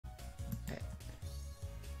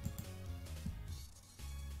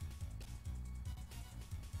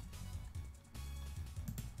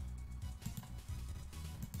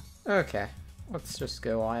Okay, let's just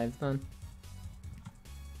go live then.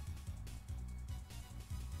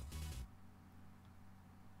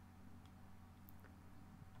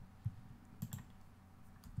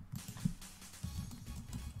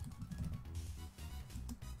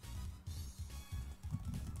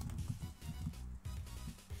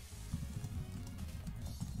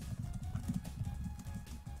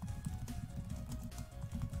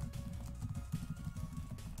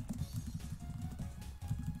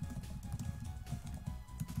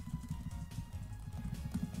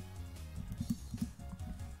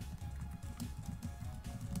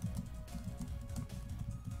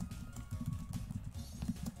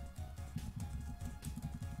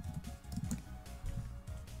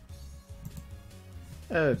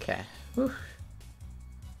 Okay. Whew.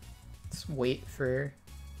 Let's wait for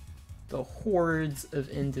the hordes of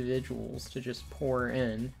individuals to just pour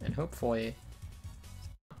in, and hopefully it's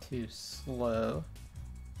not too slow.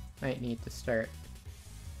 Might need to start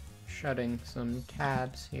shutting some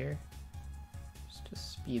tabs here, just to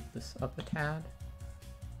speed this up a tad.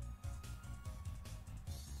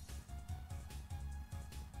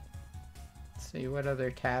 Let's see, what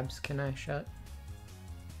other tabs can I shut?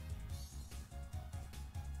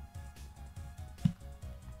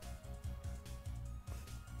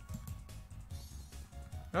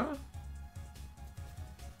 Oh,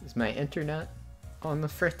 is my internet on the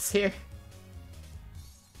fritz here?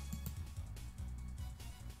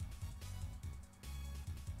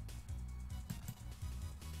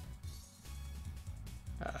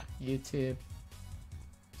 YouTube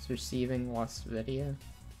is receiving lost video.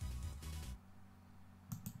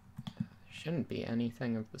 There shouldn't be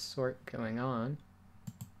anything of the sort going on.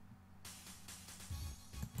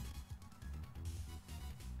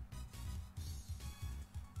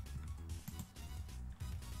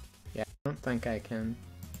 Yeah, I don't think I can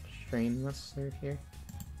stream this through here.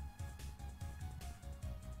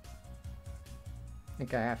 I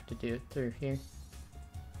think I have to do it through here.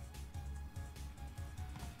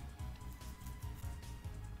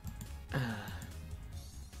 I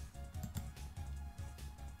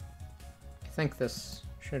think this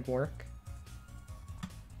should work.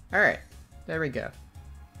 Alright, there we go.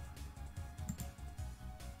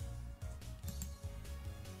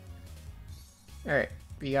 Alright,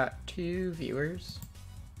 we got 2 viewers.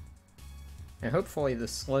 And hopefully the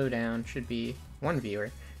slowdown should be 1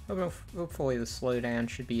 viewer. Hopefully the slowdown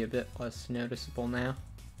should be a bit less noticeable now.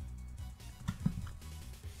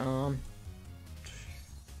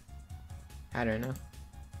 I don't know.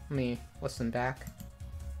 Let me listen back.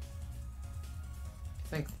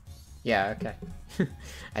 I think... Yeah, okay.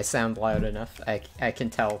 I sound loud enough. I can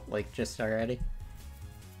tell, like, just already.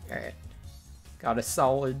 Alright. Got a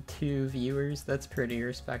solid 2 viewers. That's pretty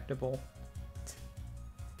respectable.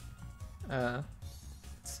 Let's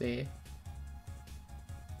see.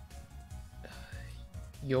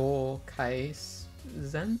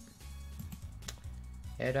 Yokaisen?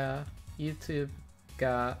 Era YouTube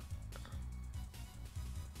ga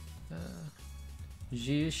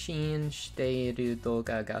受信している動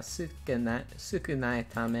画が少ない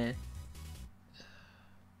ため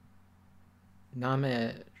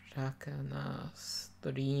滑らかなス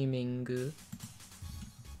トリーミング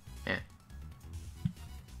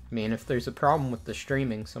I mean, if there's a problem with the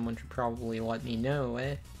streaming, someone should probably let me know,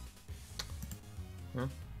 eh? Huh?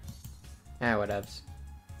 Ah, whatevs.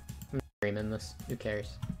 I'm streaming this. Who cares?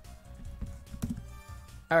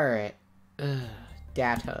 Alright.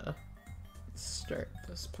 Data. Start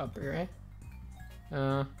this pupper,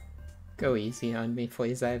 eh? Go easy on me,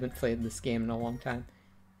 please. I haven't played this game in a long time.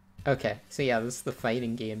 Okay, so yeah, this is the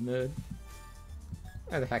fighting game mode.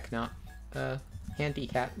 Or the heck not.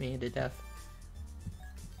 Handicap me to death.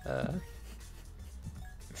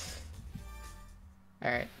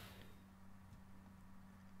 Alright.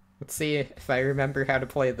 Let's see if I remember how to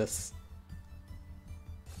play this.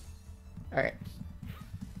 Alright.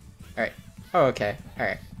 Alright. Oh, okay.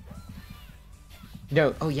 Alright.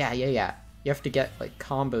 No, oh yeah. You have to get, like,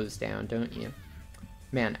 combos down, don't you?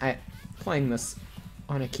 Man, playing this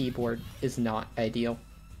on a keyboard is not ideal.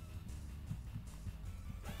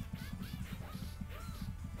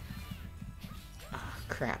 Ah,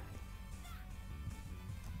 crap.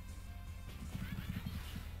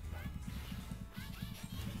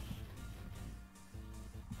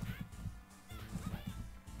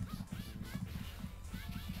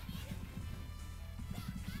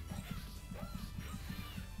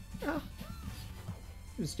 Oh.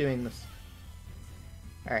 Who's doing this?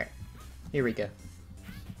 Alright. Here we go.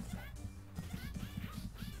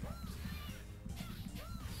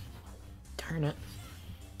 Darn it.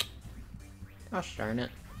 Gosh darn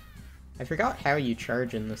it. I forgot how you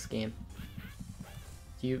charge in this game.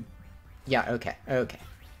 Do you... Yeah, okay, okay.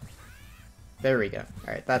 There we go.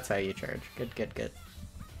 Alright, that's how you charge. Good, good, good.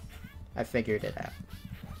 I figured it out.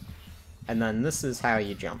 And then this is how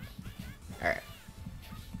you jump. Alright.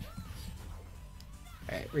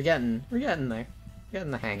 Alright, we're getting there. We're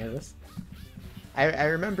getting the hang of this. I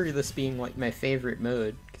remember this being like my favorite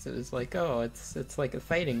mode, because it was like, oh, it's like a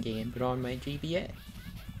fighting game, but on my GBA.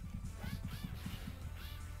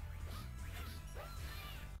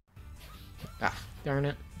 Ah, darn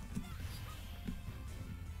it.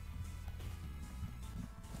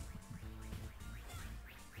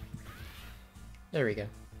 There we go.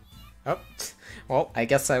 Oh, well, I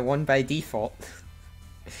guess I won by default.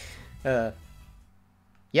 Yeah,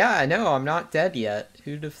 I know, I'm not dead yet.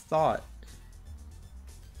 Who'd have thought?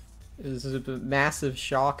 This is a massive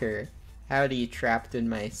shocker. Howdy, trapped in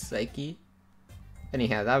my psyche.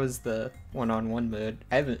 Anyhow, that was the one-on-one mode.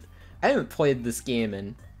 I haven't played this game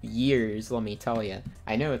in years, let me tell you.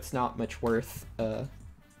 I know it's not much worth,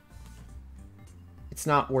 it's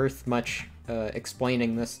not worth much,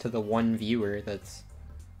 explaining this to the one viewer that's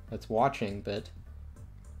watching, but,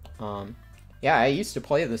 yeah, I used to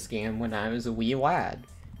play this game when I was a wee lad,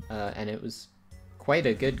 and it was quite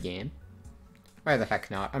a good game. Why the heck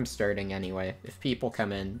not? I'm starting anyway. If people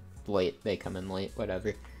come in late, they come in late,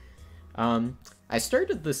 whatever. I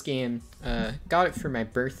started this game, got it for my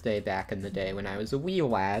birthday back in the day when I was a wee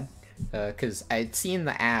lad, because I'd seen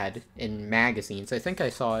the ad in magazines. I think I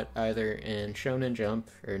saw it either in Shonen Jump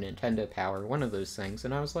or Nintendo Power, one of those things,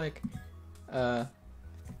 and I was like, I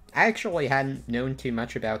actually hadn't known too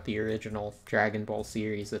much about the original Dragon Ball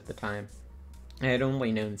series at the time. I had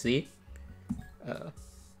only known Z.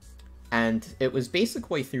 And it was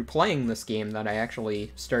basically through playing this game that I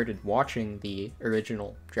actually started watching the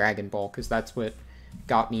original Dragon Ball, because that's what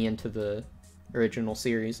got me into the original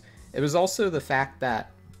series. It was also the fact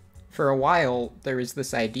that, for a while, there was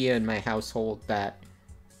this idea in my household that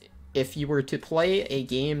if you were to play a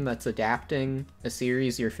game that's adapting a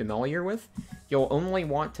series you're familiar with, you'll only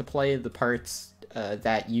want to play the parts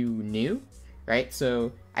that you knew, right?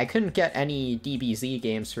 So I couldn't get any DBZ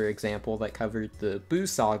games, for example, that covered the Buu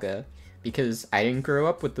Saga, because I didn't grow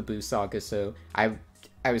up with the Buu Saga, so it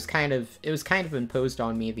was kind of imposed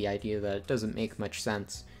on me, the idea that it doesn't make much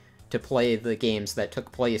sense to play the games that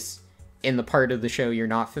took place in the part of the show you're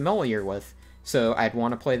not familiar with. So I'd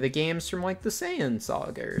want to play the games from, like, the Saiyan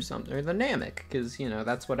Saga or something, or the Namek, because, you know,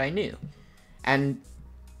 that's what I knew. And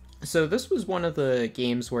so this was one of the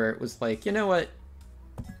games where it was like, you know what,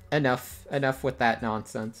 enough with that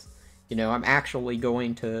nonsense. You know, I'm actually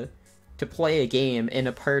going to play a game in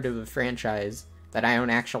a part of a franchise that I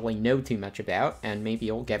don't actually know too much about, and maybe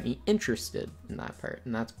it'll get me interested in that part,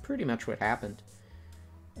 and that's pretty much what happened.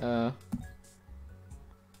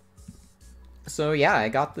 So yeah, I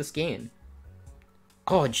got this game.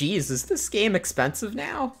 Oh geez, is this game expensive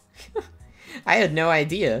now? I had no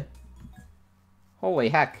idea. Holy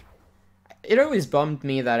heck. It always bummed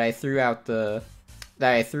me that I threw out the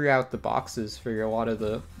boxes for a lot of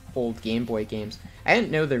the old Game Boy games. I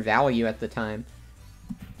didn't know their value at the time.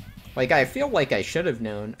 Like, I feel like I should have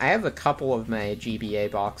known. I have a couple of my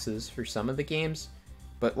GBA boxes for some of the games,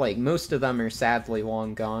 but, like, most of them are sadly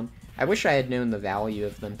long gone. I wish I had known the value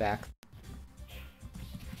of them back.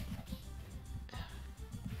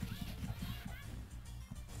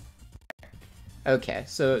 Okay,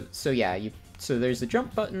 so yeah, so there's a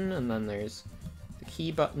jump button, and then there's the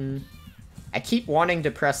key button. I keep wanting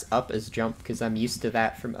to press up as jump, because I'm used to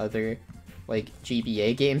that from other, like,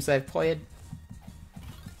 GBA games I've played.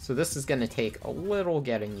 So this is gonna take a little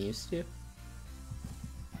getting used to.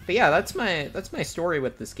 But yeah, that's my story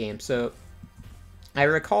with this game. So I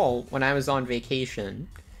recall when I was on vacation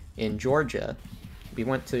in Georgia, we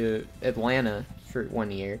went to Atlanta for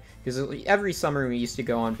 1 year, because every summer we used to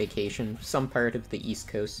go on vacation, some part of the East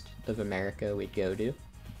Coast of America we'd go to.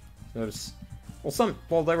 So it was,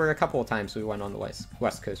 well, there were a couple of times we went on the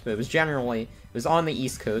West Coast, but it was on the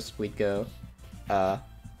East Coast. We'd go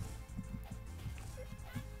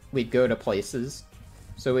to places.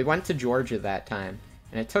 So we went to Georgia that time,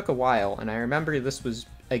 and it took a while, and I remember this was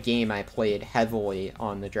a game I played heavily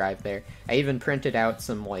on the drive there. I even printed out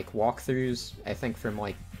some, like, walkthroughs, I think from,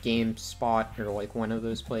 like, GameSpot or, like, one of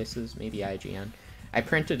those places, maybe IGN. I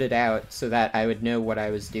printed it out so that I would know what I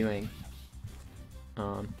was doing.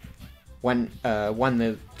 Because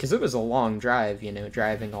it was a long drive, you know,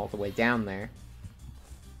 driving all the way down there.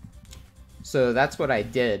 So that's what I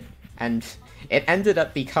did, and it ended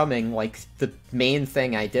up becoming, like, the main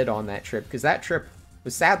thing I did on that trip, because that trip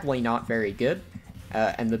was sadly not very good,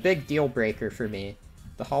 and the big deal breaker for me,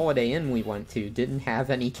 the Holiday Inn we went to didn't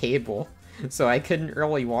have any cable, so I couldn't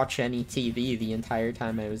really watch any TV the entire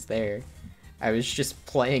time I was there. I was just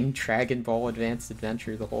playing Dragon Ball Advanced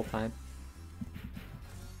Adventure the whole time.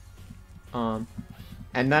 And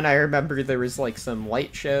then I remember there was like some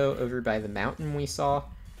light show over by the mountain we saw,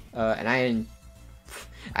 and I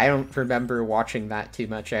don't remember watching that too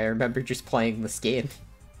much. I remember just playing this game.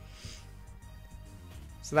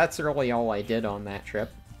 So that's really all I did on that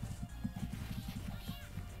trip.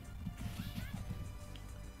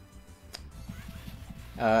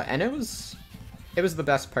 And it was the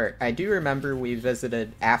best part. I do remember we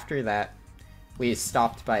visited after that. We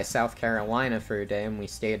stopped by South Carolina for a day and we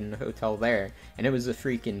stayed in a hotel there. And it was a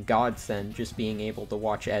freaking godsend just being able to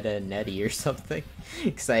watch Edda and Eddie or something.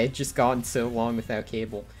 Because I had just gone so long without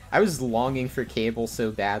cable. I was longing for cable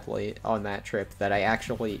so badly on that trip that I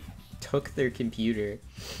actually took their computer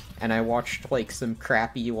and I watched like some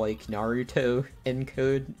crappy like Naruto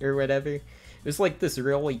encode or whatever. It was like this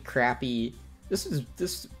really crappy...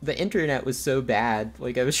 The internet was so bad.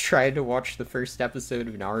 Like I was trying to watch the first episode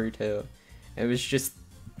of Naruto. It was just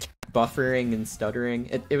buffering and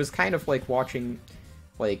stuttering. It was kind of like watching,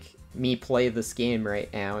 like, me play this game right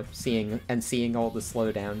now, seeing all the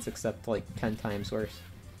slowdowns, except like 10 times worse.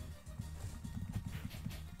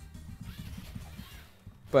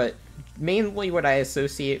 But mainly what I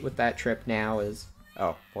associate with that trip now is,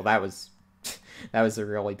 oh, well that was a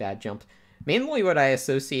really bad jump. Mainly what I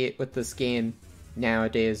associate with this game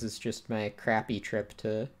nowadays is just my crappy trip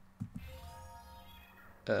to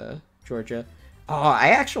Georgia. Oh, I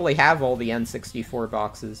actually have all the N64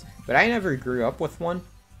 boxes, but I never grew up with one,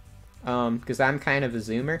 because I'm kind of a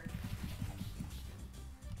zoomer.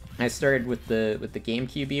 I started with the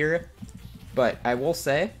GameCube era, but I will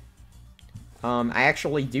say, I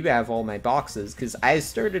actually do have all my boxes, because I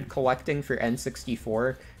started collecting for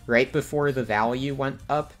N64 right before the value went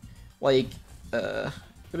up. Like, it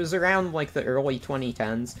was around, like, the early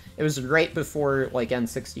 2010s. It was right before, like,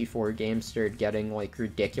 N64 games started getting, like,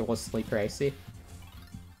 ridiculously pricey.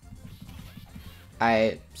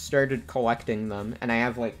 I started collecting them, and I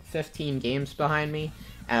have, like, 15 games behind me,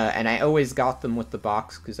 and I always got them with the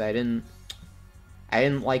box, because I didn't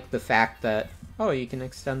like the fact that... Oh, you can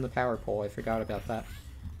extend the power pole, I forgot about that.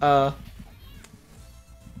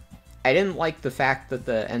 I didn't like the fact that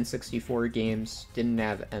the N64 games didn't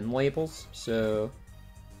have end labels, so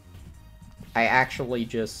I actually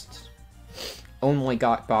just only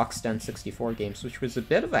got boxed N64 games, which was a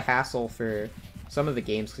bit of a hassle for some of the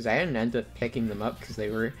games, because I didn't end up picking them up because they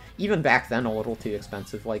were, even back then, a little too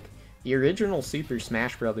expensive. Like, the original Super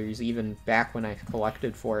Smash Bros., even back when I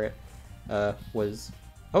collected for it, was...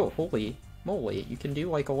 Oh, holy moly, you can do,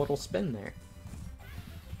 like, a little spin there.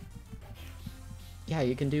 Yeah,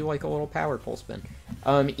 you can do, like, a little power pole spin.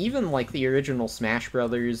 Even, like, the original Smash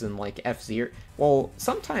Brothers and, like, F-Zero... Well,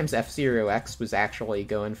 sometimes F-Zero X was actually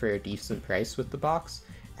going for a decent price with the box.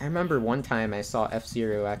 I remember one time I saw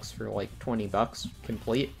F-Zero X for, like, 20 bucks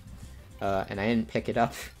complete, and I didn't pick it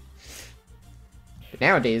up. But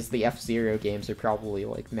nowadays, the F-Zero games are probably,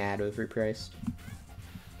 like, mad overpriced.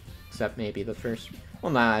 Except maybe the first...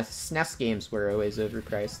 Well, nah, SNES games were always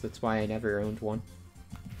overpriced, that's why I never owned one.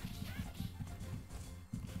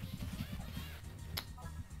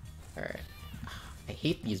 Alright. I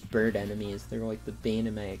hate these bird enemies, they're like the bane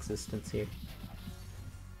of my existence here.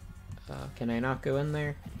 Can I not go in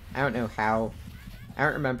there? I don't know how. I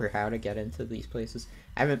don't remember how to get into these places.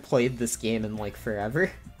 I haven't played this game in, like,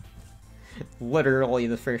 forever. Literally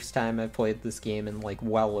the first time I played this game in, like,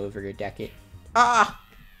 well over a decade. Ah!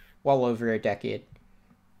 Well over a decade.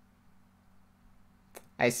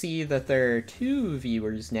 I see that there are 2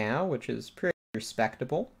 viewers now, which is pretty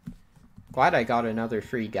respectable. Glad I got another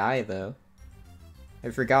free guy, though. I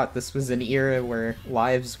forgot this was an era where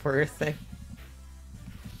lives were a thing.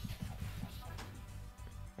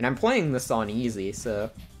 And I'm playing this on easy, so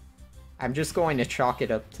I'm just going to chalk it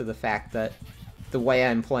up to the fact that the way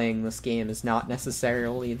I'm playing this game is not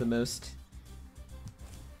necessarily the most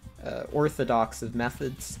orthodox of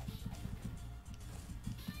methods.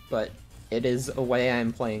 But it is a way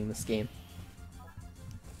I'm playing this game.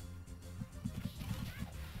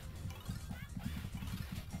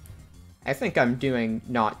 I think I'm doing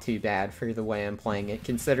not too bad for the way I'm playing it,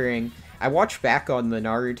 considering I watched back on the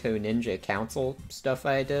Naruto Ninja Council stuff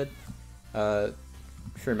I did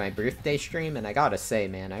for my birthday stream, and I gotta say,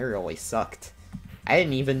 man, I really sucked. I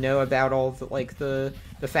didn't even know about all the, like, the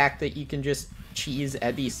fact that you can just cheese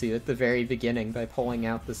Ebisu at the very beginning by pulling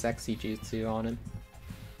out the sexy jutsu on him.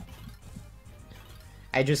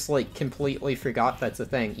 I just, like, completely forgot that's a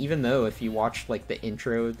thing, even though if you watched, like, the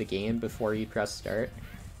intro of the game before you press start,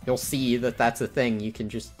 you'll see that that's a thing you can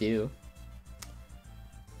just do.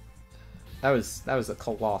 That was a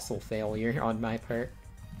colossal failure on my part.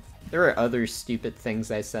 There are other stupid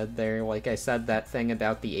things I said there, like I said that thing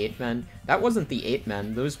about the 8 men. That wasn't the 8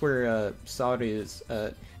 men, those were Saru's,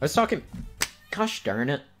 I was talking, gosh darn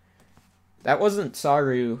it. That wasn't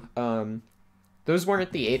Saru, those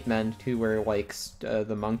weren't the 8 men who were like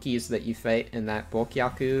the monkeys that you fight in that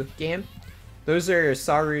Bokyaku game. Those are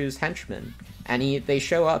Saru's henchmen, and they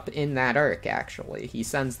show up in that arc actually. He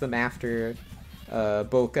sends them after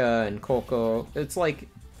Boka and Koko. It's like,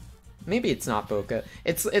 maybe it's not Boka.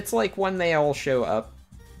 It's like when they all show up,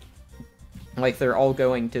 like they're all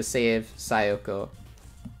going to save Sayoko.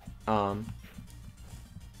 Or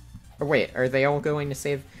wait, are they all going to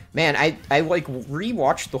save? Man, I like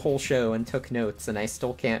rewatched the whole show and took notes, and I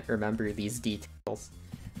still can't remember these details.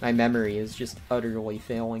 My memory is just utterly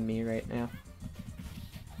failing me right now.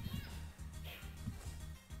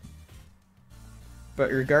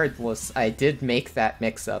 But regardless, I did make that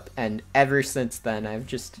mix-up, and ever since then,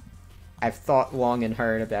 I've thought long and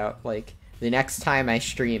hard about, like, the next time I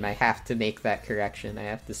stream, I have to make that correction, I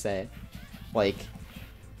have to say. Like,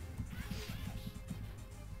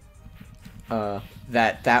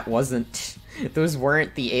 that wasn't, those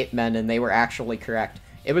weren't the 8 men, and they were actually correct.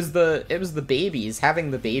 It was the babies, having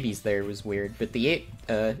the babies there was weird, but the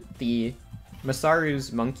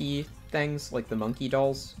Masaru's monkey things, like the monkey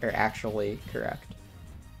dolls, are actually correct.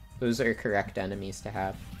 Those are correct enemies to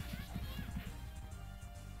have.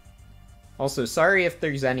 Also, sorry if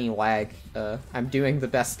there's any lag. I'm doing the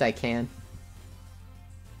best I can.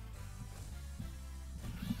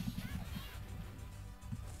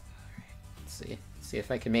 Alright, let's see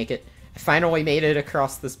if I can make it. I finally made it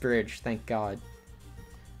across this bridge, thank God.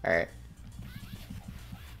 Alright.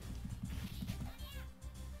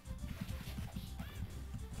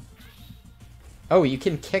 Oh, you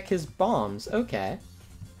can kick his bombs, okay.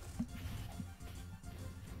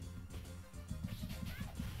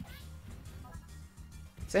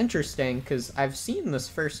 It's interesting, because I've seen this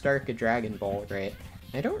first arc of Dragon Ball, right?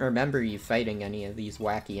 I don't remember you fighting any of these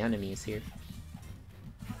wacky enemies here.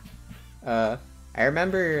 I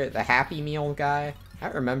remember the Happy Meal guy. I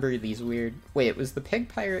don't remember these weird... Wait, was the Pig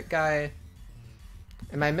Pirate guy...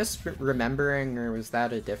 Am I misremembering, or was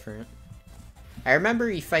that a different... I remember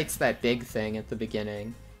he fights that big thing at the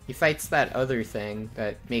beginning. He fights that other thing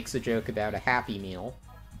that makes a joke about a Happy Meal.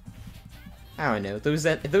 I don't know,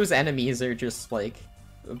 those enemies are just, like...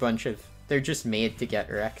 a bunch of... They're just made to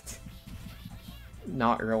get wrecked.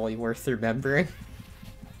 Not really worth remembering.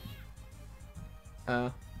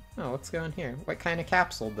 Oh, what's going here? What kind of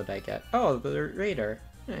capsule did I get? Oh, the radar.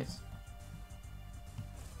 Nice.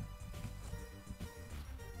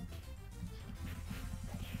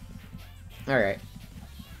 Alright.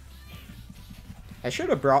 I should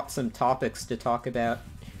have brought some topics to talk about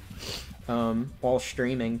while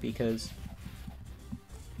streaming, because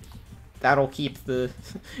that'll keep the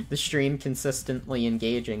stream consistently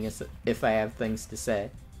engaging if I have things to say.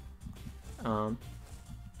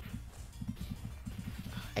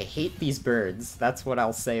 I hate these birds. That's what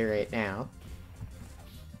I'll say right now.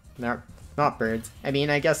 Not birds. I mean,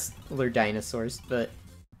 I guess they're dinosaurs, but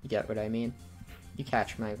you get what I mean. You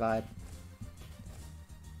catch my vibe.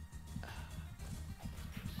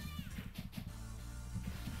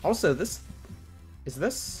 Also, is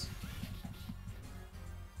this...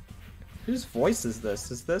 Whose voice is this?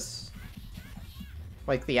 Is this...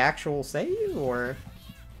 like the actual Seiyu, or...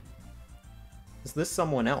 is this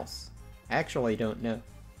someone else? I actually don't know.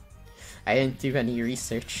 I didn't do any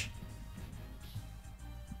research.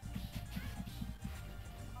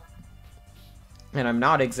 And I'm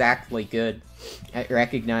not exactly good at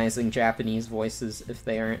recognizing Japanese voices if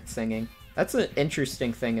they aren't singing. That's an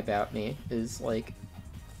interesting thing about me, is like...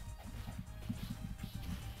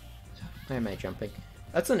 Why am I jumping?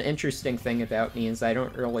 That's an interesting thing about me, is I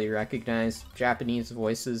don't really recognize Japanese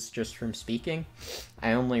voices just from speaking.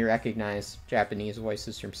 I only recognize Japanese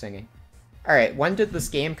voices from singing. Alright, when did this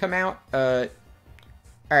game come out?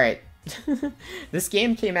 Alright. This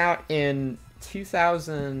game came out in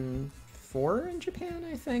 2004 in Japan,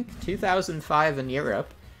 I think? 2005 in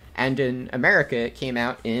Europe. And in America, it came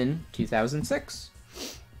out in 2006.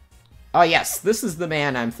 Oh yes, this is the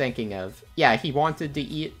man I'm thinking of. Yeah, he wanted to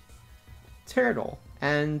eat turtle,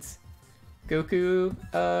 and Goku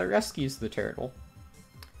rescues the turtle.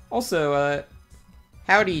 Also,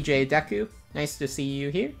 howdy J Deku, nice to see you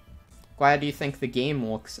here. Glad you think the game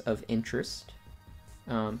looks of interest.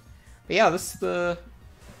 But yeah, this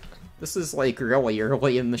is like really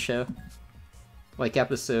early in the show, like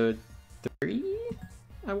episode 3,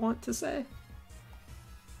 I want to say.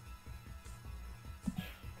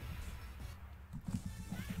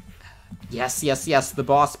 Yes, yes, yes, the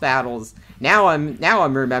boss battles. Now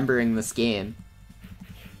I'm remembering this game.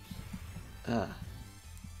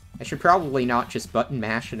 I should probably not just button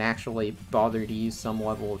mash and actually bother to use some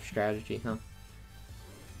level of strategy, huh?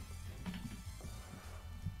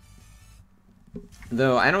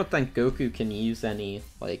 Though I don't think Goku can use any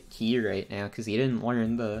like ki right now because he didn't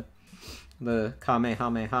learn the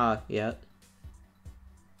Kamehameha yet.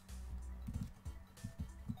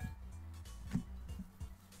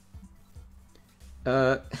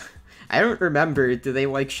 I don't remember. Do they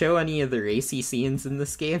like show any of the racy scenes in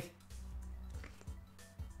this game?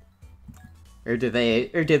 Or do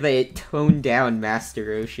they tone down Master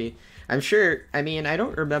Roshi? I'm sure, I mean, I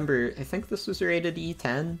don't remember, I think this was rated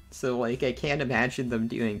E10, so like I can't imagine them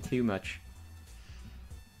doing too much.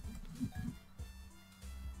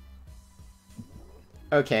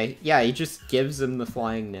 Okay, yeah, he just gives him the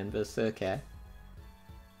flying Nimbus, okay.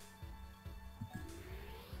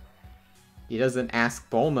 He doesn't ask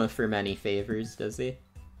Bulma for many favors, does he?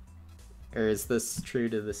 Or is this true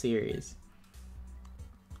to the series?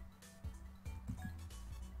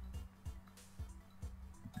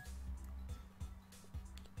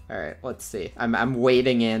 Alright, let's see. I'm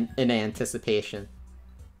waiting in anticipation.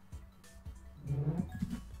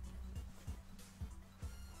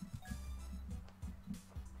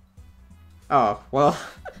 Oh, well...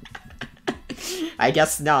 I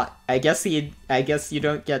guess not. I guess you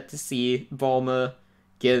don't get to see Bulma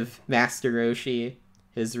give Master Roshi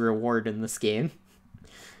his reward in this game.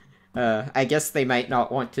 I guess they might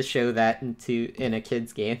not want to show that in a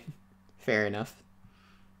kid's game. Fair enough.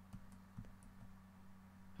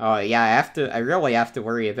 Oh yeah, I really have to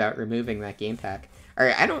worry about removing that game pack.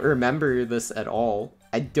 Alright, I don't remember this at all.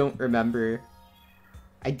 I don't remember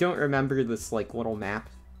this, like, little map.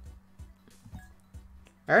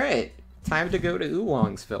 Alright, time to go to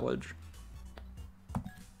Oolong's village.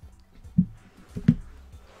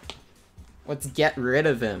 Let's get rid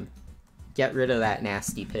of him. Get rid of that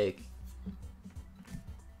nasty pig.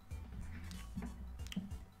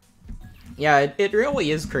 Yeah, it really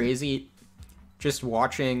is crazy just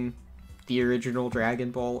watching the original Dragon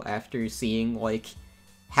Ball after seeing, like,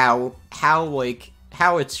 how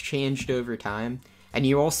it's changed over time. And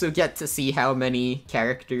you also get to see how many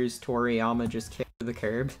characters Toriyama just kicked to the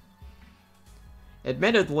curb.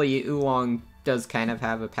 Admittedly, Oolong does kind of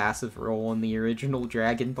have a passive role in the original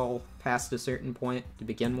Dragon Ball past a certain point to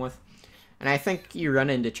begin with. And I think you run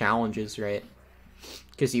into challenges, right?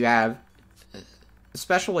 Because you have,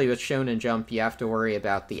 especially with Shonen Jump, you have to worry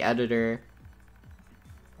about the editor,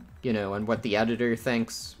 you know, and what the editor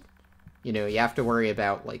thinks. You know, you have to worry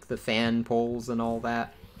about, like, the fan polls and all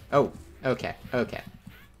that. Oh, okay, okay.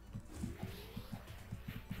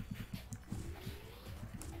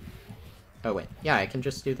 Oh, wait. Yeah, I can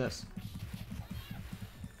just do this.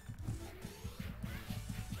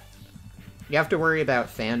 You have to worry about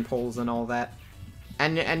fan polls and all that.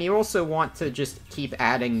 And you also want to just keep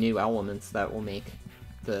adding new elements that will make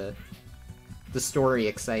the story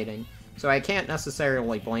exciting. So I can't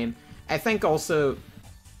necessarily blame. I think also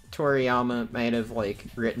Toriyama might have, like,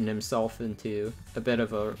 written himself into a bit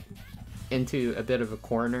of a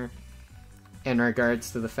corner in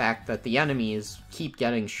regards to the fact that the enemies keep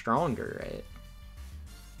getting stronger, right?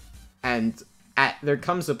 And there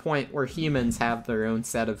comes a point where humans have their own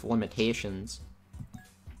set of limitations.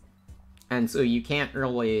 And so you can't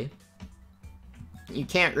really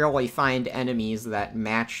find enemies that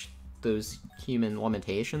match those human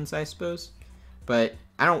limitations, I suppose. But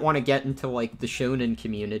I don't want to get into, like, the shonen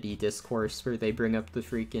community discourse where they bring up the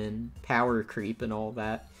freaking power creep and all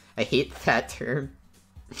that. I hate that term.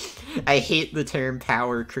 I hate the term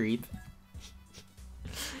power creep.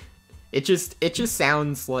 It just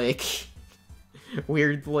sounds like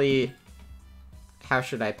weirdly, how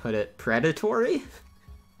should I put it, predatory?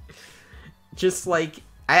 Just like,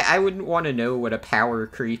 I wouldn't want to know what a power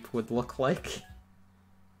creep would look like.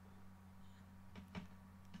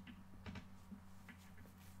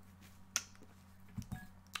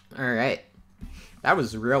 Alright. That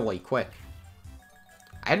was really quick.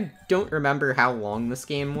 I don't remember how long this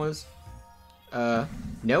game was.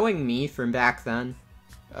 Knowing me from back then,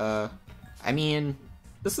 I mean,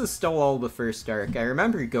 this is still all the first arc. I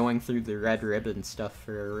remember going through the Red Ribbon stuff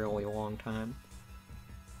for a really long time.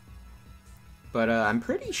 But, I'm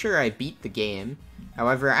pretty sure I beat the game.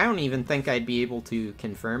 However, I don't even think I'd be able to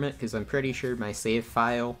confirm it, because I'm pretty sure my save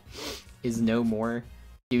file is no more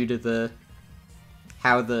due to the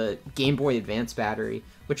how the Game Boy Advance battery,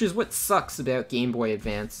 which is what sucks about Game Boy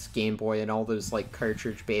Advance, Game Boy, and all those like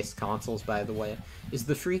cartridge-based consoles, by the way, is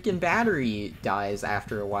the freaking battery dies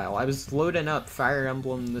after a while. I was loading up Fire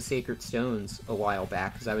Emblem The Sacred Stones a while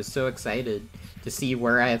back because I was so excited to see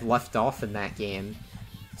where I had left off in that game,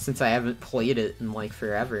 since I haven't played it in like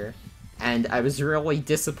forever. And I was really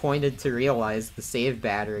disappointed to realize the save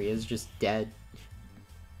battery is just dead.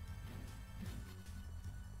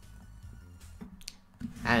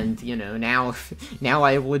 And, you know, now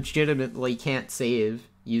I legitimately can't save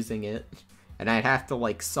using it. And I'd have to,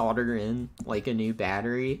 like, solder in, like, a new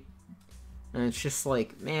battery. And it's just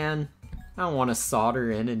like, man, I don't want to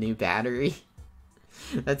solder in a new battery.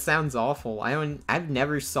 That sounds awful. I've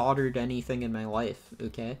never soldered anything in my life,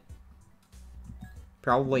 okay?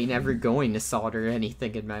 Probably never going to solder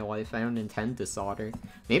anything in my life. I don't intend to solder.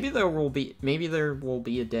 Maybe there will be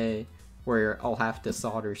a day where I'll have to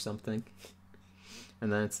solder something.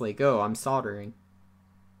 And then it's like, oh, I'm soldering.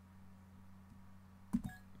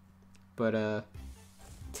 But,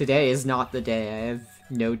 today is not the day. I have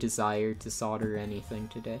no desire to solder anything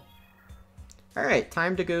today. Alright,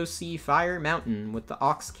 time to go see Fire Mountain with the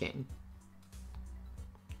Ox King.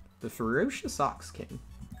 The Ferocious Ox King.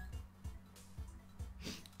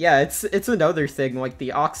 Yeah, it's another thing, like,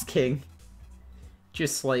 the Ox King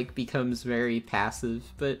just, like, becomes very passive,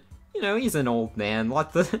 but, you know, he's an old man.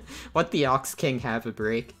 Let the Ox King have a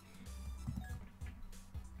break.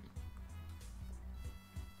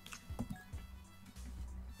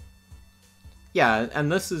 Yeah,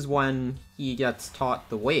 and this is when he gets taught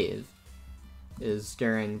the wave, is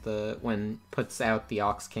during when puts out the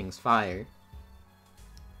Ox King's fire.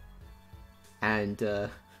 And,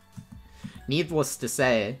 needless to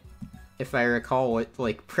say, if I recall, it,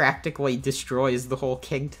 like, practically destroys the whole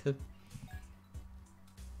kingdom.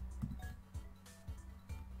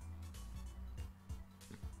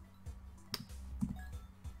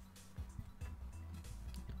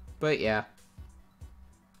 But yeah.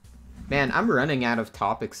 Man, I'm running out of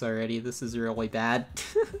topics already. This is really bad.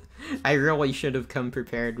 I really should have come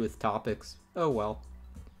prepared with topics. Oh well.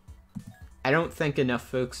 I don't think enough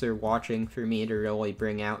folks are watching for me to really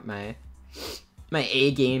bring out my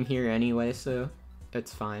A game here anyway, so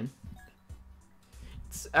it's fine.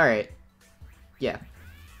 It's alright. Yeah.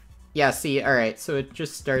 Yeah, see, alright, so it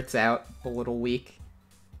just starts out a little weak.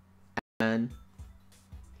 And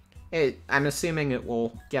I'm assuming it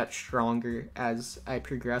will get stronger as I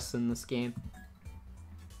progress in this game.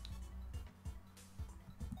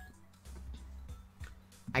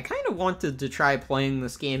 I kind of wanted to try playing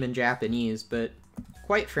this game in Japanese, but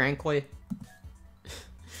quite frankly,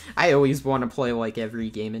 I always want to play like every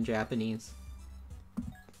game in Japanese.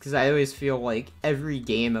 Because I always feel like every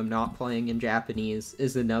game I'm not playing in Japanese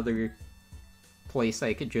is another place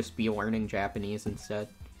I could just be learning Japanese instead.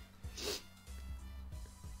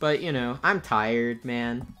 But, you know, I'm tired,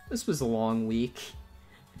 man. This was a long week.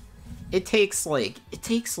 It takes, like,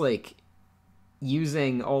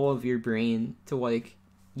 using all of your brain to, like,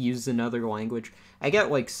 use another language. I get,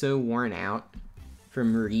 like, so worn out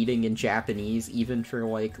from reading in Japanese, even for,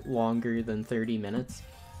 like, longer than 30 minutes.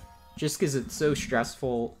 Just because it's so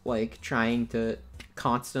stressful, like, trying to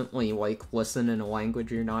constantly, like, listen in a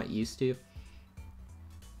language you're not used to.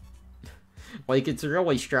 Like, it's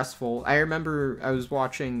really stressful. I remember I was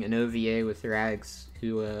watching an OVA with Rags,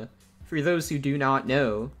 who, for those who do not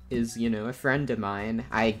know, is, you know, a friend of mine.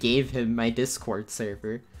 I gave him my Discord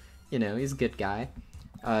server. You know, he's a good guy.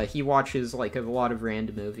 He watches, like, a lot of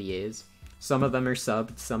random OVAs. Some of them are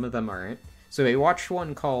subbed, some of them aren't. So we watched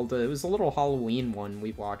one called, it was a little Halloween one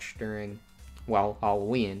we watched during, well,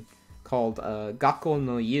 Halloween, called, Gakko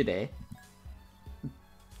no Yure.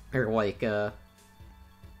 Or, like,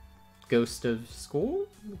 Ghost of School?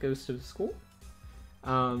 Ghost of School?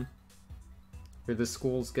 Or the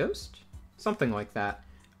school's ghost? Something like that.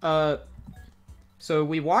 So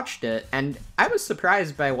we watched it, and I was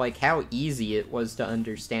surprised by, like, how easy it was to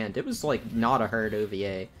understand. It was, like, not a hard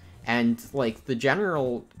OVA. And, like, the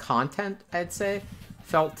general content, I'd say,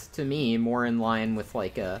 felt to me more in line with,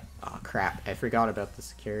 like, oh crap, I forgot about the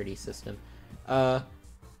security system.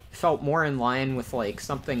 Felt more in line with, like,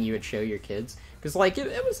 something you would show your kids. Because, like,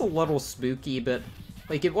 it was a little spooky, but,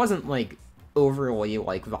 like, it wasn't, like, overly,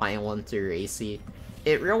 like, violent or racy.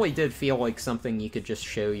 It really did feel like something you could just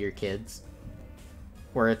show your kids.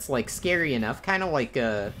 Where it's, like, scary enough, kind of like,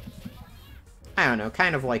 I don't know,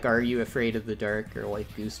 kind of like Are You Afraid of the Dark or, like,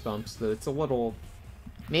 Goosebumps, though it's a little...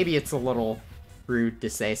 Maybe it's a little rude to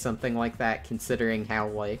say something like that, considering how,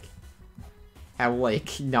 like,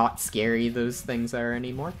 not scary those things are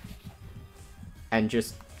anymore. And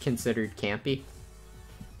just considered campy.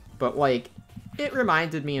 But, like, it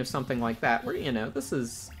reminded me of something like that, where, you know, this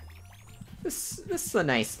is a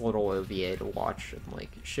nice little OVA to watch and,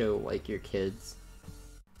 like, show, like, your kids.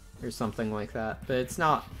 Or something like that. But it's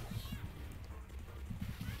not...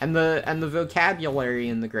 And the vocabulary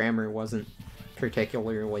and the grammar wasn't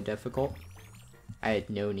particularly difficult. I had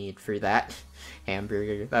no need for that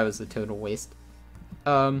hamburger. That was a total waste.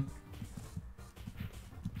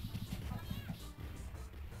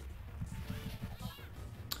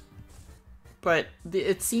 But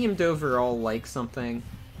it seemed overall like something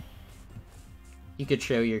you could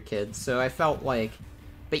show your kids, so I felt like...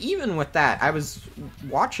 But even with that, I was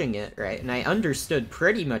watching it, right, and I understood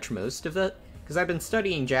pretty much most of it, because I've been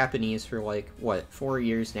studying Japanese for, like, what, 4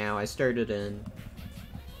 years now. I started in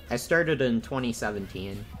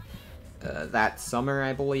 2017, that summer,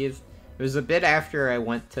 I believe. It was a bit after I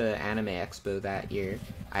went to Anime Expo that year.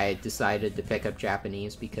 I decided to pick up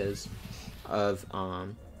Japanese because of,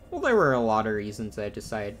 well, there were a lot of reasons I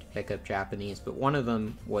decided to pick up Japanese, but one of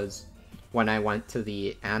them was when I went to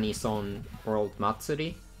the Anison World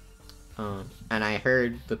Matsuri, and I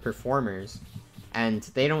heard the performers, and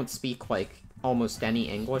they don't speak, like, almost any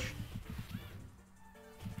English.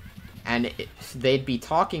 And they'd be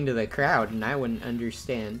talking to the crowd, and I wouldn't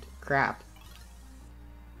understand crap.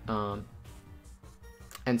 And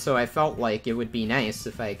so I felt like it would be nice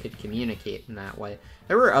if I could communicate in that way.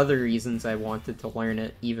 There were other reasons I wanted to learn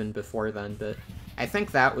it even before then, but I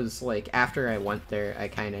think that was, like, after I went there, I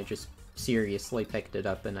kind of just seriously picked it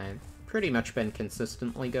up, and I've pretty much been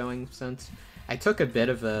consistently going since. I took a bit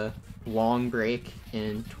of a long break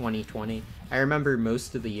in 2020. I remember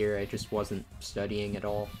most of the year I just wasn't studying at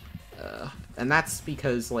all. And that's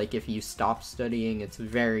because, like, if you stop studying, it's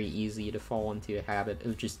very easy to fall into a habit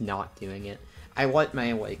of just not doing it. I let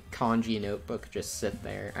my, like, kanji notebook just sit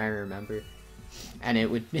there, I remember. And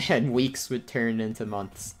and weeks would turn into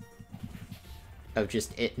months of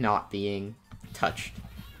just it not being touched.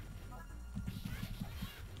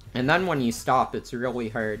 And then when you stop, it's really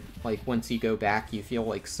hard. Like, once you go back, you feel,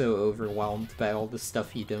 like, so overwhelmed by all the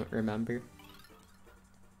stuff you don't remember.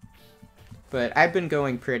 But I've been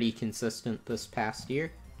going pretty consistent this past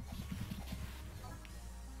year.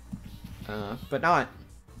 But not...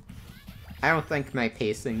 I don't think my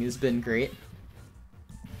pacing has been great.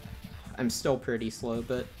 I'm still pretty slow,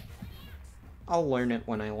 but I'll learn it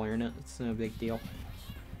when I learn it. It's no big deal.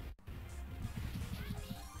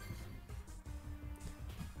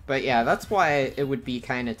 But yeah, that's why it would be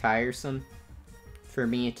kind of tiresome for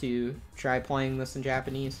me to try playing this in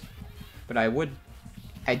Japanese. But I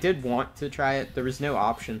did want to try it. There was no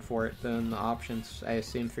option for it, though, in the options, I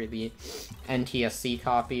assume, for the NTSC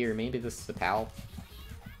copy, or maybe this is the PAL.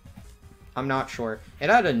 I'm not sure. It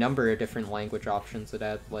had a number of different language options. It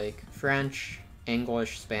had, like, French,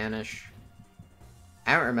 English, Spanish.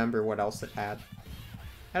 I don't remember what else it had. It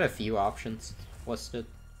had a few options listed.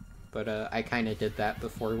 But I kind of did that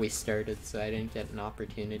before we started, so I didn't get an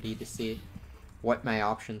opportunity to see what my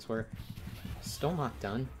options were. Still not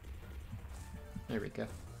done. There we go.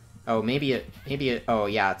 Oh, maybe it, oh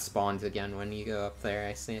yeah, it spawns again when you go up there,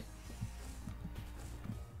 I see it.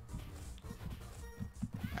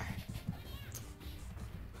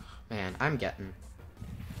 Man, I'm getting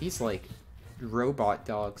these, like, robot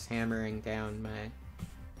dogs hammering down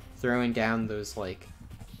throwing down those, like,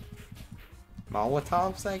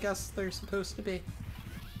 Molotovs, I guess they're supposed to be.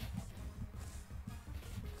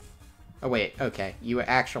 Oh wait, okay, you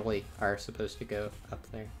actually are supposed to go up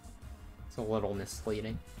there. It's a little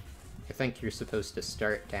misleading. I think you're supposed to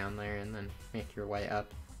start down there and then make your way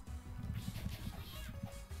up.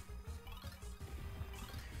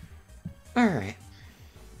 Alright.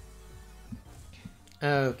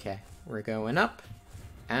 Okay, we're going up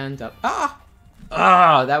and up. Ah!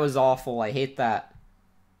 Ah, that was awful. I hate that.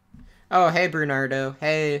 Oh, hey, Bernardo.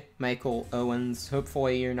 Hey, Michael Owens.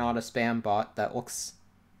 Hopefully you're not a spam bot. That looks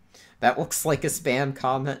like a spam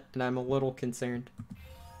comment, and I'm a little concerned.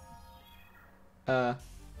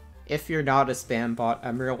 If you're not a spam bot,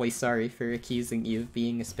 I'm really sorry for accusing you of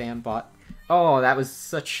being a spam bot. Oh, that was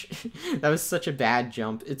such a bad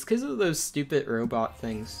jump. It's because of those stupid robot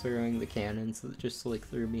things throwing the cannons that just, like,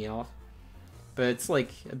 threw me off. But it's,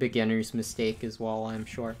 like, a beginner's mistake as well, I'm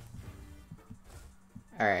sure.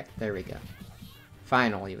 Alright, there we go.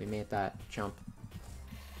 Finally, we made that jump.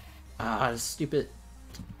 Ah, stupid.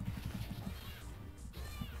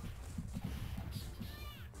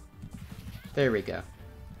 There we go.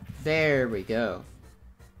 There we go.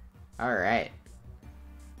 Alright.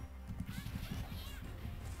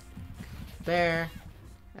 There.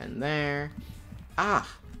 And there. Ah!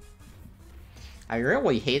 I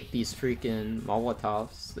really hate these freaking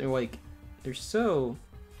Molotovs. They're like... They're so...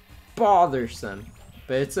 bothersome.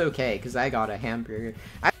 But it's okay, because I got a hamburger.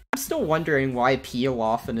 I'm still wondering why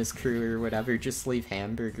Pilaf and his crew or whatever just leave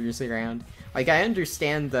hamburgers around. Like, I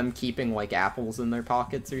understand them keeping, like, apples in their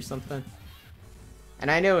pockets or something. And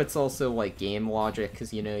I know it's also, like, game logic,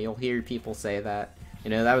 because, you know, you'll hear people say that. You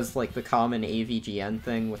know, that was, like, the common AVGN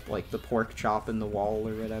thing with, like, the pork chop in the wall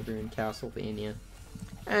or whatever in Castlevania.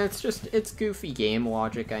 And it's just, it's goofy game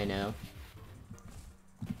logic, I know.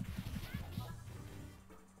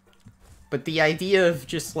 But the idea of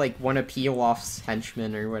just, like, one of Pilaf's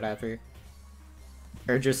henchmen or whatever,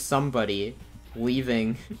 or just somebody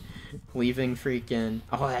leaving freaking...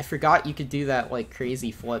 Oh, I forgot you could do that, like,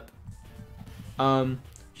 crazy flip.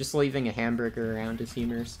 Just leaving a hamburger around is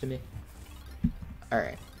humorous to me.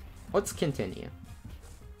 Alright, let's continue.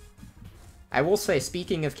 I will say,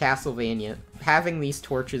 speaking of Castlevania, having these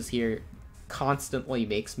torches here constantly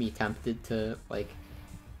makes me tempted to, like,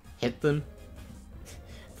 hit them.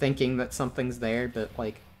 Thinking that something's there, but,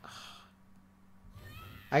 like...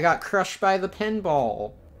 I got crushed by the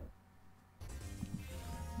pinball!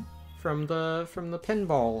 From the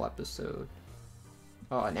pinball episode.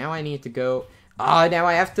 Oh, now I need to go... Ah, now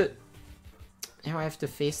I have to... Now I have to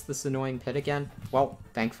face this annoying pit again? Well,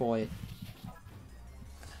 thankfully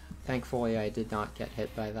I did not get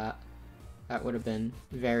hit by that. That would have been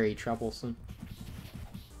very troublesome.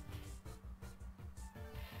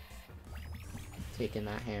 Taking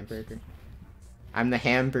that hamburger. I'm the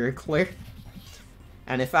Hamburglar.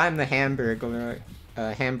 And if I'm the Hamburglar,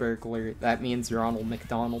 that means Ronald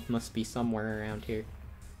McDonald must be somewhere around here.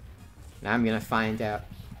 And I'm gonna find out.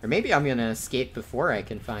 Or maybe I'm gonna escape before I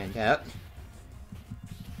can find out.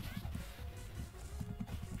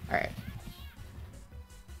 Alright.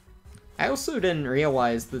 I also didn't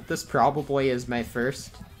realize that this probably is my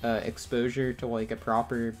first exposure to, like, a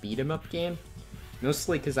proper beat-em-up game.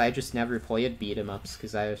 Mostly because I just never played beat-em-ups,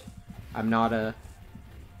 because I'm not a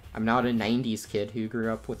 90s kid who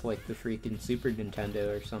grew up with, like, the freaking Super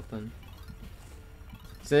Nintendo or something.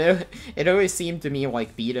 So it always seemed to me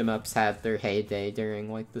like beat-em-ups had their heyday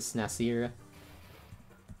during, like, the SNES era.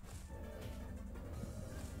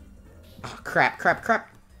 Oh, crap, crap, crap!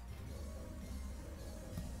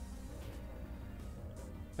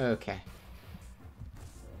 Okay.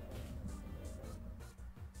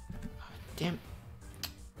 Oh, damn.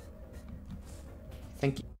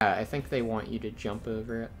 I think they want you to jump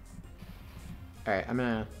over it. Alright, I'm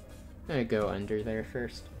gonna go under there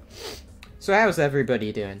first. So how's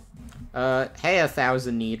everybody doing? Hey,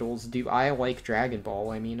 1,000 Needles, do I like Dragon Ball?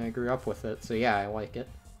 I mean, I grew up with it, so yeah, I like it.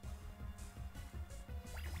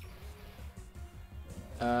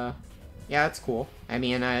 Yeah, it's cool. I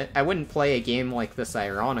mean, I wouldn't play a game like this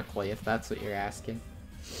ironically, if that's what you're asking.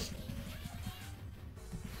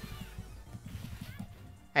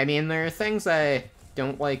 I mean, there are things I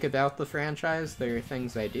don't like about the franchise, there are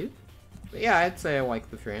things I do. But yeah, I'd say I like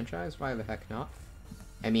the franchise, why the heck not?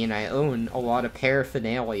 I mean, I own a lot of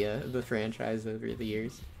paraphernalia of the franchise over the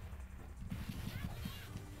years.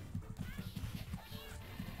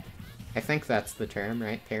 I think that's the term,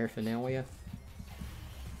 right? Paraphernalia?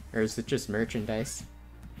 Or is it just merchandise?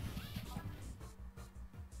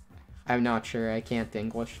 I'm not sure, I can't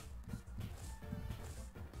English.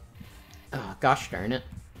 Oh, gosh darn it.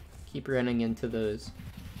 Keep running into those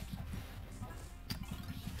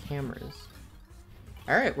cameras.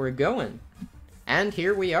 Alright, we're going. And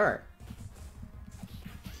here we are.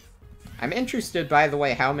 I'm interested, by the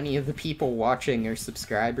way, how many of the people watching are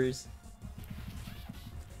subscribers.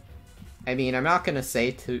 I mean, I'm not gonna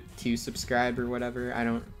say to subscribe or whatever,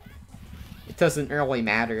 it doesn't really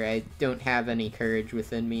matter, I don't have any courage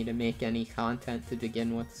within me to make any content to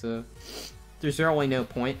begin with, so there's really no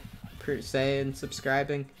point, per se, in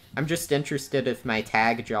subscribing. I'm just interested if my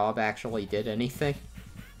tag job actually did anything.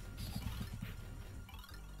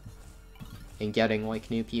 In getting,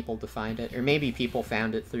 like, new people to find it. Or maybe people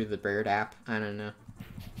found it through the Bird app, I don't know.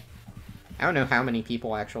 I don't know how many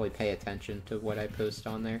people actually pay attention to what I post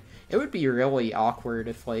on there. It would be really awkward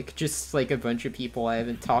if, like, just, like, a bunch of people I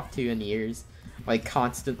haven't talked to in years, like,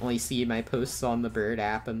 constantly see my posts on the Bird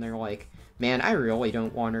app and they're like, man, I really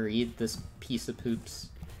don't want to read this piece of poops.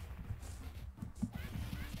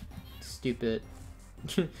 Stupid.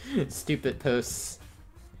 Stupid posts.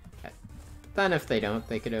 But then if they don't,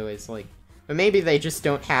 they could always, like... But maybe they just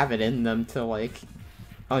don't have it in them to, like,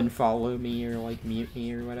 unfollow me or, like, mute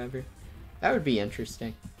me or whatever. That would be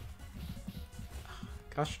interesting.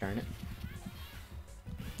 Gosh darn it.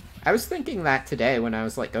 I was thinking that today when I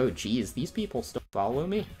was like, oh geez, these people still follow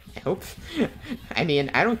me? I hope... I mean,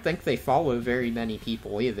 I don't think they follow very many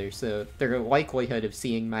people either, so their likelihood of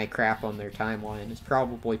seeing my crap on their timeline is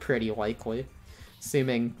probably pretty likely.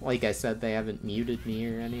 Assuming, like I said, they haven't muted me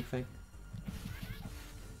or anything.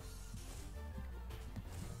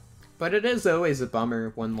 But it is always a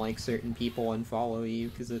bummer when, like, certain people unfollow you,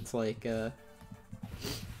 because it's like,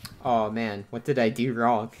 oh man, what did I do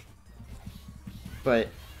wrong? But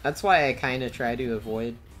that's why I kind of try to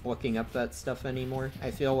avoid looking up that stuff anymore.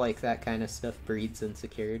 I feel like that kind of stuff breeds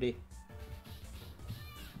insecurity.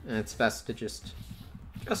 And it's best to just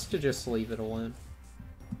leave it alone.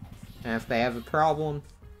 And if they have a problem,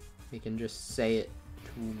 they can just say it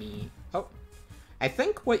to me. Oh, I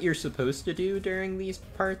think what you're supposed to do during these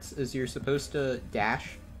parts is you're supposed to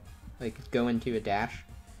dash. Like, go into a dash.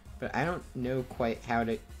 But I don't know quite how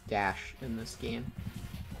to dash in this game.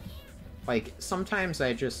 Like, sometimes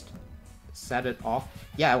I just set it off.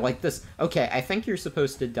 Yeah, like this. Okay, I think you're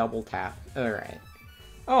supposed to double tap. Alright.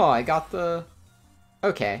 Oh, I got the...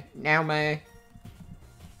 Okay, now my...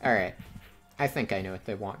 Alright. I think I know what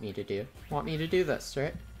they want me to do. Want me to do this,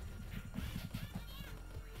 right?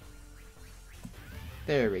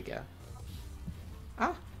 There we go.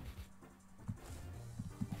 Ah.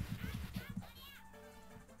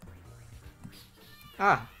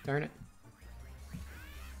 Ah, darn it.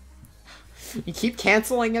 You keep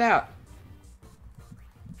canceling it out.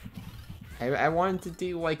 I wanted to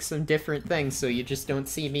do, like, some different things so you just don't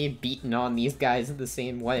see me beating on these guys the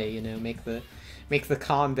same way, you know, make the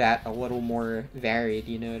combat a little more varied,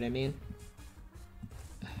 you know what I mean?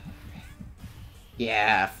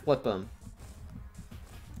 Yeah, flip them.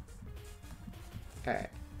 Alright.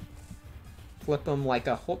 Flip them like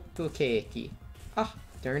a hotcake. Ah,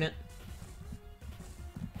 darn it.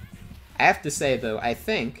 I have to say, though, I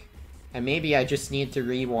think, and maybe I just need to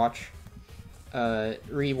rewatch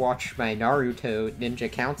my Naruto Ninja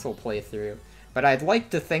Council playthrough, but I'd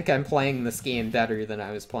like to think I'm playing this game better than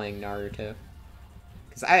I was playing Naruto.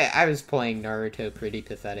 Because I was playing Naruto pretty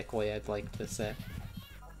pathetically, I'd like to say.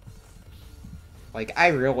 Like, I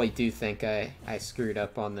really do think I screwed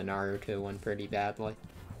up on the Naruto one pretty badly.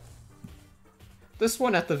 This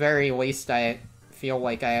one, at the very least, I feel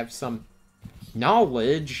like I have some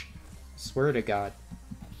knowledge. Swear to God.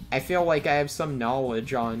 I feel like I have some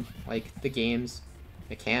knowledge on, like, the game's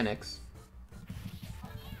mechanics.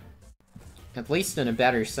 At least in a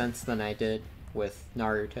better sense than I did with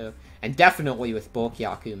Naruto. And definitely with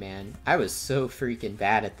Bokyaku, man. I was so freaking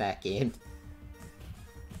bad at that game.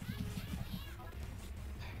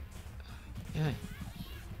 Yeah.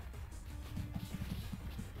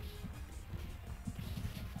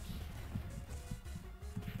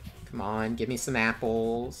 Come on, give me some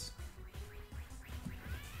apples.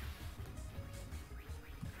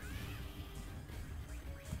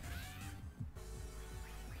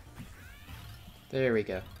 There we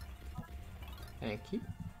go. Thank you.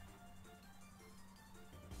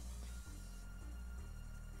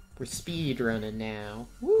 We're speed running now.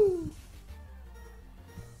 Woo!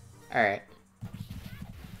 Alright.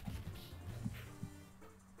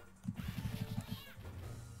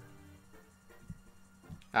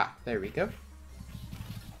 Ah, there we go.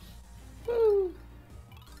 Woo!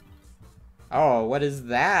 Oh, what is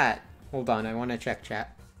that? Hold on, I want to check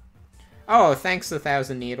chat. Oh, thanks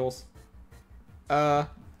 1,000 needles.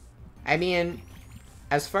 I mean,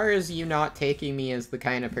 as far as you not taking me as the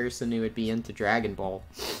kind of person who would be into Dragon Ball,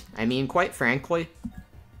 I mean, quite frankly,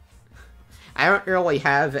 I don't really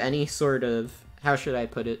have any sort of, how should I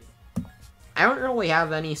put it? I don't really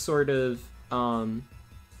have any sort of, I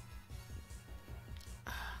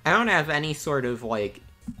don't have any sort of, like,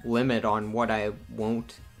 limit on what I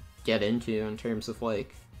won't get into in terms of,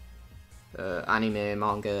 like, anime,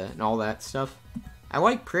 manga, and all that stuff. I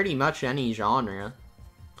like pretty much any genre.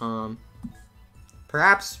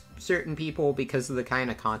 Perhaps certain people, because of the kind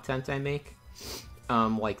of content I make,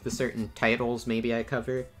 like the certain titles maybe I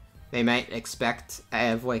cover, they might expect I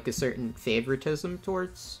have, like, a certain favoritism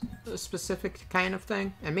towards a specific kind of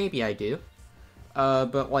thing, and maybe I do.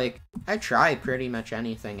 But, like, I try pretty much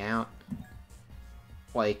anything out.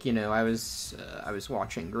 Like, you know, I was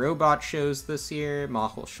watching robot shows this year,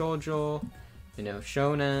 Mahou Shoujo, you know,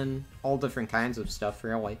 shonen, all different kinds of stuff,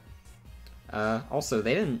 really. Also,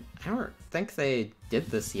 I don't think they did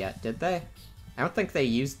this yet, did they? I don't think they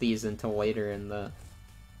used these until later in the...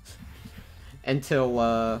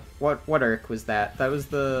 what arc was that? That was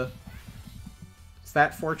the... Is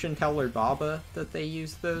that Fortune Teller Baba that they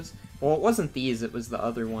used those? Well, it wasn't these, it was the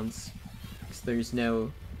other ones. Because there's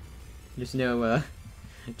no,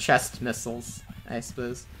 chest missiles, I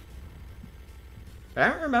suppose. But I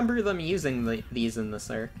don't remember them using these in this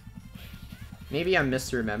arc. Maybe I'm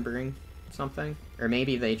misremembering something. Or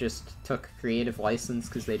maybe they just took creative license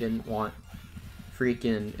because they didn't want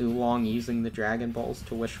freaking Oolong using the Dragon Balls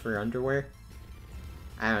to wish for underwear.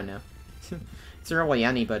 I don't know. It's really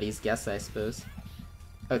anybody's guess, I suppose.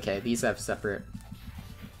 Okay, these have separate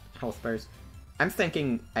health bars. I'm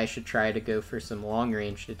thinking I should try to go for some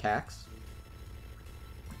long-ranged attacks.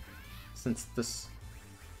 Since this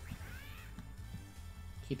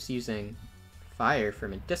keeps using fire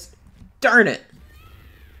from a distance. Darn it!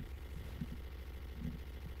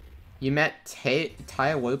 You met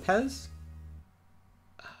Tai Lopez?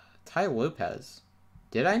 Tai Lopez?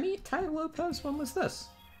 Did I meet Tai Lopez? When was this?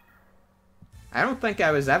 I don't think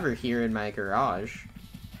I was ever here in my garage.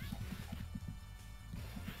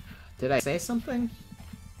 Did I say something?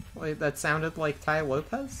 Like, that sounded like Tai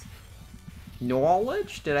Lopez?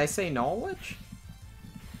 Knowledge? Did I say knowledge?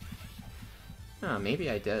 Oh, maybe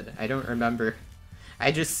I did. I don't remember.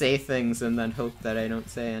 I just say things and then hope that I don't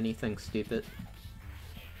say anything stupid.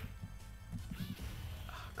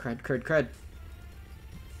 Oh, crud, crud, crud.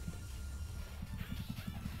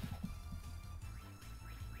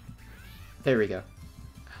 There we go.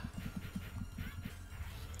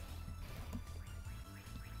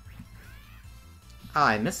 Ah,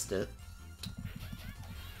 I missed it.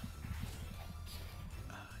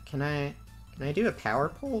 Can I do a power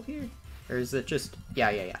pole here? Or is it just...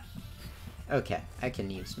 Yeah. Okay, I can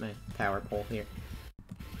use my power pole here.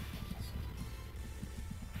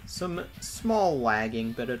 Some small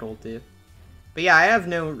lagging, but it'll do. But yeah, I have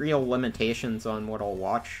no real limitations on what I'll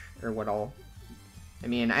watch, or what I'll... I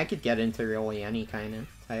mean, I could get into really any kind of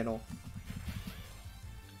title.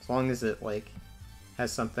 As long as it, like,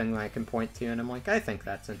 has something I can point to and I'm like, I think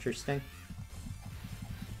that's interesting.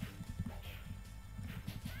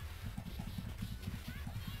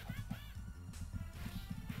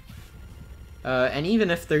 And even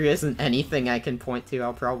if there isn't anything I can point to,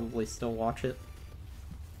 I'll probably still watch it.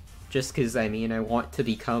 Just because, I mean, I want to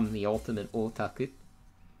become the ultimate otaku.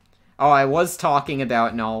 Oh, I was talking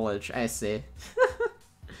about knowledge, I see.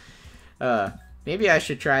 Maybe I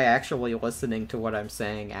should try actually listening to what I'm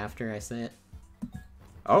saying after I say it.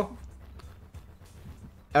 Oh?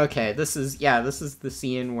 Okay, this is the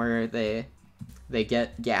scene where they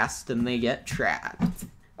get gassed and they get trapped.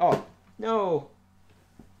 Oh, no!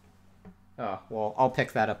 Oh, well, I'll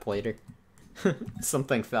pick that up later.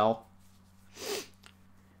 Something fell.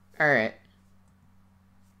 Alright.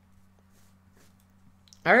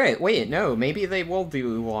 Alright, wait, no, maybe they will do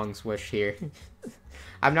Oolong's Wish here.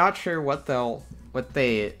 I'm not sure what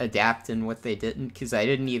they adapt and what they didn't, because I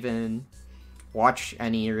didn't even watch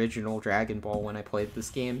any original Dragon Ball when I played this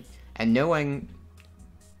game. And knowing...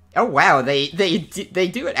 Oh wow, they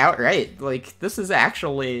do it outright. Like, this is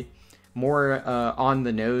actually more on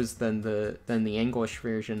the nose than the English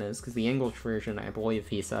version is, because the English version, I believe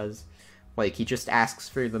he says, like, he just asks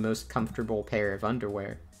for the most comfortable pair of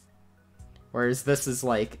underwear. Whereas this is,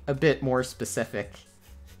 like, a bit more specific.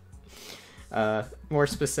 More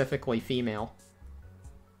specifically female.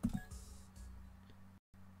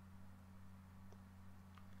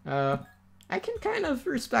 I can kind of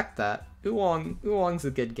respect that. Oolong's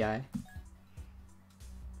a good guy.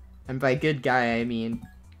 And by good guy, I mean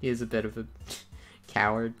he is a bit of a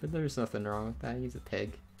coward, but there's nothing wrong with that. He's a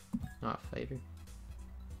pig, not a fighter.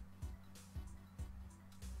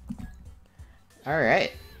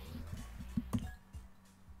 Alright.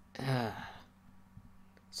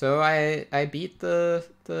 So I beat the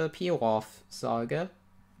Pilaf saga.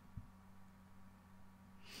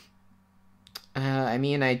 I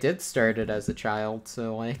mean, I did start it as a child,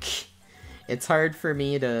 so, like, it's hard for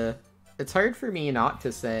me not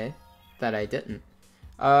to say that I didn't.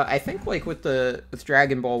 I think, like, with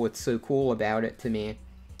Dragon Ball, what's so cool about it to me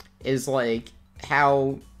is, like,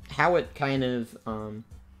 how it kind of,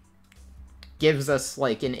 gives us,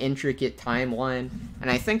 like, an intricate timeline,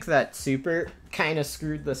 and I think that Super kind of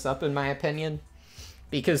screwed this up, in my opinion,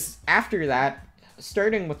 because after that,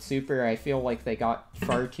 starting with Super, I feel like they got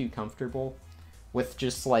far too comfortable with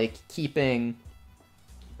just, like, keeping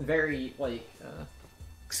very, like,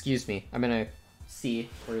 excuse me, I'm gonna see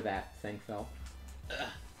where that thing fell.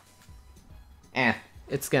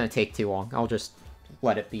 It's gonna take too long. I'll just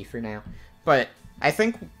let it be for now. But I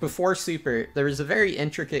think before Super, there was a very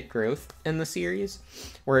intricate growth in the series,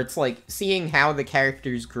 where it's like seeing how the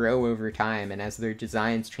characters grow over time and as their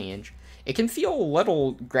designs change. It can feel a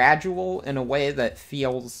little gradual in a way that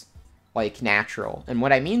feels like natural. And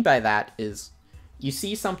what I mean by that is you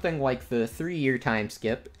see something like the 3-year time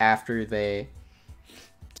skip after the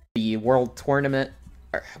World Tournament.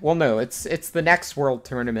 Well, no, it's the next World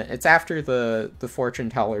Tournament. It's after the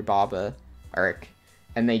Fortune Teller Baba arc.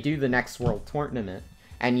 And they do the next World Tournament.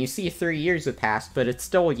 And you see 3 years have passed, but it's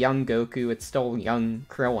still young Goku, it's still young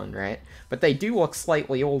Krillin, right? But they do look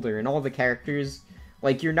slightly older, and all the characters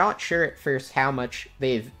Like, you're not sure at first how much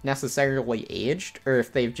they've necessarily aged, or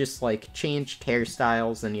if they've just, like, changed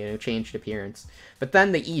hairstyles and, you know, changed appearance. But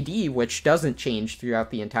then the ED, which doesn't change throughout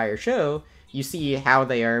the entire show, you see how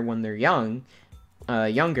they are when they're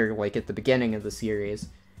younger, like at the beginning of the series.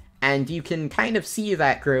 And you can kind of see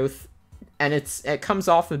that growth, and it comes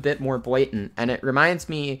off a bit more blatant, and it reminds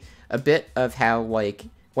me a bit of how, like,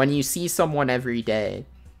 when you see someone every day,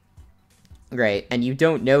 right, and you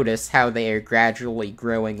don't notice how they are gradually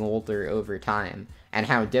growing older over time, and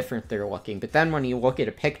how different they're looking, but then when you look at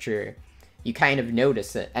a picture, you kind of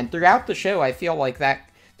notice it. And throughout the show, I feel like that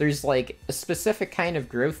there's, like, a specific kind of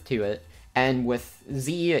growth to it, and with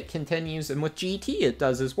Z it continues, and with GT it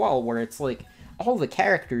does as well, where it's like, all the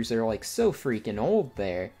characters are, like, so freaking old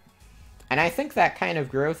there. And I think that kind of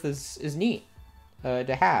growth is neat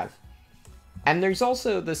to have. And there's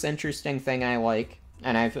also this interesting thing I like,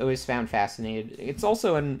 and I've always found fascinating. It's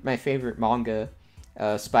also in my favorite manga,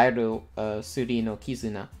 Spyro Suri no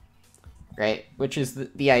Kizuna, right? Which is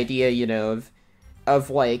the idea, you know, of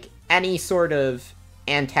like, any sort of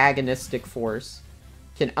antagonistic force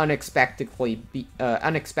can unexpectedly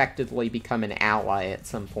become an ally at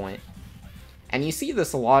some point. And you see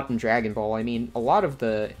this a lot in Dragon Ball. I mean, a lot of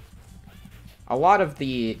the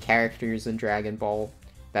characters in Dragon Ball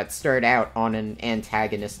that start out on an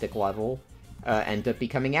antagonistic level end up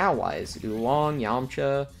becoming allies. Oolong,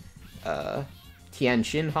 Yamcha, Tien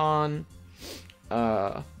Shinhan,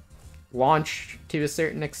 Launch to a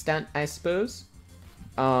certain extent, I suppose.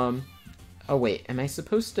 Oh wait, am I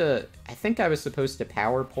supposed to... I think I was supposed to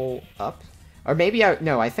power pole up? Or maybe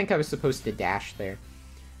no, I think I was supposed to dash there.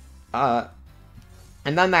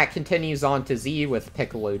 And then that continues on to Z with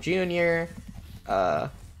Piccolo Jr.,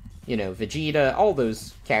 you know, Vegeta, all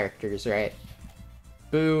those characters, right?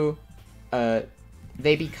 Boo,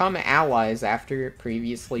 they become allies after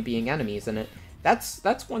previously being enemies, and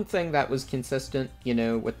that's one thing that was consistent, you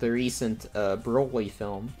know, with the recent Broly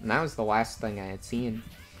film, and that was the last thing I had seen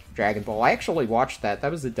Dragon Ball. I actually watched that. That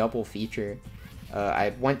was a double feature.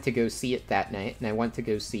 I went to go see it that night, and I went to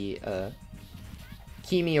go see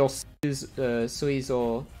Kimi no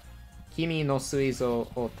Suizo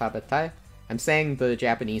o Tabetai. I'm saying the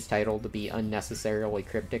Japanese title to be unnecessarily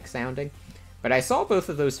cryptic sounding, but I saw both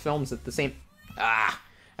of those films at the same... I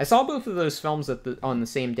saw both of those films on the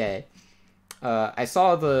same day. I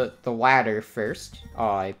saw the latter first. Oh,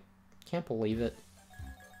 I can't believe it.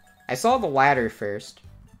 I saw the latter first,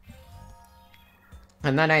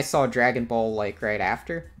 and then I saw Dragon Ball, like, right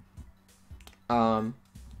after. And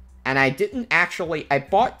I didn't actually... I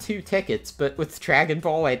bought 2 tickets, but with Dragon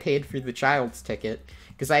Ball I paid for the child's ticket,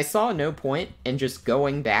 because I saw no point in just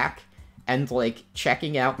going back and, like,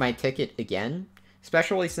 checking out my ticket again.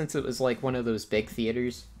 Especially since it was, like, one of those big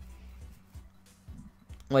theaters.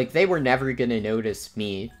 Like, they were never gonna notice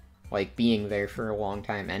me, like, being there for a long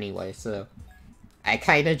time anyway, so... I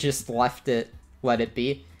kinda just let it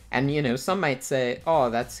be. And, you know, some might say,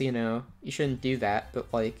 oh, that's, you know, you shouldn't do that, but,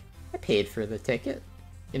 like, I paid for the ticket.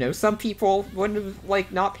 You know, some people wouldn't have,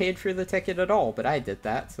 like, not paid for the ticket at all, but I did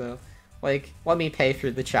that, so, like, let me pay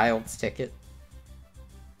for the child's ticket.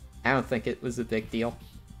 I don't think it was a big deal.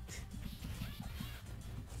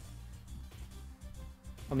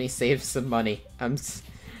 Let me save some money.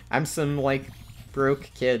 I'm some, like, broke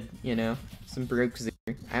kid, you know? Some broke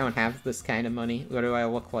zoomer. I don't have this kind of money. What do I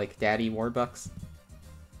look like? Daddy Warbucks?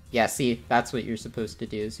 Yeah, see, that's what you're supposed to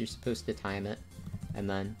do, is you're supposed to time it. And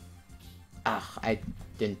then... I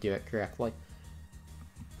didn't do it correctly.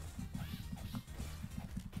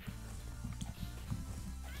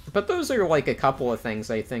 But those are, like, a couple of things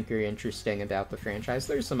I think are interesting about the franchise.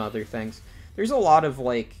 There's some other things. There's a lot of,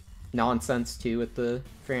 like, nonsense, too, with the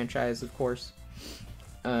franchise, of course.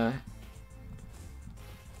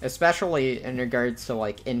 Especially in regards to,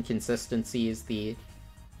 like, inconsistencies the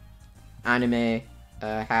anime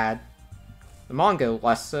had. The manga,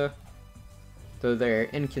 less so. Though there are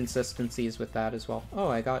inconsistencies with that as well. Oh,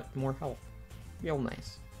 I got more health. Real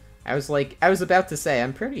nice. I was about to say,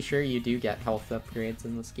 I'm pretty sure you do get health upgrades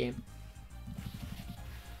in this game.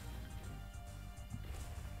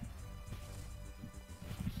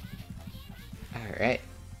 Alright.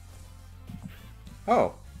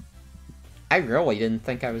 Oh. I really didn't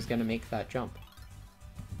think I was gonna make that jump.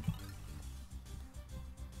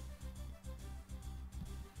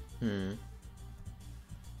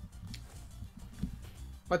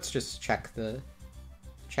 Let's just check the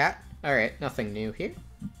chat. Alright, nothing new here.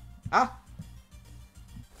 Ah!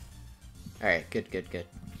 Alright, good, good, good.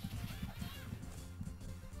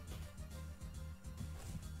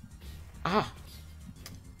 Ah!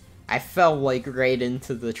 I fell, like, right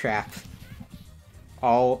into the trap.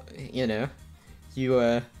 All, you know,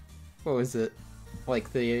 You, what was it?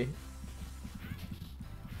 Like the...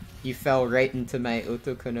 You fell right into my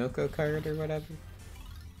Otokonoko card or whatever?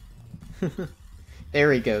 There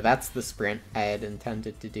we go, that's the sprint I had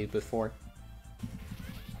intended to do before.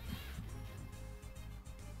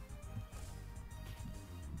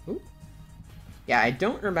 Ooh. Yeah, I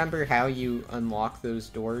don't remember how you unlock those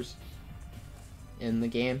doors in the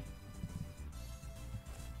game.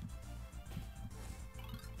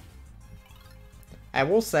 I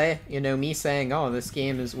will say, you know, me saying, oh, this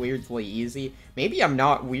game is weirdly easy. Maybe I'm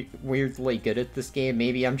not weirdly good at this game.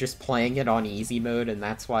 Maybe I'm just playing it on easy mode, and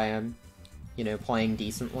that's why I'm, you know, playing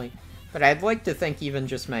decently. But I'd like to think even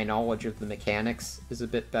just my knowledge of the mechanics is a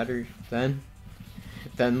bit better than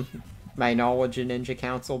my knowledge in Ninja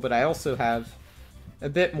Council. But I also have a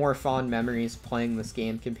bit more fond memories playing this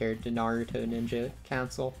game compared to Naruto Ninja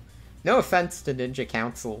Council. No offense to Ninja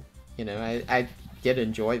Council, you know, I did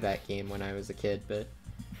enjoy that game when I was a kid, but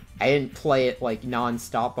I didn't play it like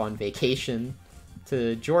non-stop on vacation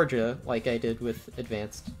to Georgia like I did with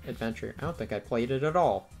Advanced Adventure. I don't think I played it at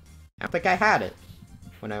all. I don't think I had it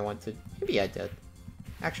when I went to... Maybe I did.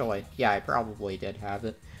 Actually, yeah, I probably did have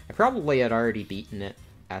it. I probably had already beaten it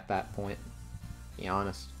at that point, to be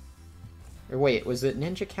honest. Or wait, was it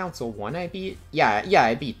Ninja Council 1 I beat? Yeah,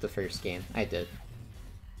 I beat the first game. I did.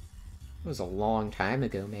 It was a long time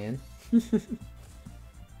ago, man.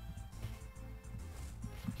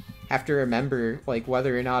 Have to remember, like,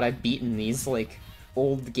 whether or not I've beaten these, like,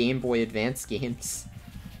 old Game Boy Advance games.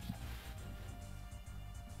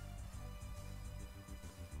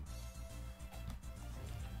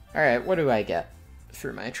 Alright, what do I get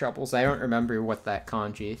for my troubles? I don't remember what that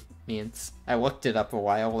kanji means. I looked it up a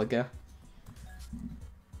while ago.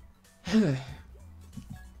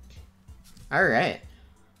 Alright.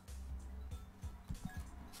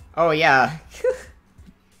 Oh, yeah.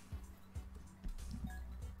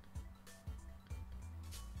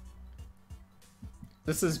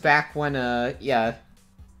 This is back when, yeah,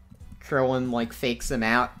 Krillin, like, fakes him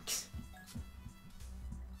out.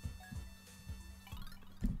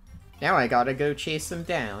 Now I gotta go chase him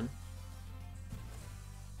down.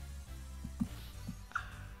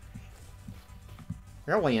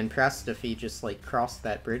 Really impressed if he just, like, crossed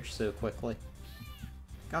that bridge so quickly.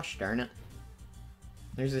 Gosh darn it.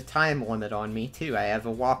 There's a time limit on me, too. I have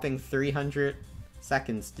a whopping 300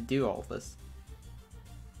 seconds to do all this.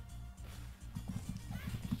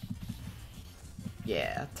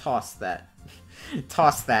 Yeah, toss that.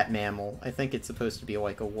 Toss that mammal. I think it's supposed to be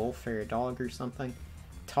like a wolf or a dog or something.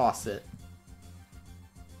 Toss it.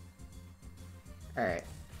 Alright.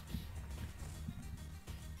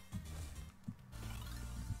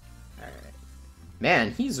 Alright.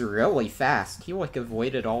 Man, he's really fast. He, like,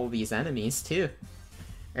 avoided all these enemies, too.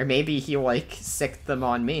 Or maybe he, like, sicked them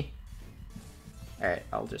on me. Alright,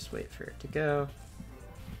 I'll just wait for it to go.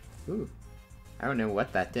 Ooh. I don't know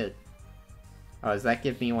what that did. Oh, does that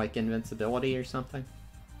give me, like, invincibility or something?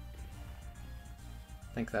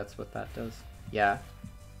 I think that's what that does. Yeah.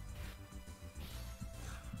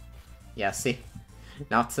 Yeah, see?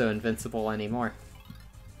 Not so invincible anymore.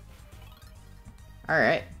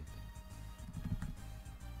 Alright.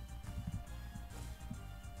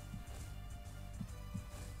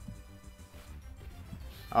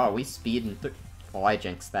 Oh, we speed and well, I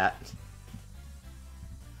jinxed that.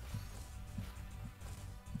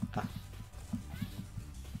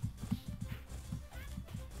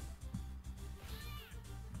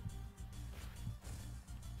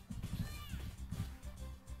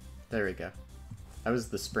 There we go. That was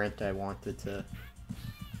the sprint I wanted to...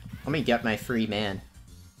 Let me get my free man.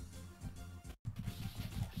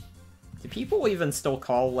 Do people even still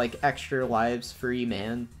call, like, extra lives free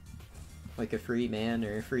man? Like a free man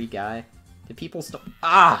or a free guy? Do people still...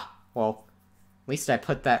 Ah! Well, at least I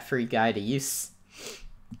put that free guy to use.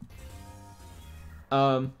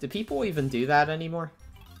 Do people even do that anymore?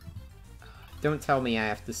 Don't tell me I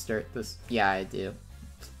have to start this... Yeah, I do.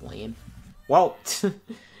 It's lame. Well...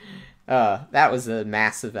 that was a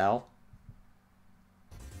massive L.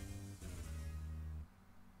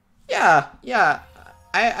 Yeah,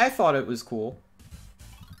 I thought it was cool.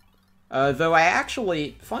 Though I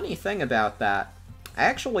actually, funny thing about that, I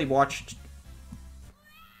actually watched...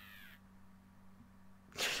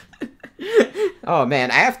 Oh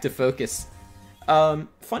man, I have to focus.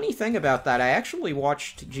 Funny thing about that, I actually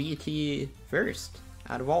watched GT first,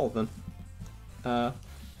 out of all of them.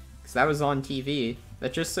 'Cause that was on TV.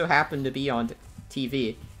 That just so happened to be on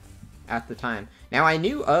TV at the time. Now, I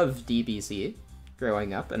knew of DBZ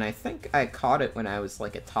growing up, and I think I caught it when I was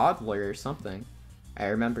like a toddler or something. I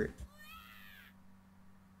remember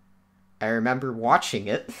watching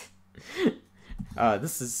it.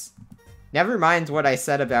 This is... Never mind what I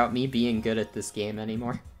said about me being good at this game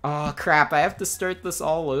anymore. Oh, crap, I have to start this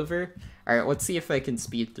all over? Alright, let's see if I can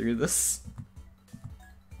speed through this.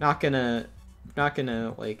 Not gonna,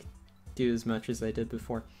 like, do as much as I did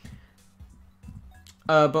before.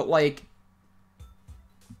 But, like...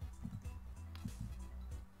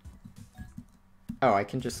 Oh, I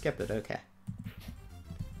can just skip it, okay.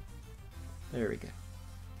 There we go.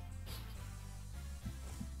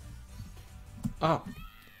 Oh.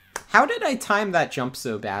 How did I time that jump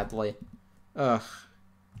so badly? Ugh.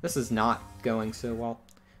 This is not going so well.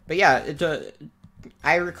 But yeah,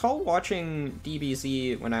 I recall watching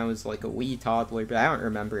DBZ when I was like a wee toddler, but I don't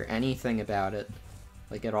remember anything about it.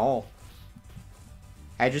 Like, at all.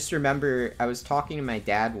 I just remember I was talking to my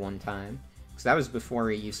dad one time, because that was before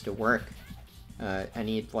he used to work. And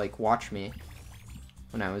he'd, like, watch me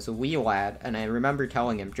when I was a wee lad, and I remember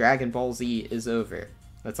telling him, Dragon Ball Z is over.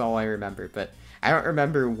 That's all I remember, but I don't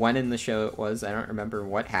remember when in the show it was. I don't remember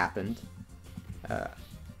what happened.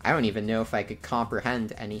 I don't even know if I could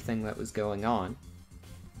comprehend anything that was going on.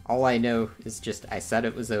 All I know is just I said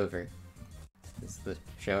it was over. Because the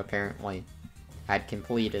show apparently had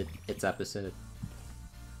completed its episode.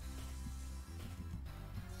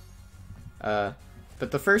 But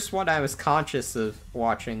the first one I was conscious of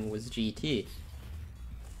watching was GT.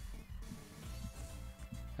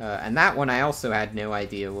 And that one I also had no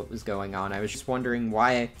idea what was going on. I was just wondering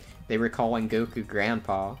why they were calling Goku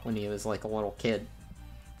Grandpa when he was like a little kid.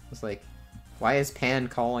 I was like, why is Pan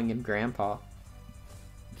calling him Grandpa?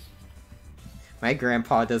 My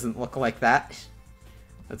grandpa doesn't look like that.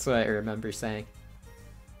 That's what I remember saying.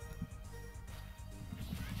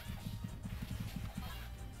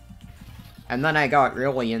 And then I got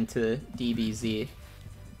really into DBZ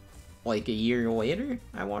like a year later,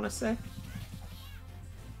 I want to say.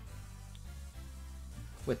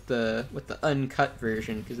 With the uncut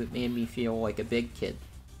version, because it made me feel like a big kid.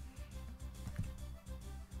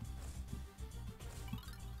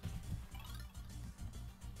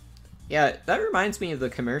 Yeah, that reminds me of the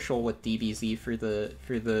commercial with DBZ for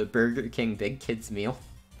the Burger King Big Kids meal.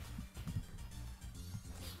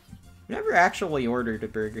 Never actually ordered a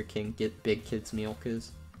Burger King Big Kids meal,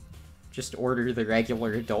 because just order the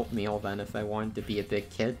regular adult meal then if I wanted to be a big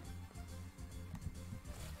kid.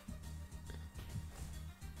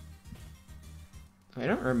 I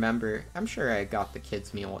don't remember. I'm sure I got the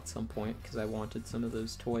kids meal at some point because I wanted some of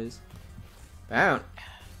those toys. But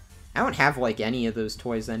I don't have like any of those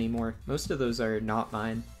toys anymore. Most of those are not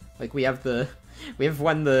mine. Like we have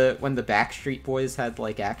when the Backstreet Boys had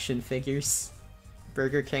like action figures.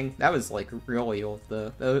 Burger King. That was like really old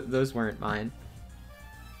though. Those weren't mine.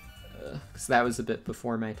 Cause that was a bit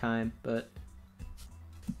before my time, but.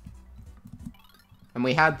 And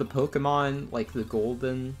we had the Pokemon, like the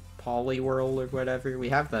Golden Poliwhirl or whatever. We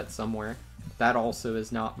have that somewhere. That also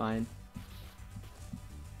is not mine.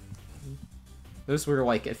 Those were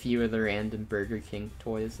like a few of the random Burger King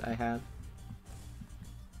toys I had.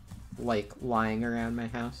 Like lying around my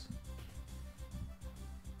house.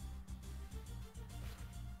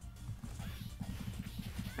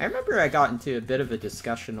 I remember I got into a bit of a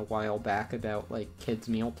discussion a while back about like kids'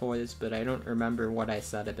 meal toys, but I don't remember what I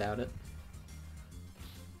said about it.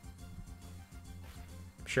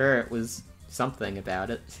 Sure, it was something about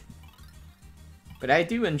it. But I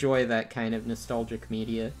do enjoy that kind of nostalgic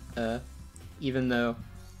media, even though...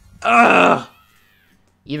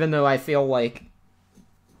 Even though I feel like...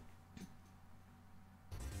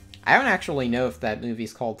 I don't actually know if that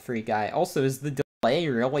movie's called Free Guy. Also, is the delay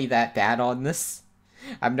really that bad on this?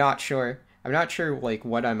 I'm not sure. I'm not sure, like,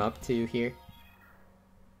 what I'm up to here.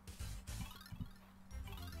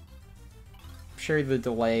 I'm sure the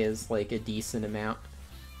delay is, like, a decent amount.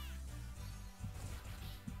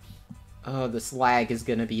 Oh, this lag is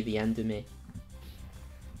gonna be the end of me.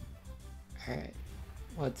 Alright.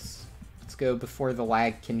 Let's go before the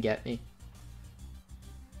lag can get me.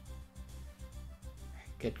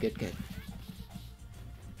 Good, good, good.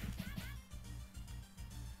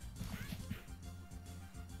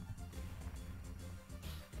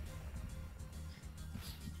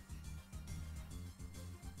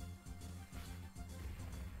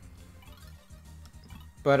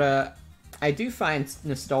 But, I do find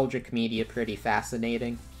nostalgic media pretty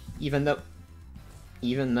fascinating, even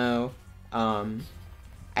though,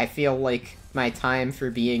 I feel like my time for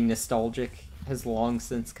being nostalgic has long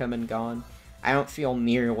since come and gone. I don't feel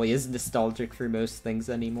nearly as nostalgic for most things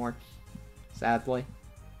anymore, sadly.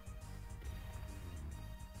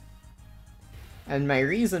 And my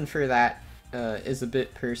reason for that is a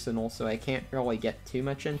bit personal, so I can't really get too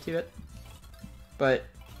much into it. But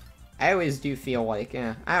I always do feel like,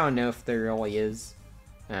 I don't know if there really is.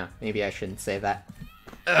 Maybe I shouldn't say that.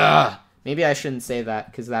 Ugh! Maybe I shouldn't say that,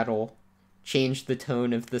 because that'll change the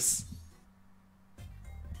tone of this.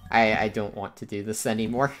 I don't want to do this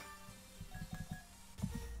anymore.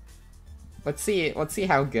 Let's see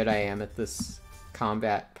how good I am at this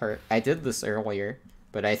combat part. I did this earlier,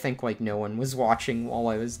 but I think, like, no one was watching while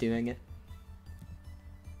I was doing it.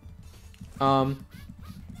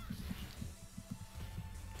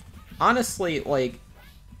 Honestly, like,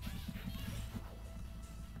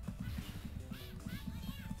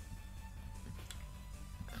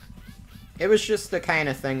 it was just the kind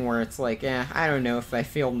of thing where it's like, I don't know if I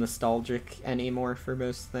feel nostalgic anymore for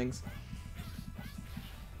most things.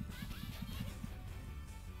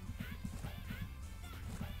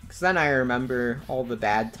 Because then I remember all the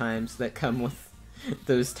bad times that come with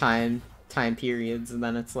those time periods, and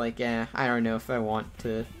then it's like, I don't know if I want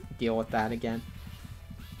to deal with that again.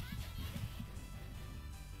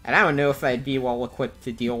 And I don't know if I'd be well equipped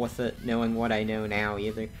to deal with it knowing what I know now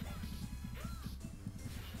either.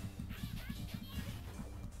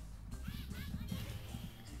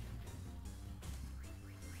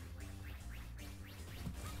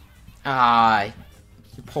 Ah,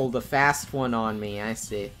 you pulled a fast one on me, I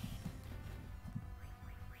see.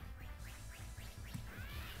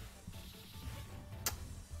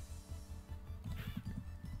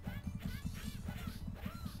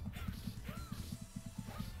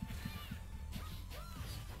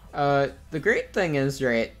 The great thing is,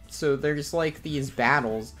 right, so there's, like, these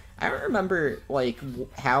battles. I don't remember, like,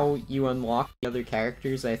 how you unlock the other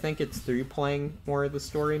characters. I think it's through playing more of the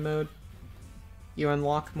story mode. You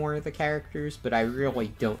unlock more of the characters, but I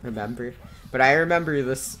really don't remember. But I remember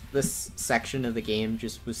this section of the game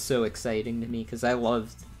just was so exciting to me, because I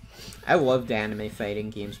loved anime fighting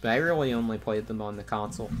games, but I really only played them on the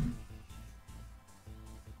console.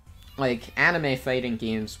 Like, anime fighting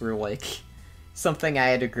games were, like, something I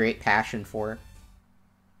had a great passion for.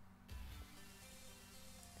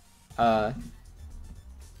 There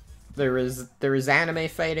was anime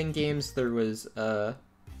fighting games, there was, I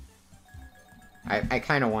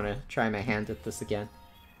kind of want to try my hand at this again.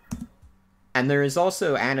 And there is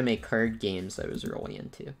also anime card games I was really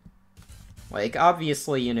into. Like,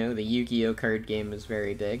 obviously, you know, the Yu-Gi-Oh! Card game was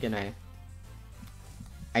very big, and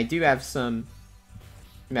I do have some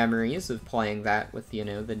memories of playing that with, you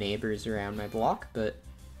know, the neighbors around my block, but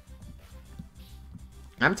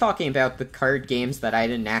I'm talking about the card games that I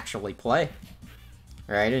didn't actually play.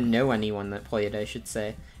 Or I didn't know anyone that played, I should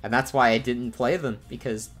say. And that's why I didn't play them,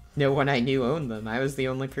 because no one I knew owned them. I was the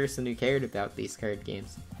only person who cared about these card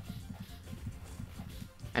games.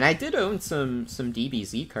 And I did own some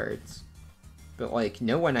DBZ cards, but, like,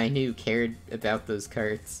 no one I knew cared about those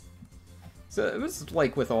cards. So it was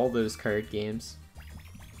like with all those card games.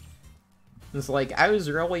 It was like, I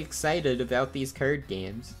was really excited about these card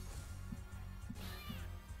games.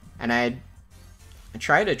 And I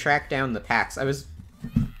tried to track down the packs. I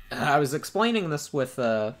was explaining this with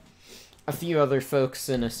a few other folks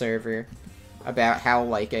in a server about how,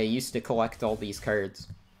 like, I used to collect all these cards.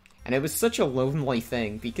 And it was such a lonely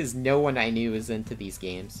thing, because no one I knew was into these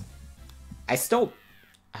games.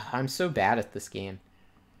 I'm so bad at this game.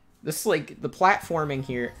 This, like, the platforming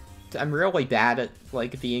here, I'm really bad at,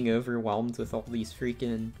 like, being overwhelmed with all these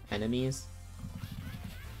freaking enemies.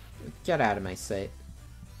 Get out of my sight.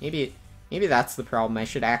 Maybe that's the problem. I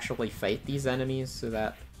should actually fight these enemies so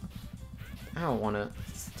that I don't want to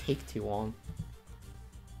take too long.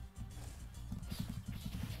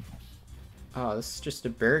 Oh, this is just a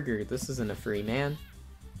burger. This isn't a free man.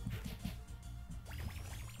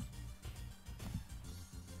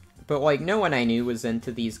 But, like, no one I knew was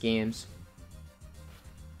into these games.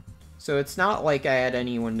 So it's not like I had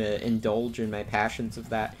anyone to indulge in my passions of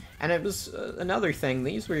that. And it was another thing,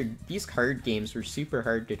 these card games were super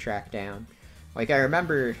hard to track down. Like, I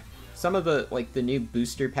remember some of the, like, the new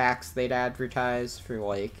booster packs they'd advertise for,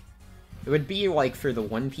 like, it would be, like, for the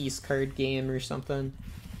One Piece card game or something.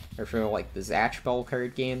 Or for, like, the Zatch Bell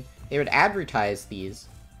card game. They would advertise these.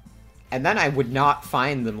 And then I would not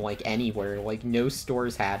find them, like, anywhere. Like, no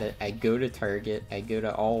stores had it. I'd go to Target. I'd go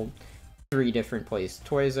to all 3 different places.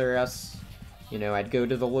 Toys R Us. You know, I'd go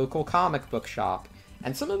to the local comic book shop.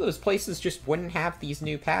 And some of those places just wouldn't have these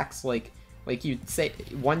new packs. Like you'd say,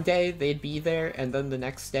 one day they'd be there, and then the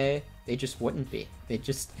next day, they just wouldn't be.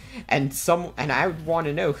 And I would want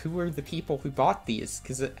to know who were the people who bought these.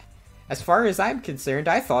 Because as far as I'm concerned,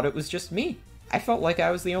 I thought it was just me. I felt like I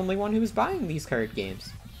was the only one who was buying these card games.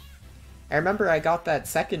 I remember I got that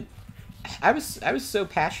second... I was so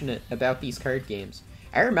passionate about these card games.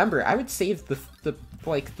 I remember I would save the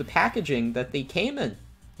packaging that they came in.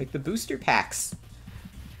 Like, the booster packs.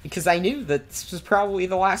 Because I knew that this was probably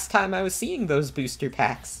the last time I was seeing those booster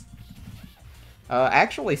packs. I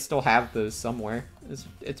actually still have those somewhere.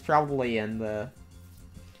 It's probably in the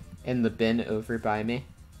bin over by me.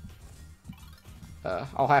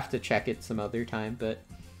 I'll have to check it some other time, but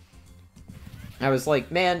I was like,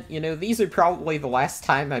 man, you know, these are probably the last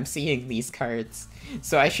time I'm seeing these cards,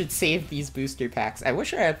 so I should save these booster packs. I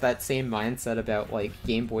wish I had that same mindset about, like,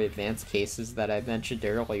 Game Boy Advance cases that I mentioned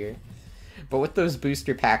earlier. But with those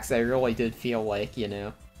booster packs, I really did feel like, you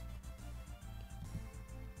know,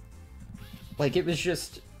 like, it was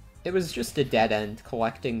just a dead end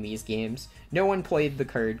collecting these games. No one played the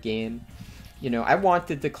card game. You know, I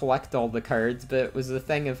wanted to collect all the cards, but it was a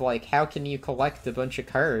thing of, like, how can you collect a bunch of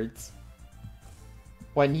cards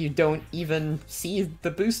when you don't even see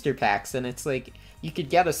the booster packs? And it's like, you could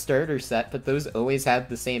get a starter set, but those always had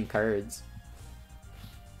the same cards.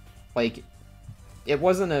 Like, it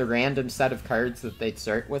wasn't a random set of cards that they'd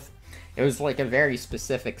start with. It was, like, a very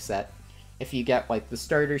specific set. If you get, like, the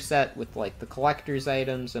starter set with, like, the collector's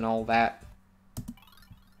items and all that.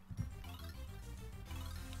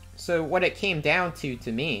 So what it came down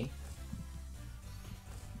to me...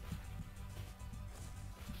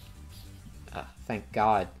 thank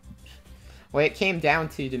God. What it came down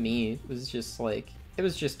to me was just, like... It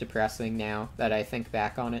was just depressing now that I think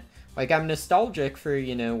back on it. Like, I'm nostalgic for,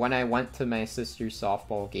 you know, when I went to my sister's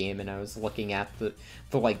softball game and I was looking at the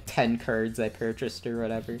like, 10 cards I purchased or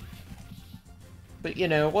whatever. But, you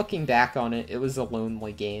know, looking back on it, it was a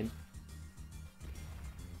lonely game.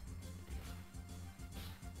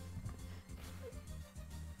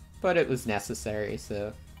 But it was necessary,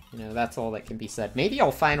 so, you know, that's all that can be said. Maybe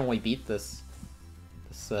I'll finally beat this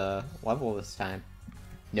level this time.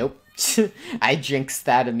 Nope. I jinxed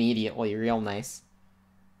that immediately, real nice.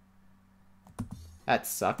 That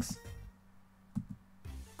sucks.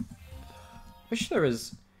 Wish there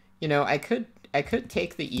was... You know, I could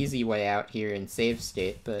take the easy way out here and save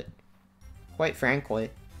state, but... Quite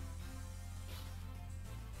frankly...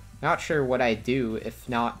 Not sure what I'd do if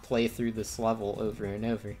not play through this level over and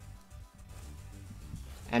over.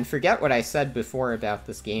 And forget what I said before about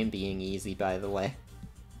this game being easy, by the way.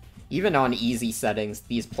 Even on easy settings,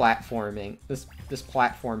 this platforming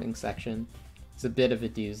section is a bit of a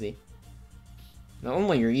doozy. The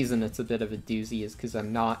only reason it's a bit of a doozy is because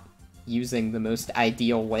I'm not using the most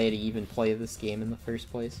ideal way to even play this game in the first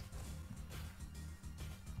place.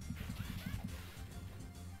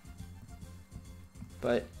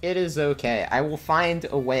 But it is okay. I will find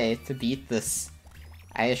a way to beat this.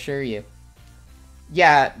 I assure you.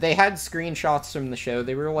 Yeah, they had screenshots from the show.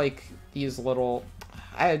 They were like these little...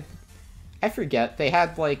 I forget. They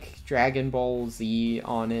had like Dragon Ball Z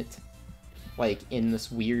on it. Like in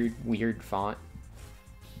this weird font.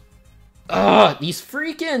 Ugh! These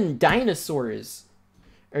freaking dinosaurs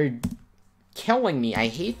are killing me. I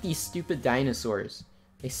hate these stupid dinosaurs.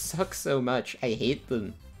 They suck so much. I hate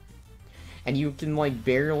them. And you can, like,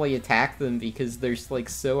 barely attack them because they're, like,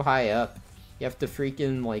 so high up. You have to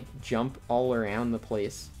freaking, like, jump all around the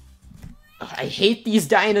place. Ugh, I hate these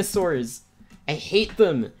dinosaurs! I hate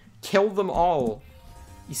them! Kill them all!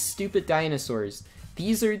 These stupid dinosaurs.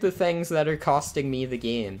 These are the things that are costing me the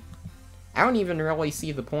game. I don't even really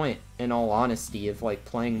see the point, in all honesty, of, like,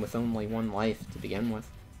 playing with only one life to begin with.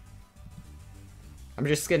 I'm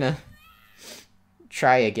just gonna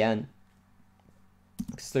try again.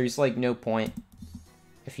 Because there's, like, no point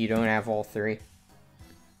if you don't have all three.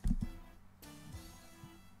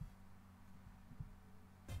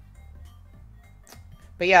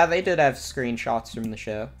 But yeah, they did have screenshots from the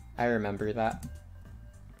show. I remember that.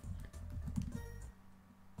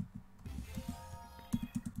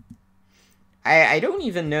 I don't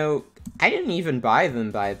even know... I didn't even buy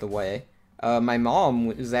them, by the way. My mom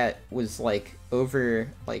was like, over,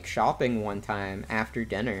 like, shopping one time after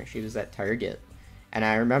dinner. She was at Target. And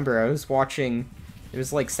I remember I was watching... It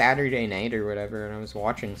was, like, Saturday night or whatever, and I was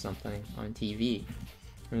watching something on TV.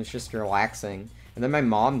 And it was just relaxing. And then my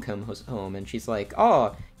mom comes home, and she's like,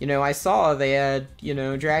 oh, you know, I saw they had, you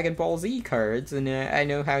know, Dragon Ball Z cards, and I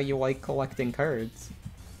know how you like collecting cards.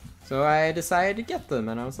 So I decided to get them,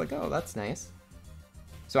 and I was like, oh, that's nice.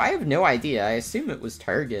 So I have no idea. I assume it was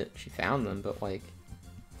Target. She found them, but, like,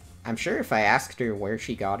 I'm sure if I asked her where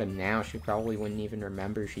she got them now, she probably wouldn't even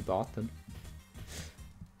remember she bought them.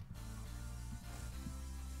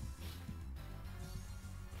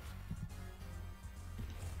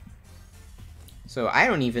 So I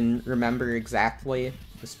don't even remember exactly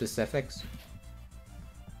the specifics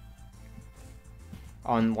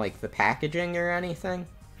on, like, the packaging or anything.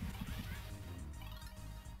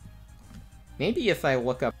 Maybe if I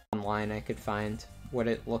look up online I could find what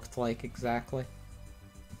it looked like exactly.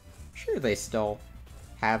 Sure, they still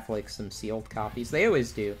have, like, some sealed copies. They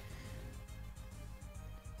always do.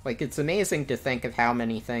 Like, it's amazing to think of how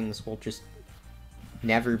many things will just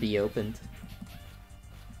never be opened.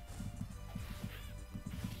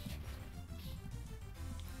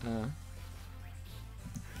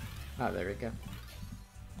 Oh, there we go.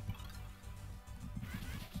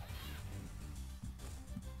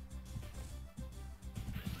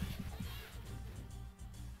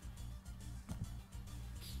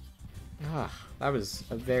 Ah, that was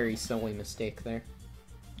a very silly mistake there.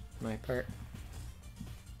 On my part.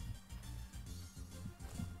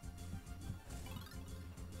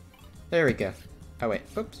 There we go. Oh wait,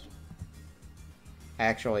 oops. I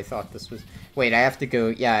actually thought this was... Wait, I have to go...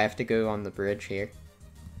 Yeah, I have to go on the bridge here.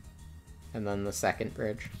 And then the second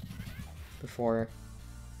bridge. Before...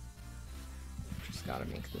 Just gotta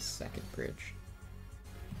make this second bridge.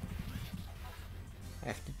 I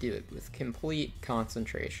have to do it with complete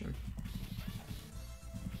concentration.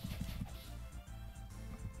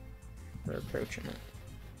 We're approaching it.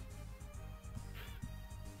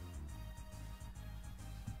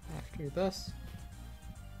 After this.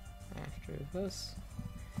 After this.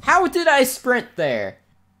 How did I sprint there?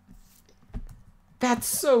 That's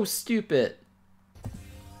so stupid.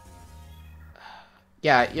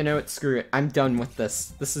 Yeah, you know what? Screw it. I'm done with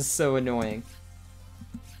this. This is so annoying.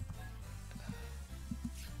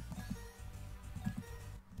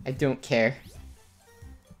 I don't care.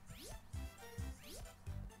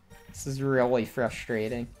 This is really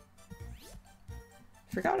frustrating.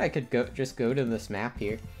 Forgot I could just go to this map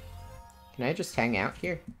here. Can I just hang out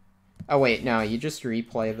here? Oh wait, no, you just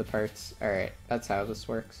replay the parts. Alright, that's how this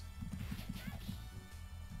works.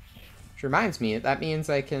 Which reminds me, that means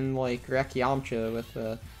I can, like, wreck Yamcha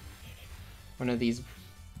with one of these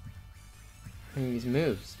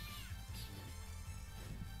moves.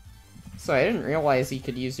 So I didn't realize you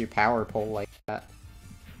could use your power pole like that.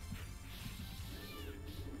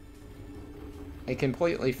 I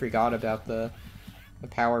completely forgot about the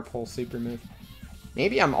power pole super move.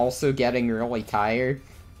 Maybe I'm also getting really tired.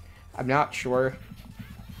 I'm not sure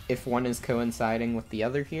if one is coinciding with the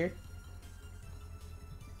other here.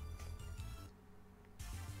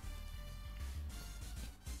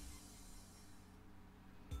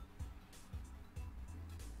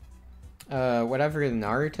 Whatever the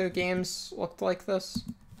Naruto games looked like this.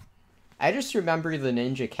 I just remember the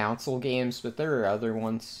Ninja Council games, but there are other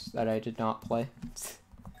ones that I did not play.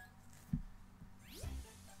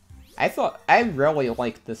 I really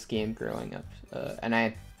liked this game growing up, and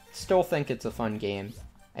I still think it's a fun game.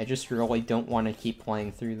 I just really don't want to keep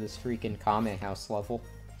playing through this freaking Kame House level.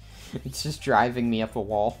 It's just driving me up a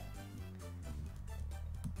wall.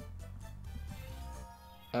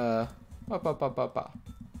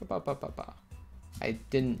 I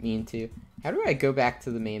didn't mean to. How do I go back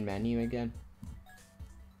to the main menu again?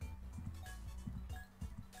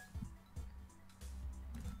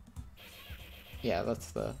 Yeah,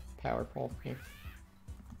 that's the power pole here.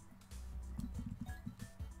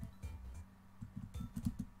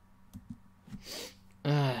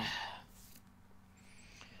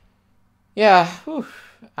 Yeah, whew,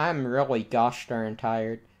 I'm really gosh darn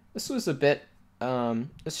tired. This was a bit, the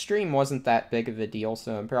stream wasn't that big of a deal,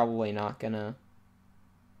 so I'm probably not gonna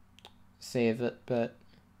save it, but,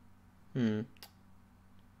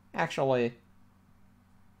 actually,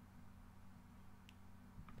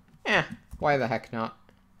 why the heck not?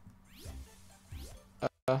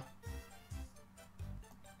 Let's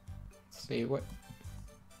see, what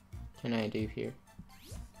can I do here?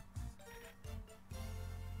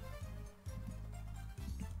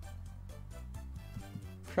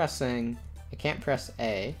 Pressing, I can't press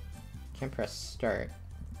A, can't press start,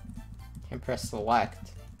 can't press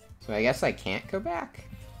select, so I guess I can't go back?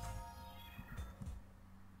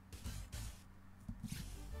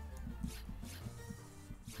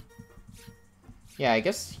 Yeah, I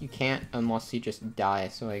guess you can't unless you just die,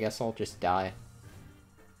 so I guess I'll just die.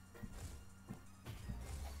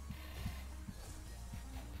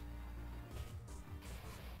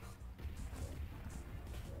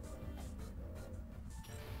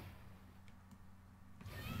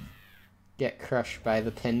 Get crushed by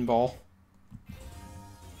the pinball.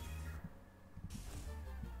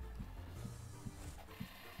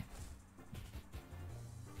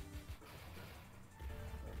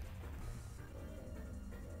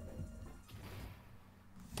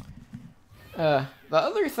 The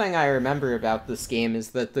other thing I remember about this game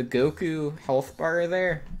is that the Goku health bar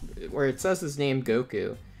there, where it says his name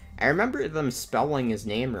Goku, I remember them spelling his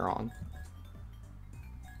name wrong.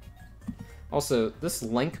 Also, this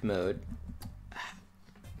Link mode,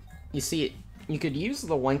 you see, you could use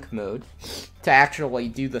the link mode to actually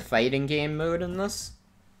do the fighting game mode in this.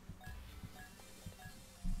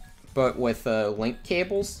 But with link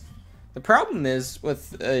cables, the problem is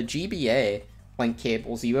with GBA link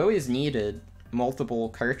cables, you always needed multiple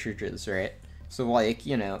cartridges, right? So, like,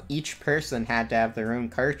 you know, each person had to have their own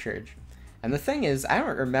cartridge. And the thing is, I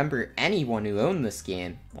don't remember anyone who owned this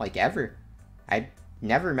game, like, ever. I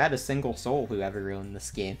never met a single soul who ever owned this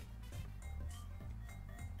game.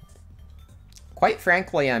 Quite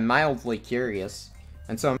frankly, I'm mildly curious,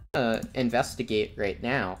 and so I'm gonna investigate right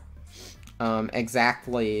now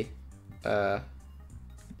exactly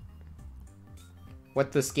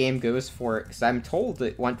what this game goes for, because I'm told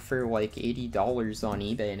it went for like $80 on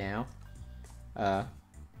eBay now.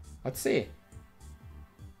 Let's see.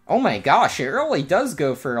 Oh my gosh, it really does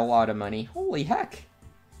go for a lot of money. Holy heck.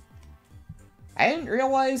 I didn't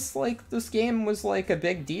realize, like, this game was, like, a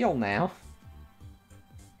big deal now.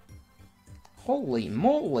 Holy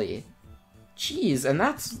moly. Jeez, and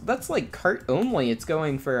that's like cart only, it's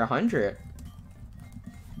going for 100.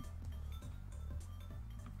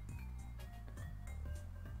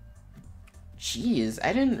 Jeez,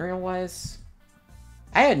 I didn't realize...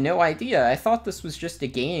 I had no idea. I thought this was just a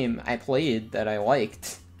game I played that I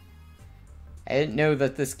liked. I didn't know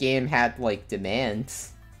that this game had, like,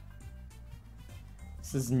 demands.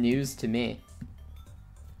 This is news to me.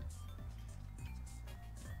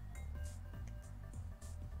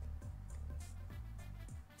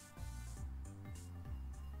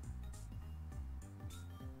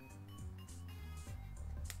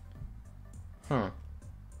 Huh.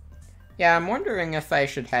 Yeah, I'm wondering if I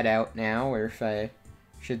should head out now, or if I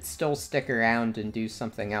should still stick around and do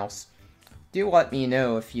something else. Do let me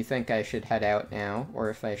know if you think I should head out now, or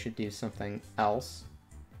if I should do something else.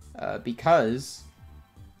 Because,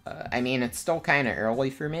 I mean, it's still kind of early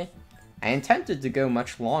for me. I intended to go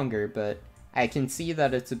much longer, but I can see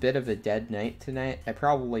that it's a bit of a dead night tonight. I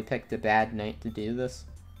probably picked a bad night to do this.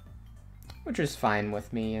 Which is fine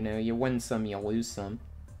with me, you know, you win some, you lose some.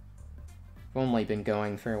 I've only been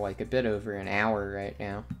going for like a bit over an hour right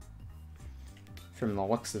now. From the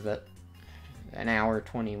looks of it. An hour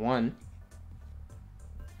 21.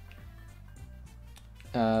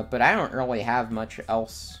 But I don't really have much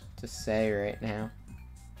else to say right now.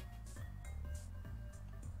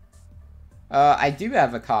 I do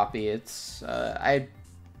have a copy. It's,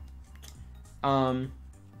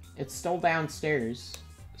 it's still downstairs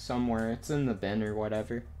somewhere. It's in the bin or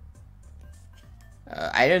whatever.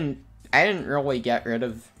 I didn't really get rid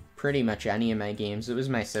of pretty much any of my games. It was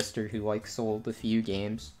my sister who, like, sold a few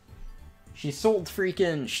games. She sold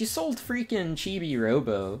freaking Chibi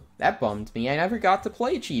Robo. That bummed me. I never got to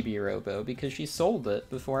play Chibi Robo because she sold it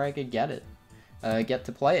before I could get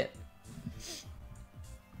to play it.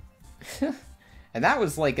 And that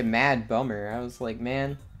was, like, a mad bummer. I was like,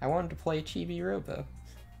 man, I wanted to play Chibi Robo.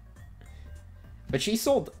 But she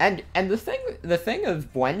sold, and the thing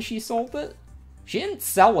of when she sold it, she didn't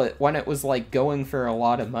sell it when it was, like, going for a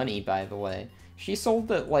lot of money, by the way. She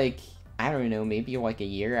sold it, like, I don't know, maybe, like, a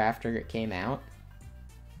year after it came out.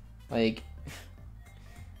 Like,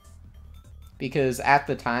 because at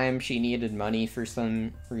the time, she needed money for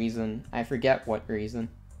some reason. I forget what reason.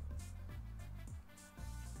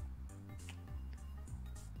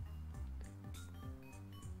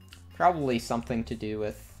 Probably something to do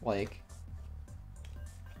with, like,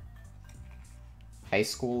 high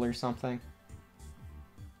school or something.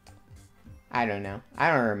 I don't know.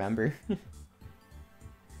 I don't remember.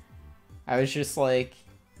 I was just like...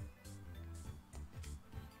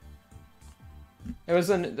 There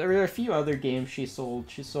were a few other games she sold.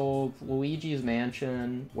 She sold Luigi's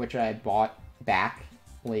Mansion, which I bought back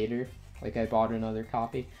later. Like, I bought another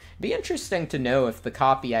copy. It'd be interesting to know if the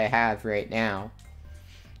copy I have right now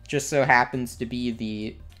just so happens to be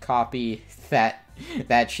the copy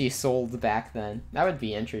that she sold back then. That would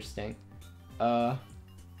be interesting. I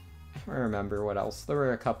don't remember what else. There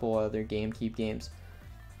were a couple other GameCube games.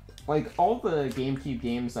 Like, all the GameCube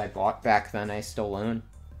games I bought back then, I still own.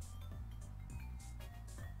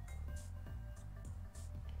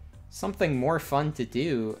 Something more fun to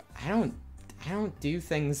do. I don't do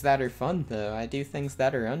things that are fun, though. I do things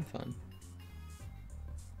that are unfun.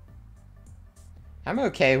 I'm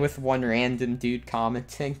okay with one random dude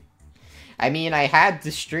commenting. I mean, I had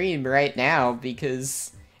to stream right now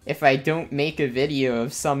because if I don't make a video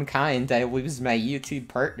of some kind, I lose my YouTube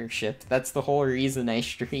partnership. That's the whole reason I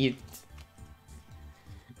streamed.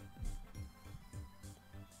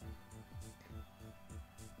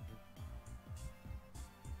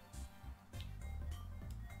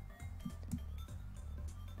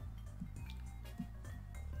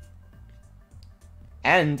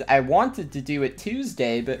 And I wanted to do it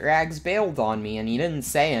Tuesday, but Rags bailed on me and he didn't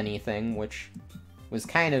say anything, which was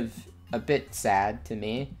kind of a bit sad to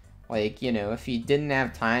me. Like, you know, if he didn't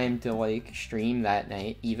have time to, like, stream that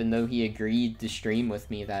night, even though he agreed to stream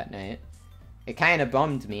with me that night, it kind of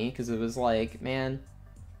bummed me, because it was like, man,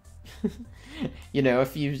 you know,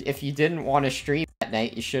 if you didn't want to stream that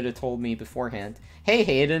night, you should have told me beforehand. Hey,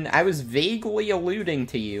 Hayden, I was vaguely alluding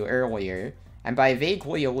to you earlier, and by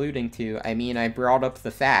vaguely alluding to, I mean I brought up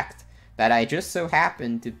the fact that I just so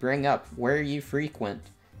happened to bring up where you frequent,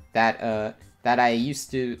 that I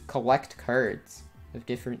used to collect cards of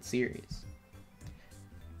different series.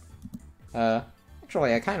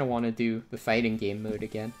 Actually, I kind of want to do the fighting game mode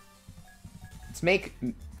again. Let's make...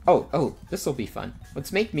 Oh, this will be fun.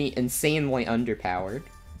 Let's make me insanely underpowered,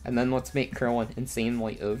 and then let's make Krillin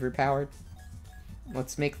insanely overpowered.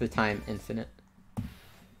 Let's make the time infinite.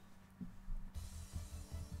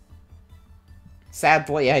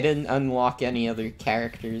 Sadly, I didn't unlock any other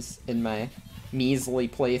characters in my measly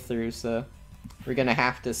playthrough, so we're gonna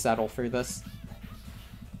have to settle for this.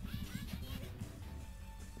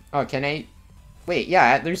 Oh, can I... Wait,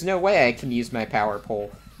 yeah, there's no way I can use my power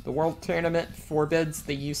pole. The World Tournament forbids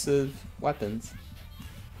the use of weapons.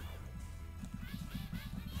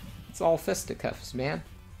 It's all fisticuffs, man.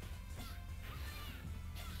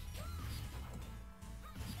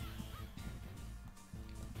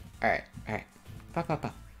 Alright. Pop, pop,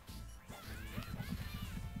 pop.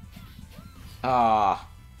 Ah,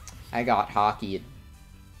 I got hockeyed.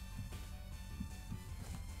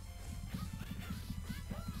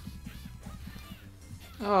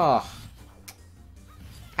 Oh,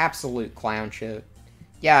 absolute clown show.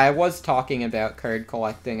 Yeah, I was talking about card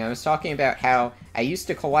collecting. I was talking about how I used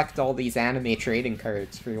to collect all these anime trading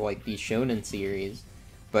cards for, like, these shonen series.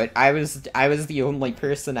 But I was the only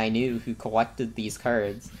person I knew who collected these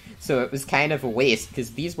cards. So it was kind of a waste,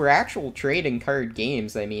 because these were actual trading card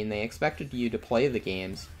games. I mean, they expected you to play the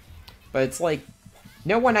games. But it's like,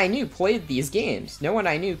 no one I knew played these games. No one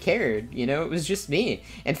I knew cared, you know? It was just me.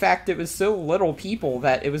 In fact, it was so little people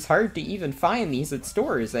that it was hard to even find these at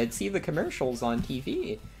stores. I'd see the commercials on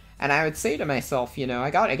TV, and I would say to myself, you know,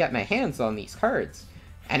 I gotta get my hands on these cards.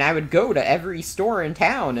 And I would go to every store in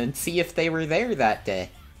town and see if they were there that day.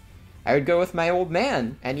 I would go with my old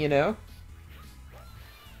man, and, you know,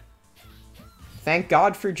 thank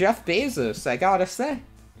God for Jeff Bezos, I gotta say.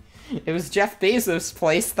 It was Jeff Bezos'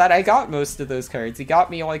 place that I got most of those cards. He got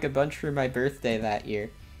me, like, a bunch for my birthday that year.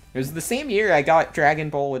 It was the same year I got Dragon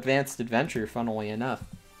Ball Advanced Adventure, funnily enough.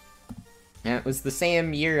 And it was the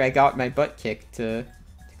same year I got my butt kicked to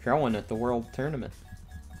Krillin at the World Tournament.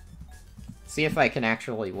 See if I can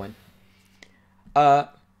actually win.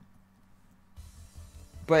 But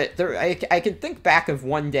I can think back of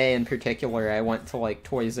one day in particular I went to, like,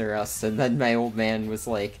 Toys R Us, and then my old man was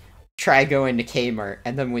like, try going to Kmart,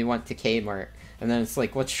 and then we went to Kmart, and then it's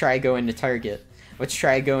like, let's try going to Target, let's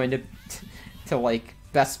try going to like,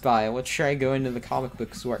 Best Buy, let's try going to the comic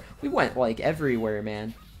book store. We went, like, everywhere,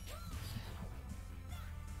 man.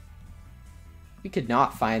 We could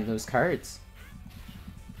not find those cards.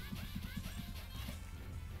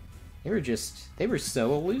 They were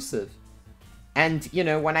so elusive. And, you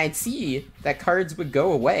know, when I'd see that cards would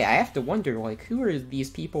go away, I have to wonder, like, who are these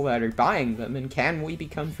people that are buying them, and can we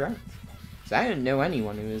become friends? Because I didn't know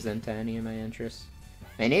anyone who was into any of my interests.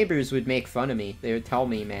 My neighbors would make fun of me. They would tell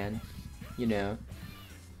me, man, you know,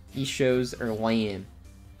 these shows are lame.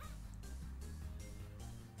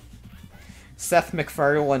 Seth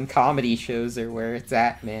MacFarlane comedy shows are where it's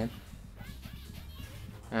at, man.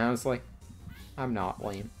 And I was like, I'm not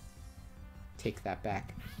lame. Take that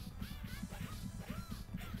back.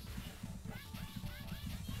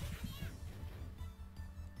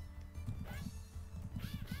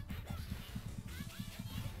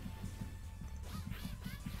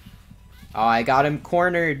 Oh, I got him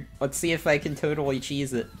cornered. Let's see if I can totally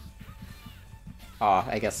cheese it. Oh,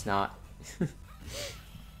 I guess not.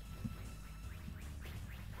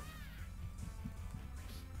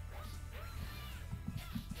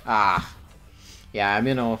 Ah. Yeah, I'm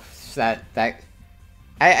gonna...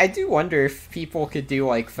 I do wonder if people could do,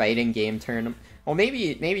 like, fighting game tournament. Well,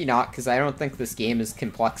 maybe not, because I don't think this game is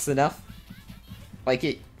complex enough. Like,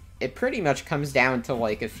 it pretty much comes down to,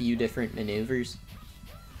 like, a few different maneuvers.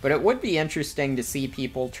 But it would be interesting to see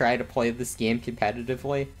people try to play this game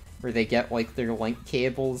competitively, where they get, like, their link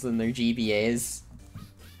cables and their GBAs.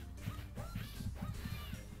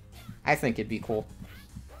 I think it'd be cool.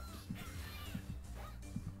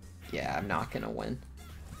 Yeah, I'm not gonna win.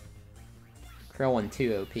 Krillin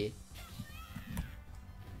 2 OP.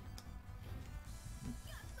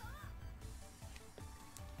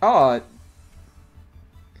 Oh,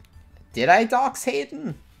 Did I dox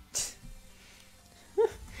Hayden?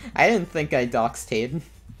 I didn't think I doxed Hayden.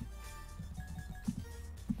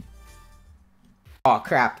 Oh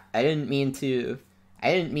crap, I didn't mean to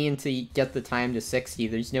get the time to 60.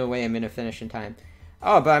 There's no way I'm gonna finish in time.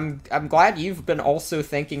 Oh, but I'm glad you've been also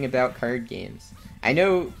thinking about card games. I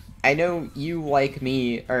know you, like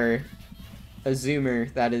me, are a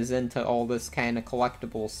zoomer that is into all this kind of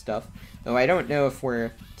collectible stuff. Though I don't know if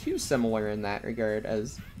we're too similar in that regard,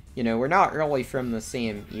 as, you know, we're not really from the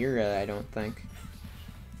same era, I don't think.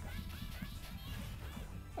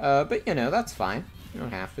 But, you know, that's fine. You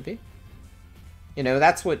don't have to be. You know,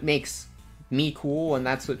 that's what makes me cool, and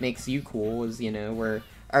that's what makes you cool, is, you know, we're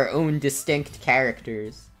our own distinct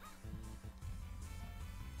characters.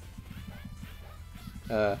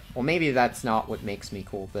 Well, maybe that's not what makes me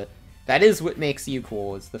cool, but that is what makes you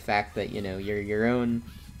cool, is the fact that, you know, you're your own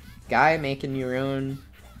guy making your own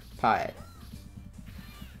pie.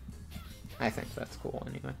 I think that's cool,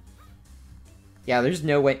 anyway. Yeah, there's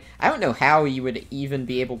no way... I don't know how you would even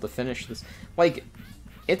be able to finish this. Like,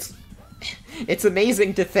 it's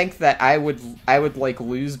amazing to think that I would like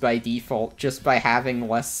lose by default just by having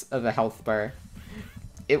less of a health bar.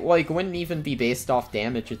 It like wouldn't even be based off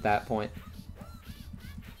damage at that point.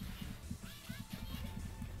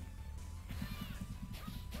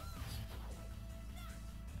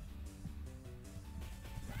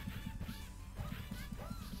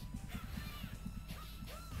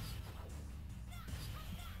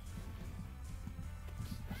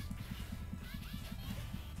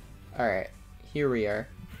 Alright, here we are.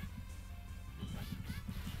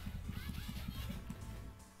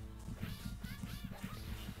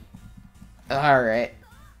 Alright.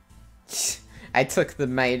 I took the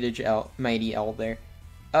mighty L there.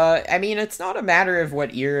 I mean, it's not a matter of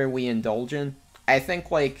what era we indulge in. I think,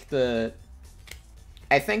 like,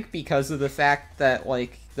 I think because of the fact that,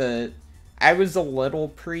 like, I was a little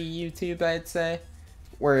pre-YouTube, I'd say.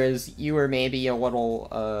 Whereas you were maybe a little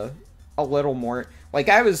more... Like,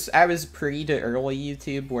 I was pre to early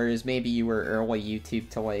YouTube, whereas maybe you were early YouTube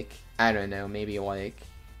to, like, I don't know, maybe, like,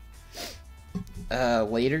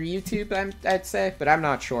 later YouTube, I'd say, but I'm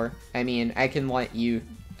not sure. I mean, I can let you,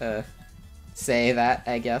 say that,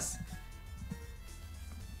 I guess.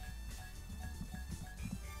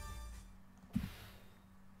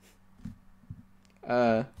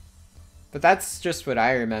 But that's just what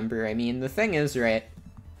I remember. I mean, the thing is, right,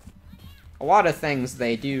 a lot of things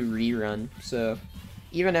they do rerun, so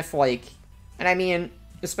even if, like, and I mean,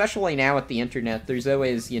 especially now with the internet, there's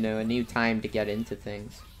always, you know, a new time to get into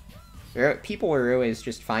things. People are always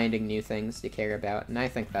just finding new things to care about, and I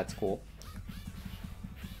think that's cool.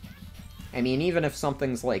 I mean, even if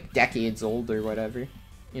something's, like, decades old or whatever,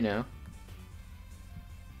 you know,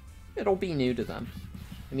 it'll be new to them.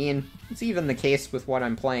 I mean, it's even the case with what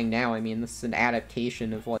I'm playing now. I mean, this is an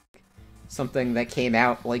adaptation of, like, something that came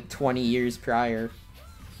out, like, 20 years prior.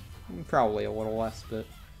 Probably a little less, but...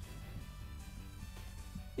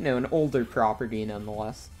 You know, an older property,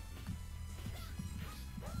 nonetheless.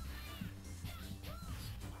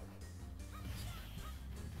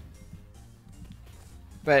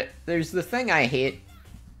 But there's the thing I hate,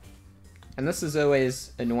 and this has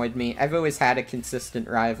always annoyed me. I've always had a consistent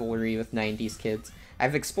rivalry with 90s kids.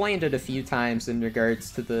 I've explained it a few times in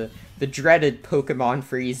regards to the dreaded Pokemon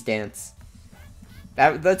freeze dance.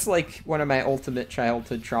 That's like one of my ultimate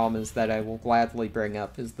childhood traumas that I will gladly bring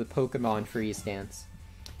up, is the Pokemon freeze dance.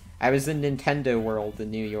 I was in Nintendo World in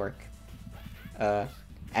New York,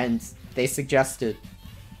 and they suggested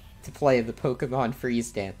to play the Pokemon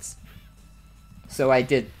freeze dance. So I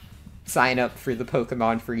did sign up for the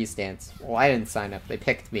Pokemon freeze dance. Well, I didn't sign up, they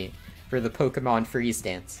picked me for the Pokemon freeze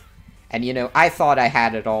dance. And, you know, I thought I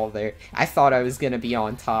had it all there. I thought I was gonna be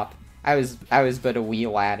on top. I was but a wee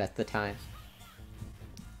lad at the time.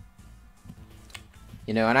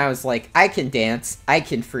 You know, and I was like, I can dance, I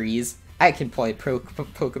can freeze, I can play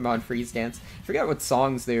Pokemon freeze dance. I forgot what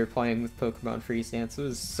songs they were playing with Pokemon freeze dance. It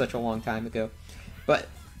was such a long time ago. But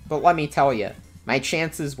let me tell you, my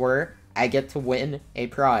chances were I get to win a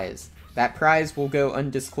prize. That prize will go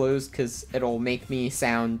undisclosed because it'll make me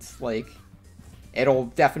sound like... It'll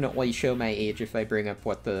definitely show my age if I bring up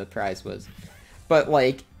what the prize was. But,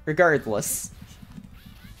 like, regardless,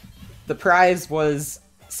 the prize was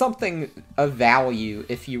something of value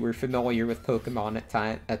if you were familiar with Pokemon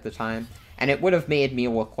at the time. And it would have made me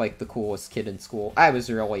look like the coolest kid in school. I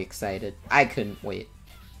was really excited. I couldn't wait.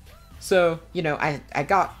 So, you know, I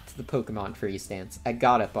got to the Pokemon freeze dance. I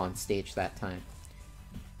got up on stage that time.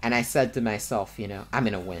 And I said to myself, you know, I'm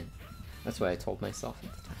gonna win. That's what I told myself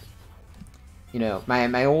at the time. You know,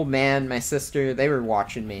 my old man, my sister, they were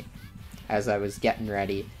watching me as I was getting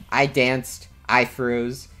ready. I danced, I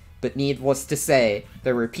froze, but needless to say,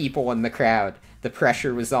 there were people in the crowd. The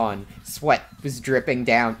pressure was on. Sweat was dripping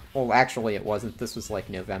down. Well, actually it wasn't. This was like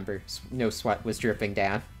November. No sweat was dripping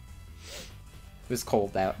down. It was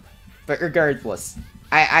cold out. But regardless,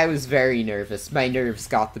 I was very nervous. My nerves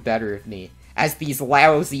got the better of me. As these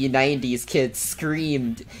lousy 90s kids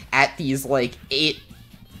screamed at these, like,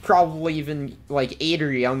 probably even, like, 8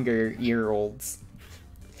 or younger year-olds.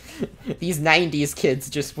 These 90s kids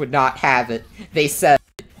just would not have it. They said,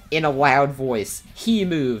 in a loud voice, he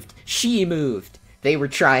moved, she moved. They were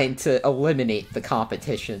trying to eliminate the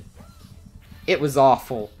competition. It was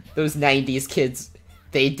awful. Those 90s kids,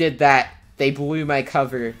 they did that. They blew my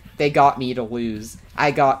cover. They got me to lose.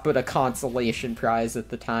 I got but a consolation prize at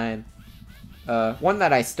the time. One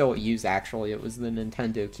that I still use, actually. It was the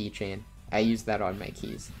Nintendo keychain. I use that on my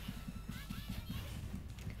keys.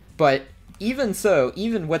 But even so,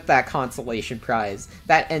 even with that consolation prize,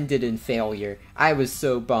 that ended in failure. I was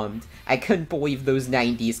so bummed. I couldn't believe those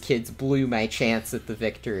 90s kids blew my chance at the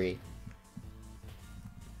victory.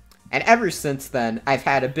 And ever since then, I've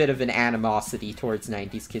had a bit of an animosity towards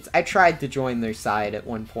 90s kids. I tried to join their side at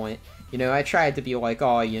one point. You know, I tried to be like,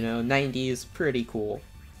 oh, you know, 90s, pretty cool.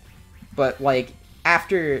 But, like,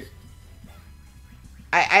 after...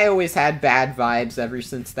 I always had bad vibes ever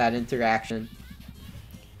since that interaction.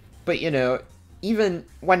 But, you know, even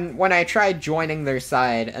when I tried joining their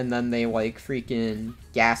side and then they, like, freaking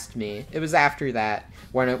gassed me, it was after that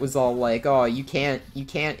when it was all like, oh, you can't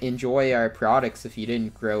enjoy our products if you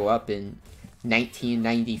didn't grow up in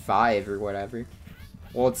 1995 or whatever.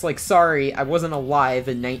 Well, it's like, sorry, I wasn't alive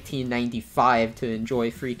in 1995 to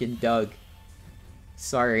enjoy freaking Doug.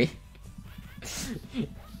 Sorry.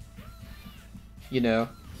 You know,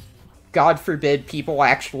 God forbid people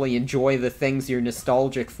actually enjoy the things you're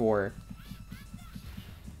nostalgic for.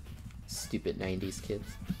 Stupid 90s kids.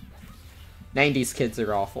 90s kids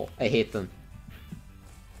are awful. I hate them.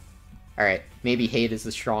 Alright, maybe hate is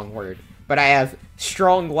a strong word. But I have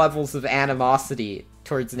strong levels of animosity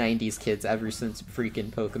towards 90s kids ever since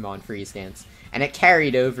freaking Pokemon Freeze Dance. And it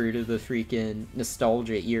carried over to the freaking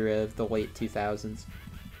nostalgia era of the late 2000s.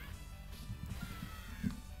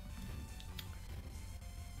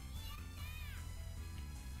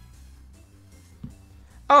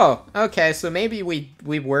 Oh, okay, so maybe we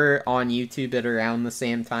were on YouTube at around the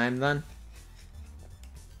same time then.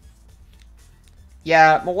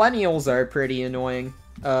 Yeah, millennials are pretty annoying.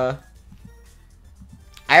 I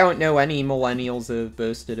don't know any millennials who have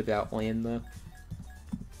boasted about LAN, though.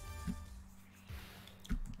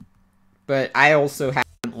 But I also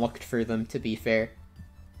haven't looked for them, to be fair.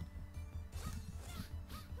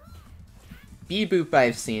 Beboop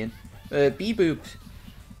I've seen. Beboop...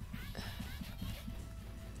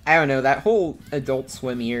 I don't know, that whole Adult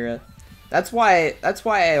Swim era. That's why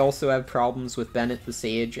I also have problems with Bennett the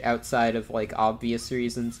Sage outside of, like, obvious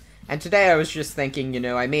reasons. And today I was just thinking, you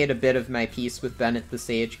know, I made a bit of my peace with Bennett the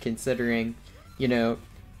Sage considering, you know,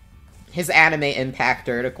 his Anime Impact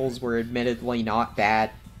articles were admittedly not bad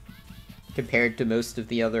compared to most of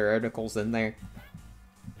the other articles in there.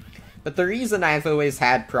 But the reason I've always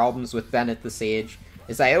had problems with Bennett the Sage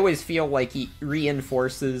is I always feel like he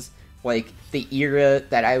reinforces, like, the era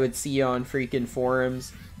that I would see on freaking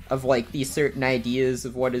forums of, like, these certain ideas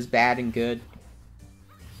of what is bad and good.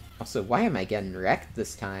 Also, why am I getting wrecked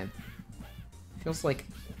this time? Feels like...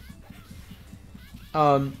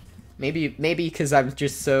 maybe because I'm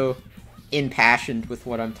just so impassioned with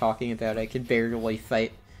what I'm talking about, I can barely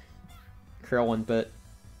fight Krillin, but...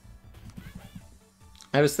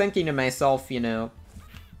 I was thinking to myself, you know,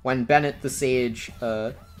 when Bennett the Sage,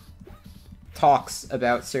 talks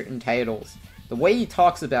about certain titles, the way he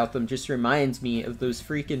talks about them just reminds me of those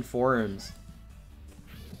freaking forums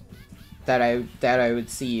that I would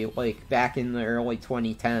see, like, back in the early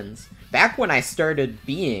 2010s. Back when I started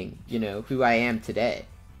being, you know, who I am today.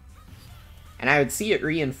 And I would see it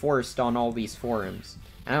reinforced on all these forums.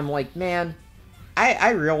 And I'm like, man, I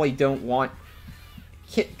really don't want...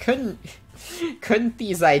 Couldn't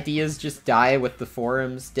these ideas just die with the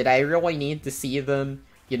forums? Did I really need to see them,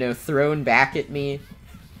 you know, thrown back at me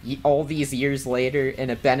all these years later in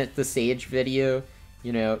a Bennett the Sage video,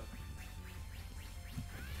 you know?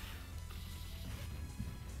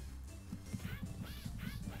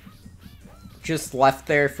 Just left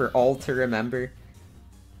there for all to remember.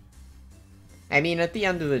 I mean, at the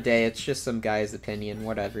end of the day, it's just some guy's opinion,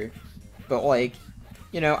 whatever. But, like,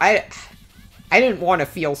 you know, I didn't want to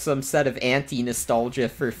feel some set of anti-nostalgia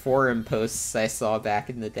for forum posts I saw back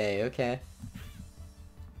in the day, okay?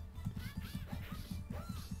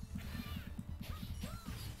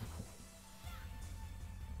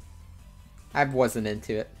 I wasn't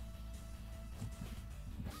into it.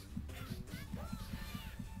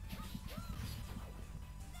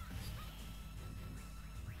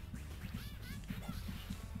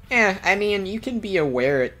 I mean, you can be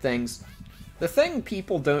aware at things. The thing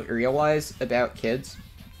people don't realize about kids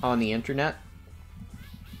on the internet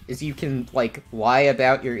is you can, like, lie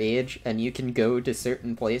about your age, and you can go to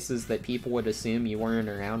certain places that people would assume you weren't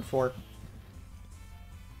around for.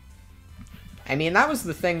 I mean, that was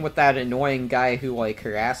the thing with that annoying guy who, like,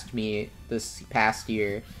 harassed me this past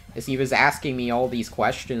year, is he was asking me all these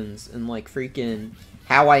questions, and, like, freaking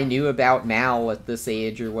how I knew about Mal at this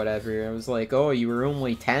age or whatever. I was like, oh, you were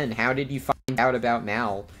only 10, how did you find out about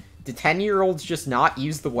Mal? Do 10-year-olds just not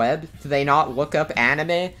use the web? Do they not look up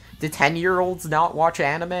anime? Do 10-year-olds not watch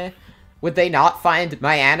anime? Would they not find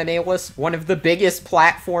My Anime List one of the biggest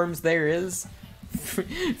platforms there is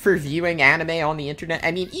for viewing anime on the internet?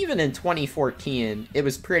 I mean, even in 2014, it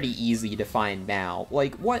was pretty easy to find Mal.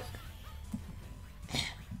 Like, what?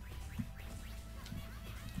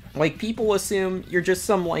 Like, people assume you're just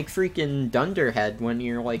some, like, freaking dunderhead when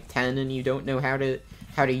you're, like, 10 and you don't know how to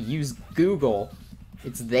use Google.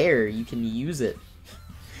 It's there, you can use it.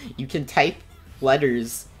 You can type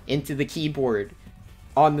letters into the keyboard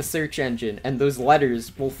on the search engine, and those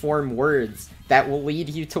letters will form words that will lead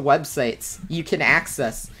you to websites you can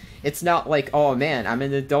access. It's not like, oh man, I'm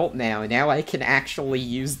an adult now I can actually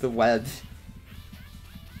use the web.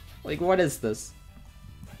 Like, what is this?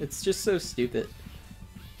 It's just so stupid.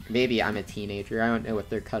 Maybe I'm a teenager, I don't know what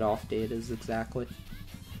their cutoff date is exactly.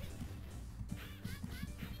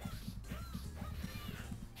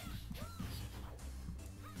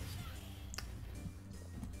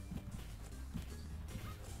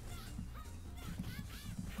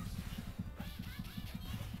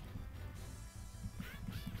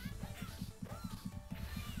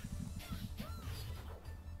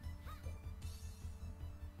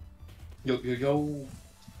 Yo, yo, yo.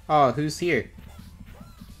 Oh, who's here?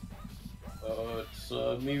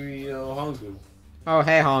 It's me, Hangu. Oh,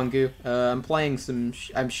 hey, Hongu. I'm playing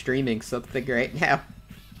I'm streaming something right now.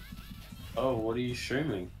 Oh, what are you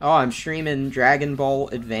streaming? Oh, I'm streaming Dragon Ball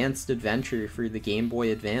Advanced Adventure for the Game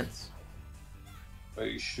Boy Advance. Are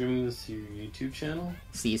you streaming this to your YouTube channel?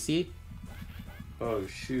 CC? Oh,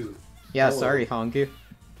 shoot. Yeah, Hello. sorry, Hongu.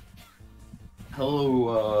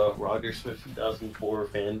 Hello, Roger Smith 2004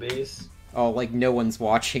 fan base. Oh, like, no one's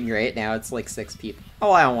watching right now. It's like 6 people.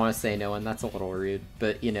 Oh, I don't want to say no one. That's a little rude.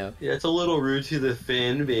 But, you know. Yeah, it's a little rude to the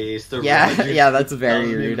fan base. The Yeah, Roger yeah, that's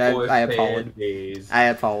very rude. I 2004 apologize. fan base. I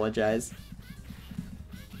apologize.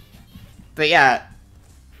 But yeah.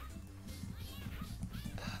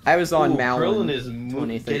 I was on Mal in Krillin is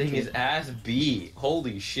 2013. getting his ass beat.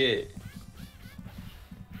 Holy shit.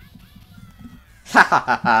 Ha ha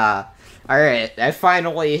ha ha. Alright, I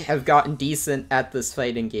finally have gotten decent at this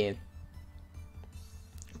fighting game.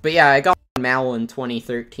 But yeah, I got on Mal in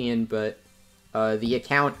 2013, but the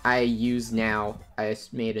account I use now, I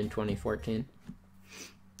made in 2014.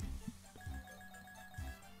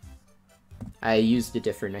 I used a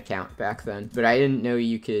different account back then, but I didn't know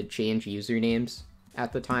you could change usernames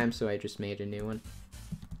at the time, so I just made a new one.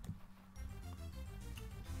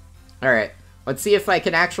 Alright, let's see if I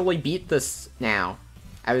can actually beat this now.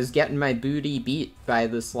 I was getting my booty beat by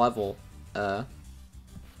this level. Well,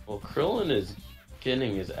 Krillin is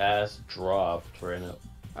getting his ass dropped right now.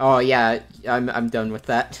 Oh yeah, I'm done with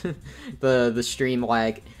that. the stream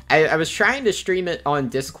lag. I was trying to stream it on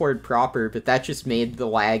Discord proper, but that just made the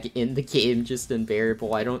lag in the game just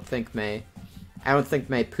unbearable. I don't think my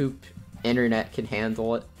poop internet can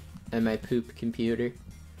handle it, and my poop computer.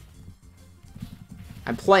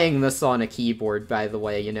 I'm playing this on a keyboard, by the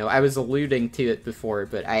way, you know. I was alluding to it before,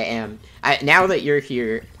 but now that you're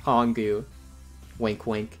here, Hongu, wink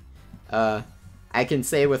wink, I can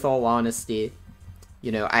say with all honesty,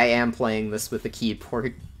 you know, I am playing this with a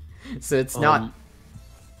keyboard. So it's not...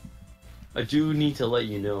 I do need to let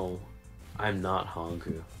you know, I'm not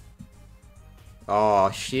Hongu. Oh,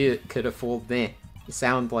 shoot, could have fooled me. You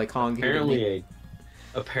sound like Hongu to me.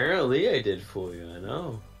 Apparently I did fool you, I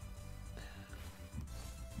know.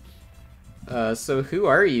 So who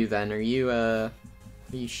are you then? Are you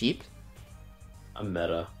Sheep? I'm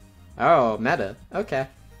Meta. Oh, Meta. Okay.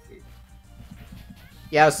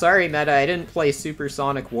 Yeah, sorry, Meta, I didn't play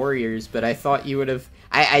Supersonic Warriors, but I thought you would have...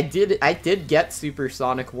 I did get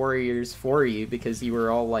Supersonic Warriors for you, because you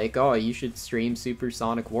were all like, oh, you should stream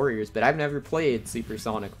Supersonic Warriors, but I've never played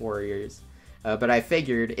Supersonic Warriors. But I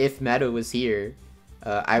figured, if Meta was here,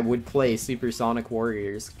 I would play Supersonic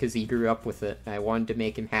Warriors, because he grew up with it, and I wanted to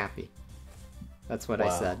make him happy. That's what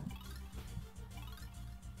I said.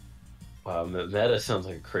 Wow, Meta sounds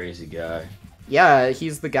like a crazy guy. Yeah,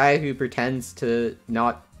 he's the guy who pretends to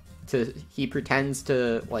like,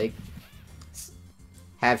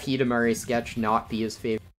 have Hidamari Sketch not be his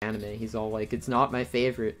favorite anime. He's all like, it's not my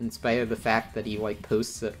favorite, in spite of the fact that he like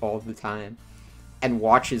posts it all the time, and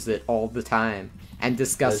watches it all the time, and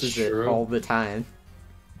discusses it all the time.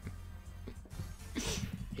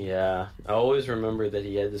 Yeah, I always remember that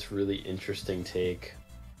he had this really interesting take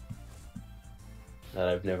that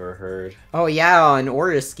I've never heard. Oh yeah, on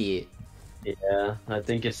Oriski. Yeah, I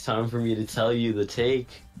think it's time for me to tell you the take.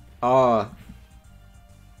 Oh.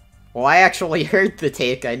 Well, I actually heard the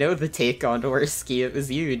take. I know the take on Oriski. It was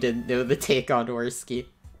you who didn't know the take on Oriski.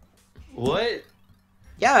 What?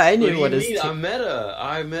 Yeah, I knew what his take. I'm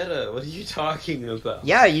meta. What are you talking about?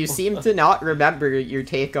 Yeah, you seem to not remember your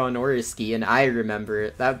take on Oriski, and I remember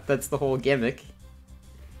it. That's the whole gimmick.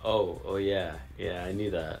 Oh yeah. Yeah, I knew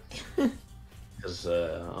that. Because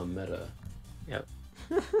I'm meta. Yep.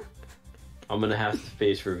 I'm gonna have to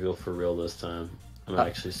face reveal for real this time. I'm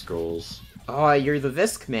actually Scrolls. Oh, you're the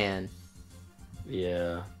Visk man.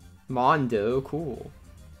 Yeah. Mondo, cool.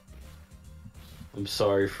 I'm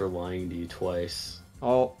sorry for lying to you twice.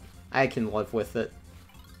 Oh, I can live with it.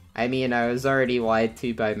 I mean, I was already lied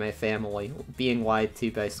to by my family. Being lied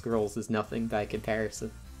to by Scrolls is nothing by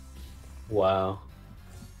comparison. Wow.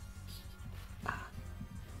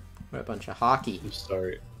 What a bunch of hockey. I'm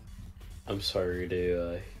sorry. I'm sorry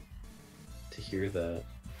to hear that.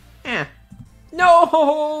 Eh.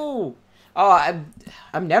 No! Oh,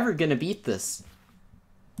 I'm never gonna beat this.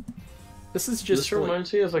 This is just. This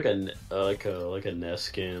reminds me of like a NES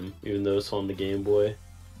game, even though it's on the Game Boy.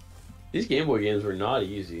 These Game Boy games were not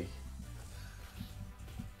easy.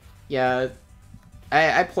 Yeah,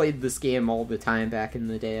 I played this game all the time back in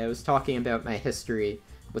the day. I was talking about my history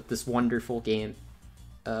with this wonderful game.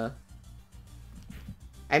 I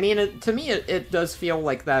mean, to me, it does feel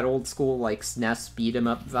like that old school, like, SNES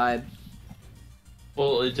beat-em-up vibe.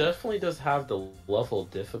 Well, it definitely does have the level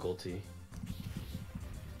of difficulty.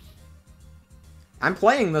 I'm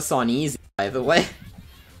playing this on easy, by the way.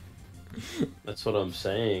 That's what I'm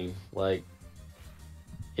saying. Like,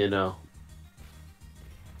 you know,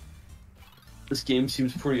 this game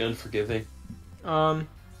seems pretty unforgiving.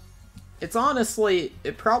 It's honestly,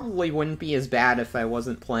 it probably wouldn't be as bad if I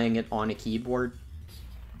wasn't playing it on a keyboard.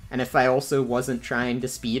 And if I also wasn't trying to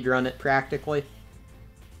speedrun it practically.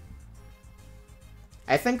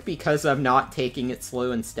 I think because I'm not taking it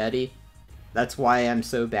slow and steady, that's why I'm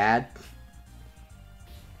so bad.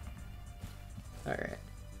 Alright.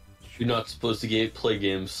 You're not supposed to play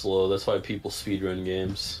games slow, that's why people speedrun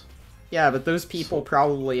games. Yeah, but those people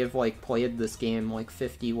probably have, like, played this game, like,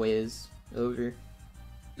 50 ways over.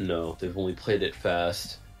 No, they've only played it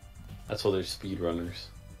fast. That's why they're speedrunners.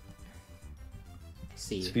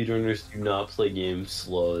 See. Speedrunners do not play games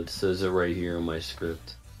slow. It says it right here in my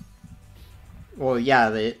script. Well, yeah,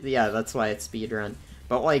 that's why it's speedrun.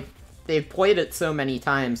 But, like, they've played it so many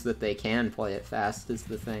times that they can play it fast, is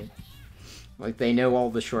the thing. Like, they know all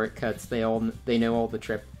the shortcuts, they know all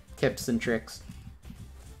the tips and tricks.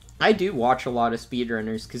 I do watch a lot of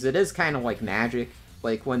speedrunners, because it is kind of like magic.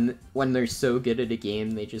 Like, when they're so good at a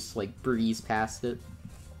game, they just, like, breeze past it.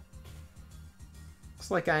 Looks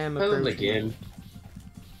like I am approaching the game.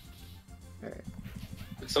 Alright.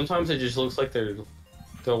 Sometimes it just looks like they're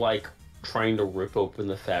like trying to rip open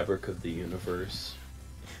the fabric of the universe.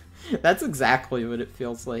 That's exactly what it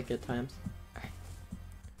feels like at times.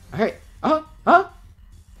 Alright.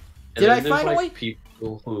 Did I finally? Like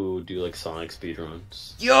people who do like Sonic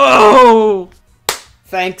speedruns. Yo!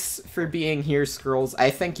 Thanks for being here, Scrolls. I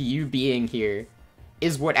think you being here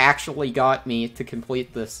is what actually got me to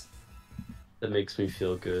complete this. That makes me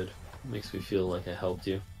feel good. It makes me feel like I helped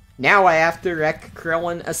you. Now I have to wreck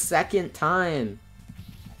Krillin a second time.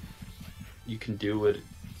 You can do it.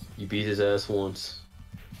 You beat his ass once.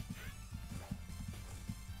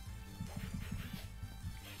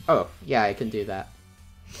 Oh, yeah, I can do that.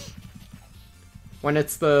 When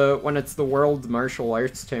it's the World Martial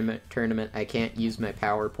Arts tournament, I can't use my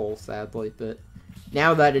power pole, sadly, but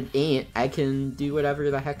now that it ain't, I can do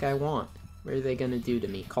whatever the heck I want. What are they gonna do to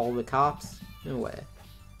me? Call the cops? No way.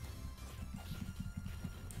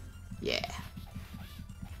 Yeah.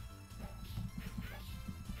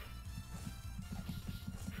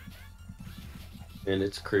 And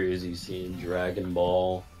it's crazy seeing Dragon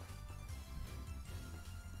Ball.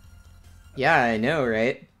 Yeah, I know,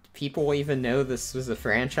 right? People even know this was a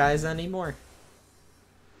franchise anymore?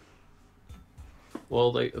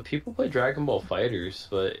 Well, like, people play Dragon Ball Fighters,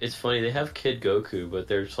 but it's funny, they have Kid Goku, but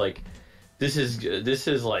they're just like, this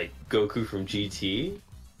is like Goku from GT.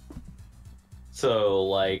 So,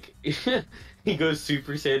 like, he goes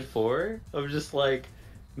Super Saiyan 4. I'm just like,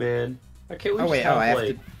 man, I can't wait to have, I have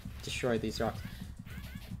like, to destroy these rocks.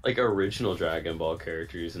 like original Dragon Ball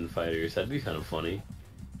characters and fighters. That'd be kind of funny.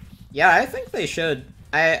 Yeah, I think they should.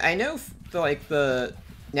 I know like the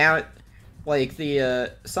now like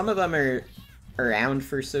the some of them are around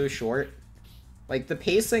for so short. Like the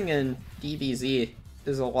pacing in DBZ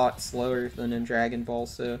is a lot slower than in Dragon Ball,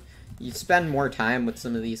 so you spend more time with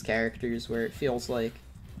some of these characters where it feels like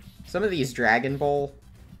some of these Dragon Ball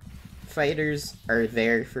fighters are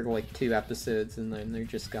there for like 2 episodes and then they're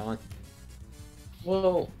just gone.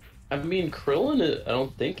 Well, I mean, Krillin, I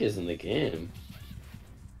don't think is in the game.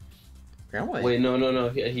 Really? Wait, no.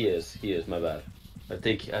 He is. He is. My bad. I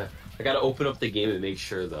think I gotta open up the game and make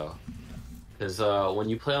sure though, because when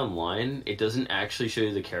you play online, it doesn't actually show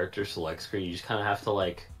you the character select screen. You just kind of have to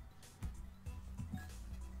like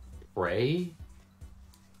pray.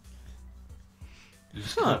 You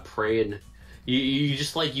just kind of pray and you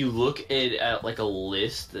just like you look at like a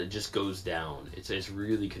list that just goes down. It's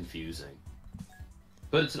really confusing.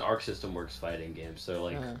 But it's an Arc System Works fighting game, so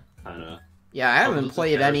like kind of. Yeah, I haven't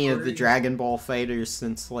played any of the Dragon Ball fighters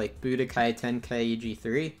since like Budokai Tenkaichi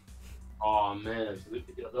 3. Oh man,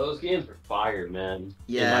 those games are fire, man.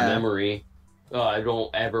 Yeah. In my memory, I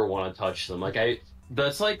don't ever want to touch them.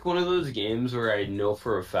 That's like one of those games where I know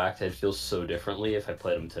for a fact I'd feel so differently if I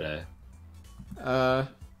played them today.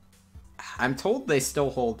 I'm told they still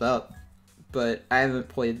hold up, but I haven't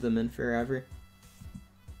played them in forever.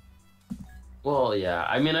 Well, yeah.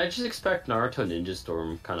 I mean, I just expect Naruto Ninja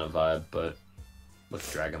Storm kind of vibe, but with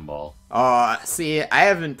Dragon Ball. See, I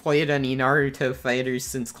haven't played any Naruto fighters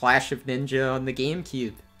since Clash of Ninja on the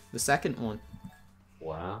GameCube, the second one.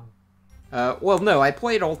 Wow. Well, no, I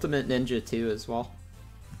played Ultimate Ninja 2 as well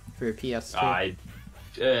for PS2.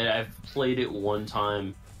 I've played it one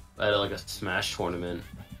time at like a Smash tournament.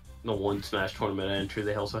 The one Smash tournament I entered,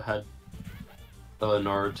 they also had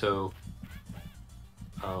Naruto.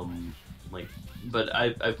 But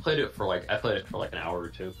I played it for like an hour or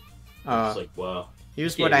two. It's like, wow.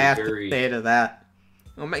 Here's what I have to say to that.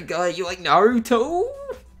 Oh my god, you like Naruto?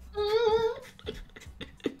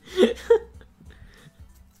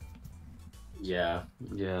 Yeah,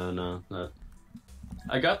 no.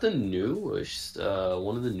 I got the newest,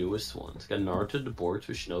 one of the newest ones. Got Naruto to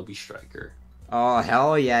Boruto Shinobi Striker. Oh,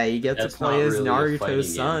 hell yeah, you get to play as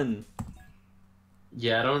Naruto's son.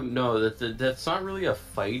 Yeah, I don't know. That's not really a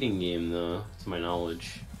fighting game, though, to my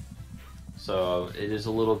knowledge. So, it is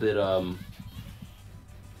a little bit,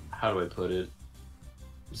 how do I put it?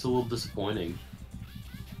 It's a little disappointing.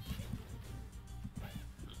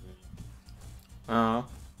 Oh.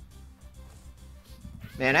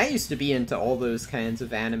 Man, I used to be into all those kinds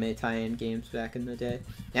of anime tie-in games back in the day.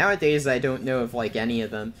 Nowadays, I don't know of, like, any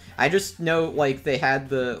of them. I just know, like, they had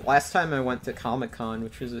the... Last time I went to Comic-Con,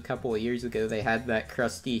 which was a couple of years ago, they had that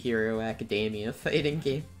Krusty Hero Academia fighting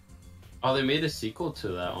game. Oh, they made a sequel to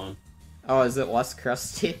that one. Oh, is it less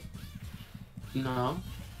crusty? No.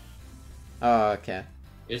 Oh, okay.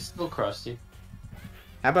 It's still crusty.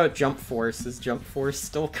 How about Jump Force? Is Jump Force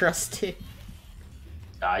still crusty?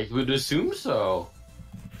 I would assume so.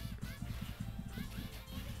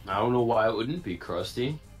 I don't know why it wouldn't be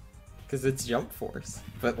crusty. Because it's Jump Force,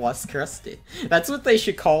 but less crusty. That's what they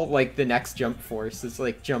should call, like, the next Jump Force. It's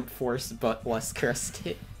like Jump Force, but less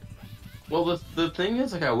crusty. Well, the thing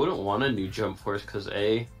is, like, I wouldn't want a new Jump Force because,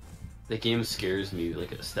 A, the game scares me,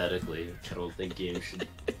 like, aesthetically. I don't think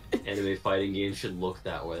anime fighting games should look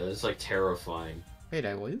that way. That's, like, terrifying. Wait,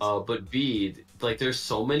 I was? But B, like, there's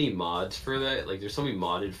so many mods for that. Like, there's so many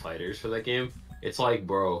modded fighters for that game. It's like,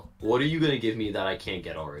 bro, what are you gonna give me that I can't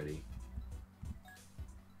get already?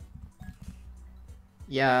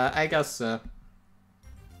 Yeah, I guess so.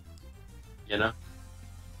 You know?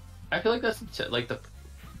 I feel like that's, like, the...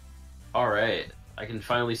 Alright, I can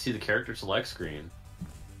finally see the character select screen.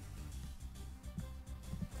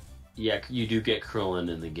 Yeah, you do get Krillin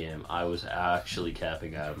in the game. I was actually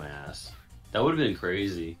capping out of my ass. That would have been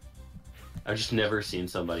crazy. I've just never seen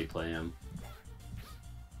somebody play him.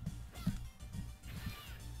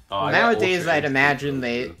 Oh, nowadays, I'd imagine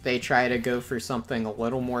they try to go for something a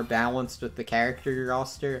little more balanced with the character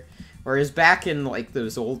roster. Whereas back in, like,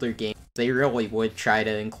 those older games, they really would try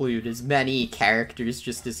to include as many characters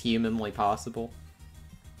just as humanly possible.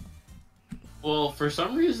 Well, for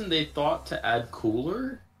some reason, they thought to add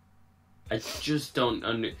Cooler. I just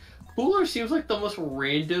don't Cooler seems like the most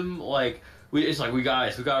random, like... It's like, we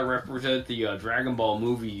gotta represent the Dragon Ball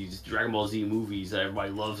movies, Dragon Ball Z movies that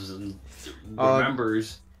everybody loves and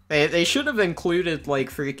remembers. They should have included, like,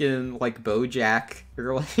 freaking, like, BoJack,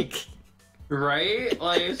 or, like... Right?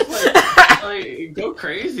 Like, it's like, like, go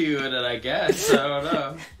crazy with it, I guess. I don't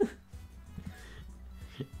know.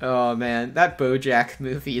 Oh, man, that BoJack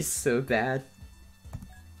movie is so bad.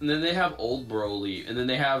 And then they have old Broly, and then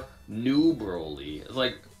they have new Broly. It's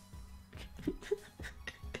like,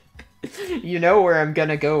 You know where I'm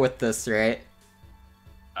gonna go with this, right?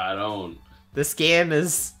 I don't. This game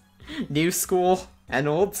is new school and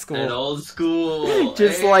old school. And old school.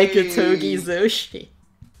 Just like a Togi Zoshi.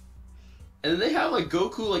 And they have like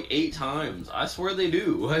Goku like 8 times. I swear they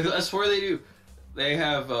do. I swear they do. They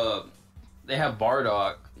have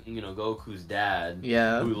Bardock, you know, Goku's dad.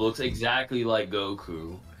 Yeah. Who looks exactly like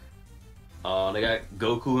Goku. They got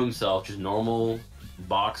Goku himself, just normal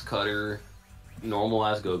box cutter, normal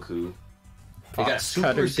ass Goku. They got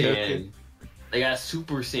Super Saiyan. They got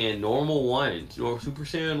Super Saiyan normal 1, or Super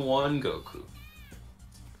Saiyan 1 Goku.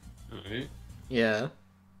 Alright. Yeah.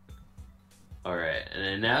 Alright, and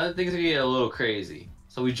then now things are getting a little crazy.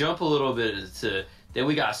 So we jump a little bit to, then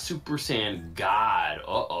we got Super Saiyan God.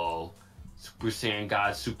 Uh-oh. Super Saiyan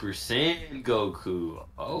God, Super Saiyan Goku.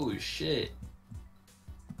 Oh, shit.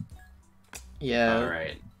 Yeah.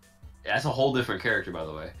 Alright. That's a whole different character, by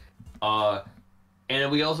the way. And then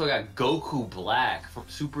we also got Goku Black from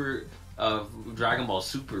Dragon Ball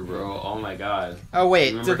Super, bro. Oh my god. Oh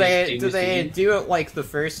wait, Remember do they do it like the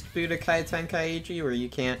first Budokai Tenkaichi where you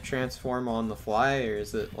can't transform on the fly, or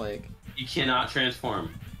is it like You cannot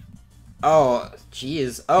transform. Oh,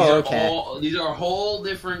 jeez. Oh, okay. These are whole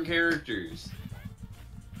different characters.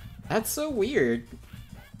 That's so weird.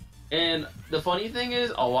 And the funny thing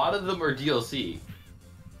is, a lot of them are DLC.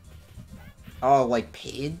 Oh, like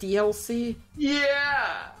paid DLC?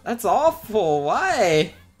 Yeah! That's awful.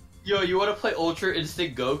 Why? Yo, you want to play Ultra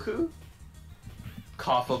Instinct Goku?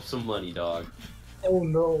 Cough up some money, dog. Oh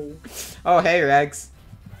no. Oh, hey, Rex.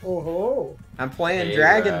 Oh hello. I'm playing Hey,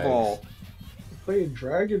 Dragon Rex. Ball. Playing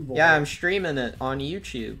Dragon Ball. Yeah, I'm streaming it on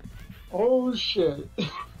YouTube. Oh shit.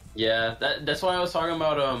 Yeah, that's why I was talking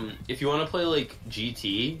about, if you want to play, like,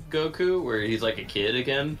 GT Goku, where he's, like, a kid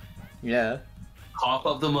again, Yeah. cough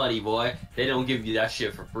up the money, boy. They don't give you that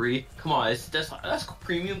shit for free. Come on, that's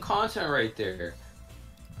premium content right there.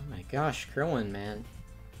 Oh my gosh, Krillin, man.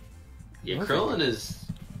 Yeah, Okay. Krillin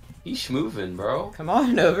he's schmoovin', bro. Come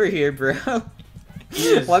on over here, bro.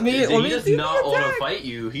 He let me does do not the want to attack. fight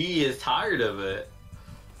you. He is tired of it.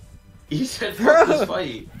 He said, Bro. fuck this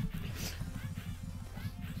fight.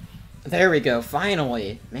 There we go,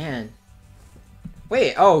 finally. Man.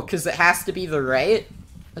 Wait, oh, because it has to be the right?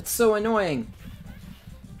 That's so annoying.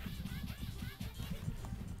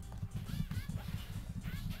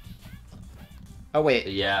 Oh, wait.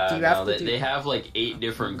 Yeah, Do you have no, to do- they have like 8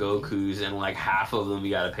 different Gokus, and like half of them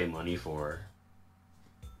you gotta pay money for.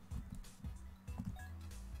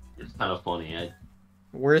 It's kind of funny.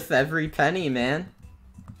 Worth every penny, man.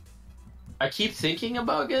 I keep thinking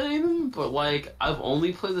about getting them, but like I've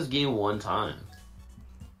only played this game one time.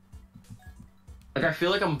 Like I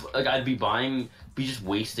feel like I'd be just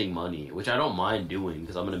wasting money, which I don't mind doing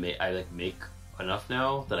because I make enough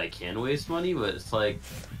now that I can waste money, but it's like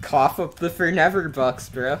Cough up the for never bucks,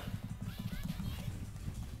 bro.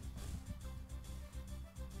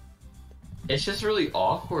 it's just really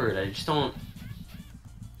awkward. I just don't,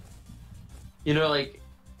 like.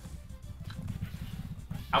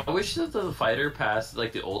 I wish that the fighter pass,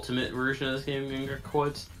 like the ultimate version of this game, in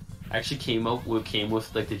quotes, actually came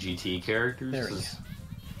with like the GT characters. There we 'cause,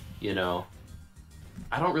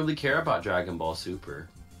 I don't really care about Dragon Ball Super.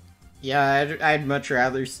 Yeah, I'd much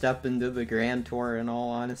rather step into the Grand Tour, in all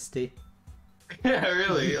honesty. Yeah,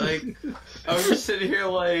 really. Like, I was just sitting here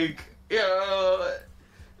like,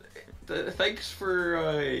 thanks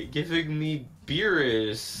for giving me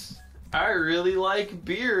Beerus. I really like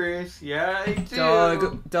Beerus. Yeah, I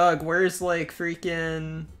do. Doug, where's like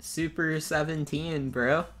freaking Super 17,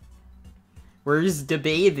 bro? Where's the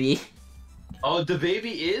baby? Oh, the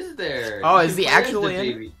baby is there. Oh, You is can he play as actually the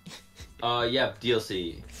in? baby. Yeah,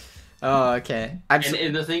 DLC. Oh, okay.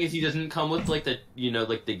 And the thing is, he doesn't come with like the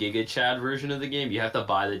Giga Chad version of the game. You have to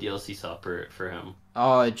buy the DLC separate for him.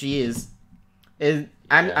 Oh, jeez. Yeah.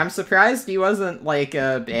 I'm surprised he wasn't like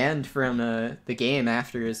banned from the game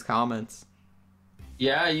after his comments.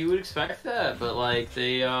 Yeah, you would expect that, but like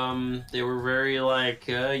they were very like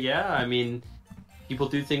I mean, people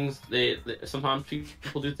do things sometimes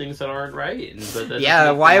people do things that aren't right. But that Yeah,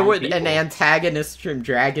 doesn't make why them wrong would people. an antagonist from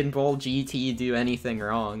Dragon Ball GT do anything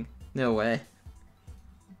wrong? No way.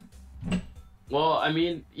 Well, I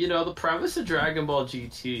mean, the premise of Dragon Ball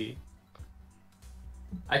GT.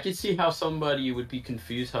 I can see how somebody would be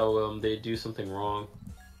confused how they do something wrong.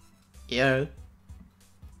 Yeah.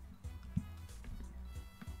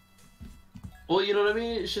 Well, you know what I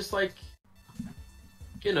mean? It's just like,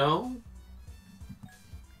 Is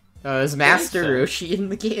Master sense. Roshi in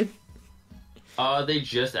the game? They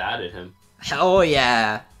just added him. Hell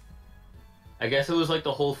yeah. I guess it was like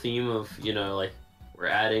the whole theme of, like we're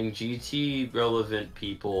adding GT relevant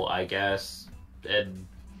people, I guess. And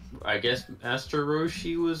I guess Master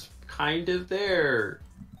Roshi was kind of there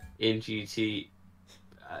in GT.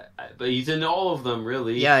 But he's in all of them,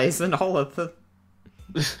 really. Yeah, he's in all of them.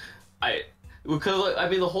 Because I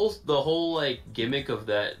mean the whole like gimmick of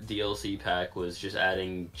that DLC pack was just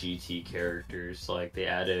adding GT characters. Like they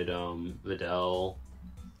added Videl.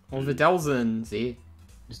 Well, Vidal's in Z.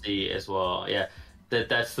 Z as well. Yeah,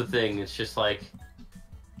 that's the thing. It's just like,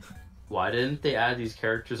 why didn't they add these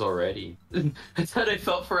characters already? That's how I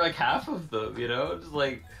felt for like half of them. You know, just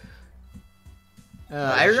like.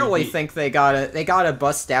 I really think they gotta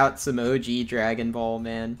bust out some OG Dragon Ball,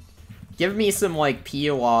 man. Give me some like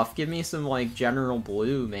Peel-Off. Give me some like General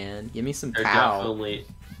Blue, man. Give me some Cow.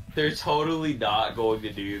 They're totally not going to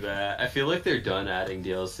do that. I feel like they're done adding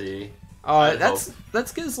DLC. That's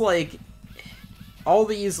because like all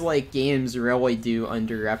these like games really do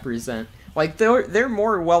underrepresent. Like they're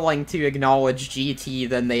more willing to acknowledge GT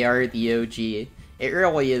than they are the OG. It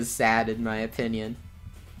really is sad, in my opinion.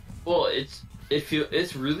 Well, it's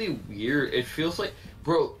really weird. It feels like,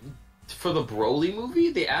 bro, for the Broly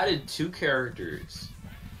movie, they added 2 characters.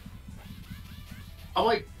 I'm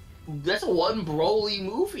like, that's one Broly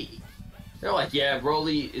movie. They're like, yeah,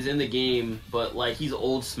 Broly is in the game, but like he's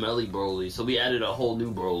old, smelly Broly, so we added a whole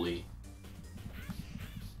new Broly.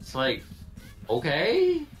 It's like,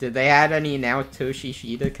 okay. Did they add any Naoto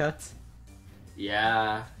Shishida cuts?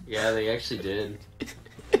 Yeah, they actually did.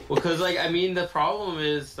 Well, because, like, I mean, the problem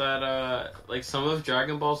is that, like, some of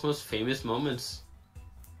Dragon Ball's most famous moments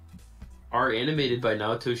are animated by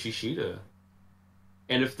Naoto Shishida.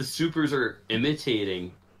 And if the supers are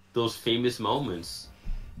imitating those famous moments,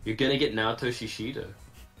 you're gonna get Naoto Shishida.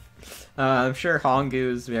 I'm sure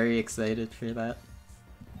Hongu is very excited for that.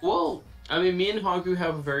 Well, I mean, me and Hongu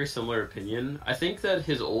have a very similar opinion. I think that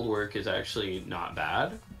his old work is actually not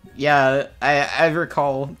bad. Yeah, I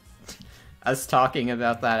recall us talking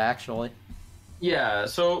about that, actually. Yeah,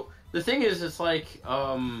 so the thing is, it's like,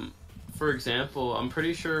 for example, I'm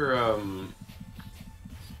pretty sure,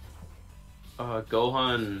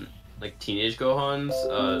 Gohan, like, Teenage Gohan's,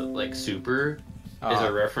 like, Super is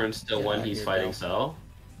a reference to when he's fighting Cell.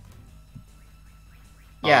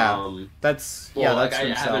 Yeah, that's like,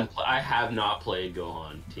 from I have not played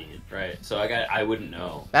Gohan Teen, right? So I wouldn't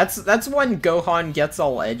know. That's when Gohan gets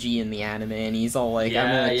all edgy in the anime, and he's all like,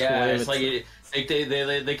 yeah. It's like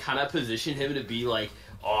they kind of position him to be like,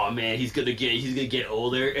 oh man, he's gonna get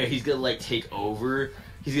older, and he's gonna like take over.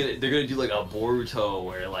 They're gonna do like a Boruto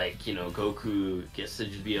where like, you know, Goku gets to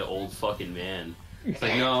just be an old fucking man. It's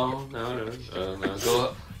like no.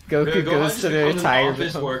 Goku goes to the retirement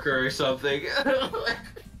office worker or something.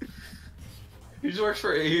 He just works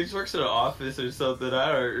in an office or something.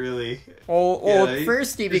 I don't really. Well,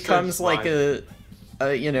 first he becomes like a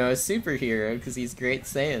superhero because he's Great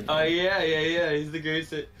Saiyan. Oh yeah. He's the Great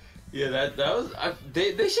Saiyan. Yeah, that was.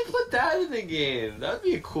 They should put that in the game. That'd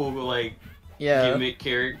be a cool like gimmick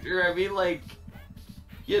character. I mean, like,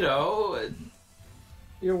 you know.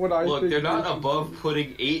 You know what I look, think they're not above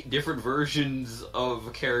putting 8 different versions of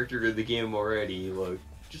a character in the game already. Look,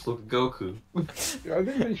 just look at Goku. Yeah, I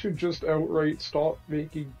think they should just outright stop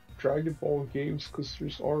making Dragon Ball games because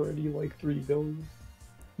there's already like 3 billion.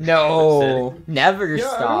 No, never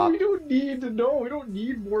stop. We don't need to know. We don't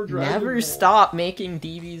need more Dragon Ball. Never stop making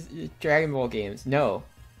Dragon Ball games. No.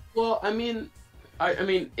 Well, I mean,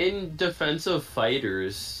 in defense of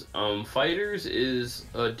Fighters, Fighters is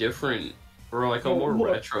a different. Or like a more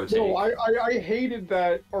retro take. No, I hated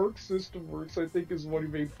that Arc System Works, I think, is what he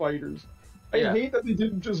made Fighters. I hate that they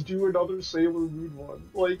didn't just do another Sailor Moon one.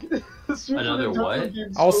 Like, another what?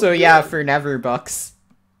 Also, yeah, for Neverbucks.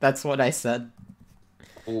 That's what I said.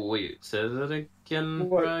 Oh, wait, say that again,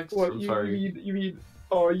 Rex? What, I'm sorry. You mean,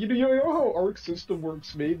 you know how Arc System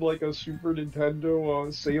Works made like a Super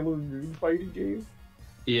Nintendo Sailor Moon fighting game?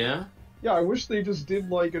 Yeah? Yeah, I wish they just did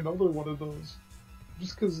like another one of those.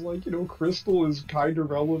 Just because, like, you know, Crystal is kind of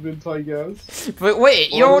relevant, I guess. But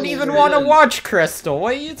wait, you don't even want to watch Crystal.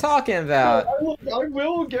 What are you talking about? I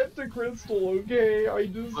will get to Crystal, okay? I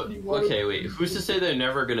just... Okay, wait. Who's to say they're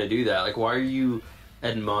never going to do that? Like, why are you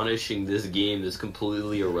admonishing this game that's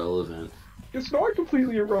completely irrelevant? It's not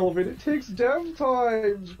completely irrelevant. It takes dev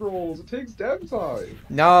time, Scrolls. It takes dev time.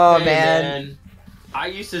 No, hey, man. I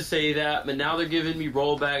used to say that, but now they're giving me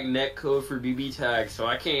rollback netcode for BB tags, so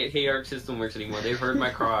I can't hate Arc System Works anymore. They've heard my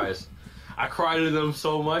cries. I cried to them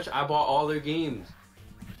so much, I bought all their games.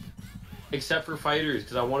 Except for Fighters,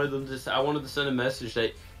 because I wanted to send a message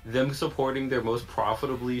that them supporting their most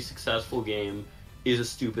profitably successful game is a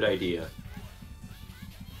stupid idea.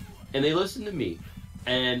 And they listened to me.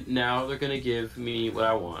 and now they're gonna give me what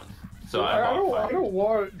I want. So I don't fighting.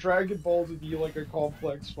 want Dragon Ball to be like a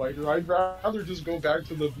complex fighter. I'd rather just go back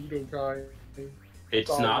to the Budokai.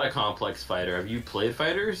 It's not a complex fighter. Have you played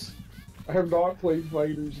fighters? I have not played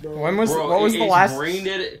fighters, no. When was Bro, what was the it's last? brain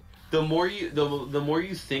dead. The more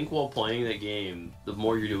you think while playing the game, the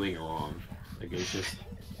more you're doing it wrong. Like it's just.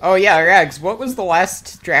 Oh yeah, Rags. What was the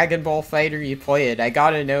last Dragon Ball fighter you played? I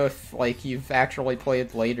gotta know if like you've actually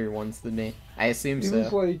played later ones than me. I assume It so.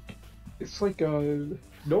 was like, it's like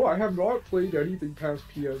no, I have not played anything past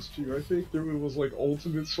PS2. I think there was like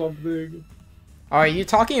Ultimate something. Oh, are you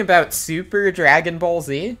talking about Super Dragon Ball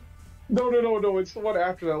Z? No, it's the one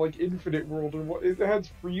after that, like Infinite World, or what? It has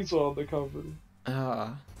Frieza on the cover.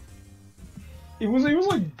 It was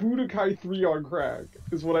like Budokai 3 on crack,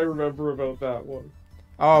 is what I remember about that one.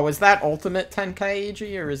 Oh, was that Ultimate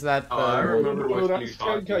Tenkaichi, or is that the... Oh, I remember No, what that's you're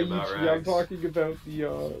talking about, Tenkaichi. Rags. I'm talking about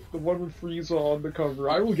the one with Frieza on the cover.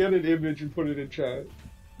 I will get an image and put it in chat.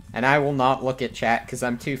 And I will not look at chat, because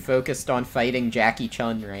I'm too focused on fighting Jackie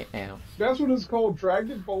Chun right now. That's what it's called,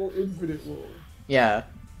 Dragon Ball Infinite World. Yeah.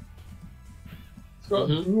 It's got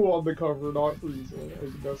Mhm. Buu on the cover, not Frieza.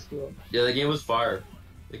 I messed it up. Yeah, the game was fire.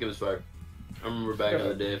 The game was fire. I remember back in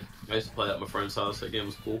the day. I used to play at my friend's house. That game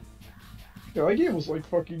was cool. Yeah, that game was like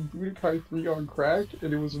fucking Budokai 3 on crack,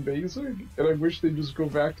 and it was amazing, and I wish they'd just go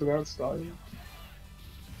back to that style.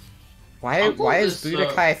 Why I'll pull is this,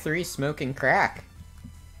 Budokai 3 smoking crack?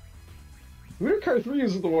 Budokai 3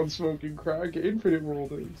 isn't the one smoking crack, Infinite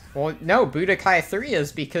World is. Well, no, Budokai 3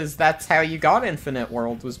 is because that's how you got Infinite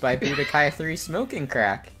World, was by Budokai 3 smoking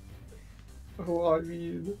crack. Well, I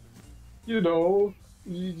mean, you know,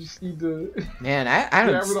 you just need to... Man, I They're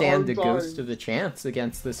don't having a stand hard a time. ghost of a chance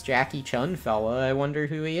against this Jackie Chun fella. I wonder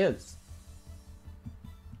who he is.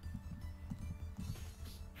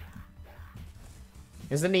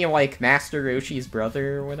 Isn't he like Master Roshi's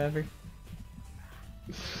brother or whatever?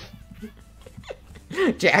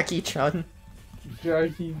 Jackie Chun.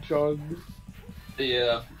 Jackie Chun.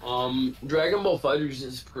 Yeah. Dragon Ball FighterZ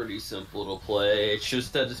is pretty simple to play. It's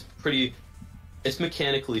just that it's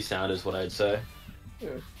mechanically sound, is what I'd say.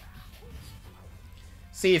 Yeah.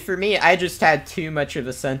 See, for me, I just had too much of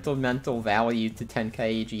a sentimental value to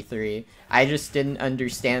Tenkaichi 3. I just didn't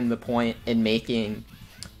understand the point in making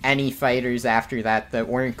any fighters after that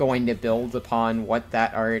weren't going to build upon what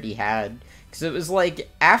that already had. Because it was like,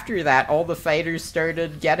 after that, all the fighters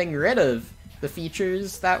started getting rid of the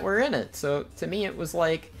features that were in it. So, to me, it was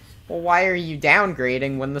like, well, why are you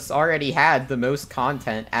downgrading when this already had the most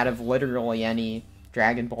content out of literally any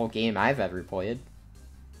Dragon Ball game I've ever played?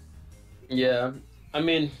 Yeah. I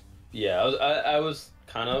mean, yeah, I was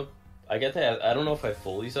kind of... I get that. I don't know if I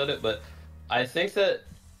fully said it, but I think that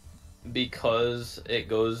because it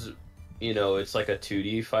goes... You know, it's like a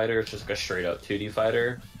 2D fighter. It's just like a straight-up 2D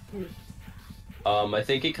fighter. I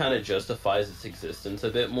think it kind of justifies its existence a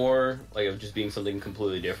bit more, like of just being something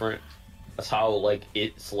completely different. That's how like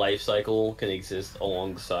its life cycle can exist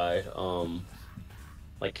alongside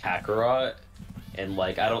like Kakarot, and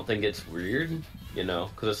like I don't think it's weird, you know,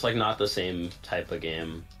 because it's like not the same type of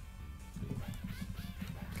game.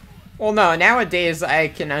 Well, no, nowadays I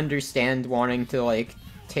can understand wanting to, like,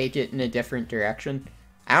 take it in a different direction.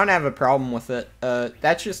 I don't have a problem with it.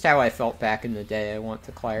 That's just how I felt back in the day, I want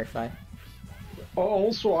to clarify.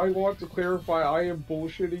 Also, I want to clarify, I am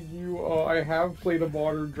bullshitting you. I have played a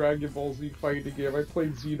modern Dragon Ball Z fighting game. I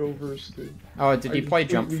played Xenoverse 2. Oh, did you play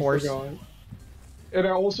Jump completely Force? forgot. And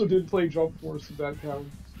I also did play Jump Force if that counts.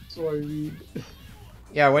 So, I mean,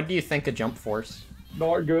 Yeah, what do you think of Jump Force?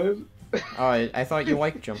 not good. Oh, I thought you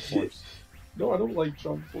liked Jump Force. No, I don't like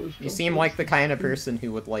Jump Force. You Jump seem Force like the is kind of stupid. person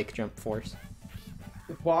who would like Jump Force.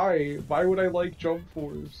 Why? Why would I like Jump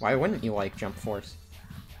Force? Why wouldn't you like Jump Force?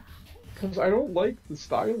 Because I don't like the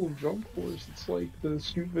style of Jump Force. It's like the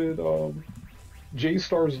stupid,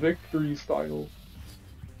 J-Star's Victory style.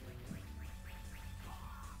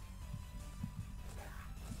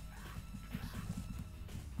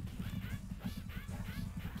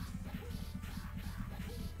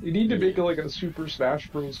 You need to make like a Super Smash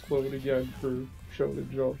Bros. Clone again for Shonen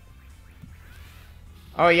Jump.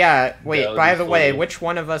 Oh yeah, wait, That would by be the way, funny. which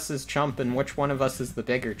one of us is Chump and which one of us is the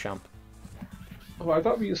bigger Chump? Oh, I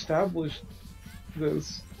thought we established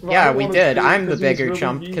this. Well, I Yeah, don't we wanna did. say it I'm the 'cause it's bigger really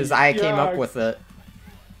Chump mean. because I came Yeah, up with it.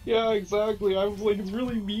 Yeah, exactly. I was like, it's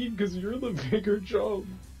really mean because you're the bigger Chump.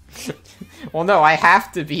 Well, no, I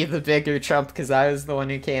have to be the bigger Chump because I was the one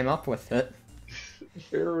who came up with it.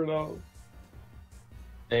 Fair enough.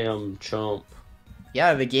 Damn, chump.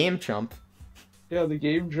 Yeah, the game Chump. Yeah, the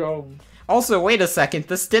game Chump. Also, wait a second,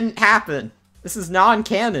 this didn't happen. This is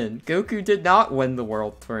non-canon. Goku did not win the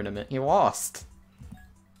world tournament. He lost.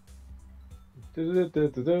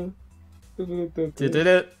 Did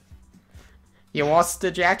it? You lost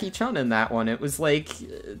to Jackie Chun in that one. It was like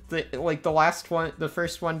the last one, the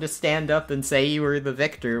first one to stand up and say you were the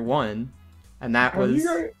victor won, and that was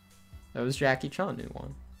Jackie Chun who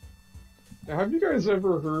won. Have you guys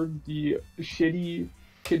ever heard the shitty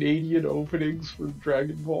Canadian openings for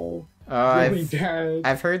Dragon Ball? Really bad.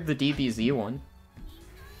 I've heard the DBZ one.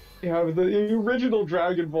 Yeah, the original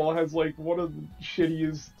Dragon Ball has like one of the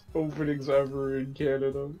shittiest openings ever in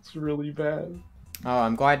Canada. It's really bad. Oh,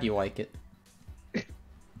 I'm glad you like it.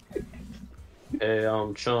 Hey,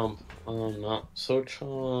 I'm Chump. I'm not so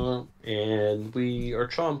Chump. And we are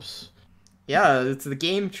Chumps. Yeah, it's the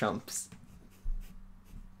game Chumps.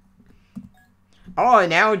 Oh,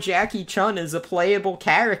 now Jackie Chun is a playable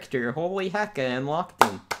character. Holy heck, I unlocked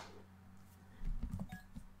him.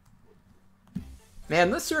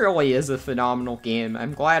 Man, this really is a phenomenal game.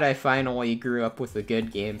 I'm glad I finally grew up with a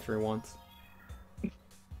good game for once.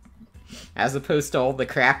 As opposed to all the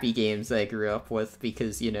crappy games I grew up with,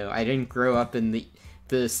 because, you know, I didn't grow up in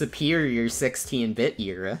the superior 16-bit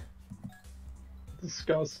era.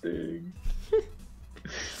 Disgusting.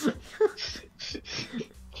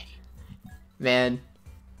 Man,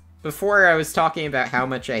 before I was talking about how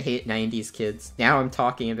much I hate 90s kids, now I'm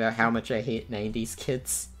talking about how much I hate 90s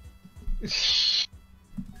kids.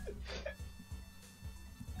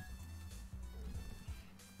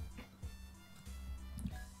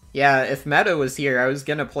 Yeah, if Meta was here, I was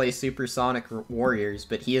gonna play Supersonic Warriors,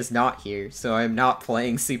 but he is not here, so I'm not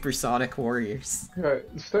playing Supersonic Warriors. Yeah,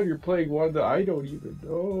 instead you're playing one that I don't even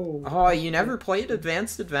know. Oh, you never played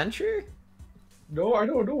Advanced Adventure? No, I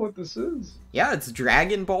don't know what this is. Yeah, it's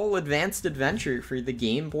Dragon Ball Advanced Adventure for the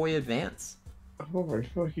Game Boy Advance. Oh my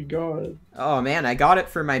fucking god. Oh man, I got it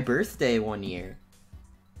for my birthday one year.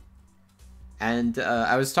 And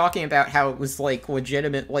I was talking about how it was like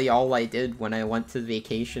legitimately all I did when I went to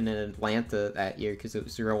vacation in Atlanta that year because it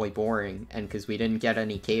was really boring and because we didn't get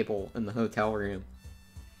any cable in the hotel room.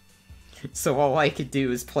 So all I could do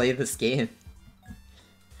was play this game.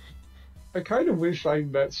 I kind of wish I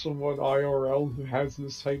met someone IRL who has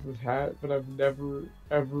this type of hat, but I've never,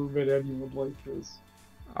 ever met anyone like this.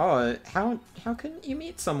 Oh, how couldn't you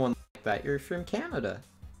meet someone like that? You're from Canada.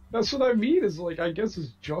 That's what I mean, is like, I guess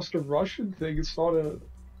it's just a Russian thing, it's not a...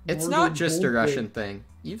 It's not just a Russian thing.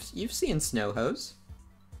 You've seen Snow Hose.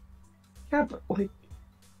 Yeah, but like...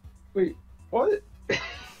 Wait, what?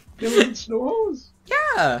 You ever seen Snow Hose?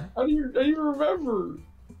 Yeah! How do you remember?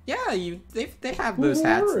 Yeah, they have those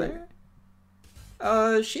hats there.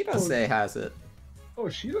 Shirase has it. Oh,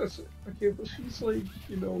 Shirase. Okay, but she's like,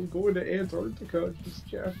 you know, going to Antarctica, just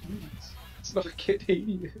Japanese. It's not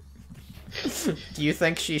Canadian. Do you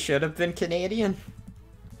think she should have been Canadian?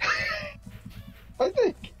 I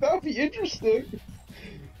think that would be interesting.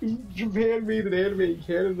 If Japan made an anime in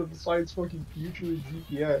Canada besides fucking Future and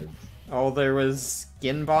GPS. Oh, there was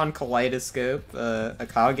Ginbon Kaleidoscope,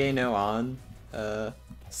 Akage no An,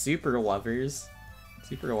 Super Lovers.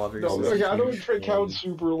 Super Lovers. No, like, I don't count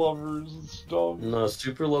Super Lovers. It's dumb. No,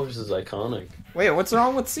 Super Lovers is iconic. Wait, what's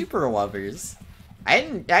wrong with Super Lovers? I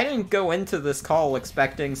didn't go into this call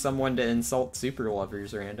expecting someone to insult Super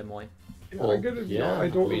Lovers randomly. Yeah, I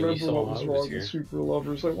don't remember what was wrong with Super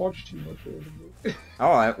Lovers. I watched too much anime.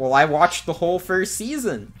 Oh, well, I watched the whole first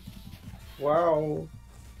season. Wow.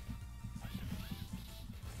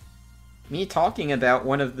 Me talking about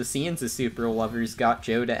one of the scenes of Super Lovers got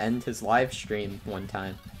Joe to end his live stream one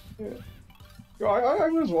time. Yeah. I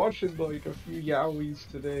was watching like a few yaois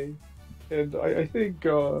today, and I think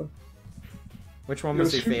which one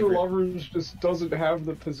was your Super favorite? Lovers just doesn't have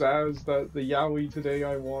the pizzazz that the yaoi today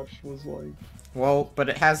I watched was like. Well, but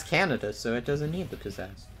it has Canada, so it doesn't need the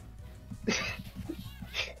pizzazz.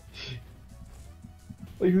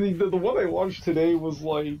 Like the one I watched today was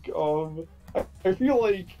like I feel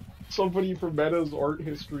like somebody from Meta's art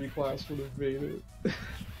history class would have made it.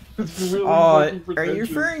 It's really are you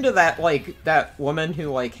referring to that woman who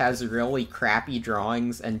like has really crappy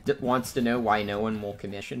drawings and wants to know why no one will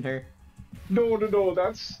commission her? No,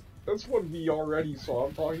 that's what we already saw.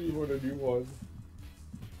 I'm talking about a new one.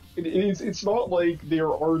 It's not like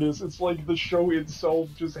they're artists, it's like the show itself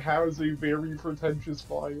just has a very pretentious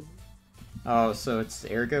vibe. Oh, so it's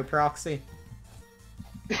Ergo Proxy?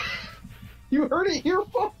 You heard it here,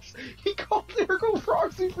 folks! He called Ergo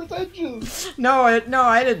Proxy pretentious! No,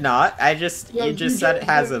 I did not. You just said it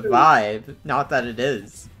has a vibe, not that it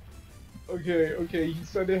is. Okay, he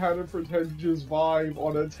said it had a pretentious vibe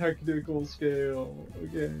on a technical scale.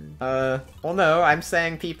 Okay. Well no, I'm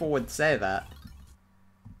saying people would say that.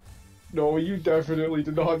 No, you definitely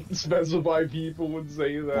did not specify people would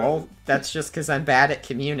say that. Well, that's just because I'm bad at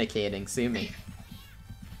communicating, sue me.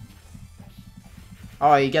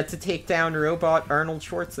 Oh, you get to take down robot Arnold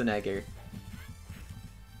Schwarzenegger.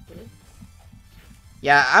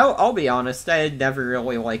 Yeah, I'll be honest, I had never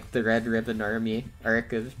really liked the Red Ribbon Army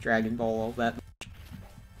arc of Dragon Ball all that much.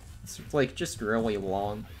 It's like just really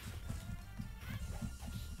long.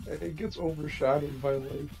 It gets overshadowed by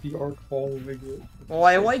like the arc following it. Well,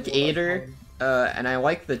 I like Ader, and I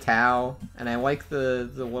like the Tao, and I like the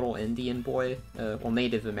little Indian boy, well,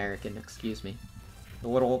 Native American, excuse me. The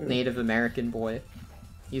little Native American boy.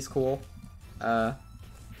 He's cool. Yeah,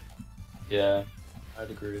 I'd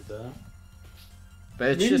agree with that.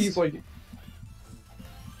 But it's maybe just... he's like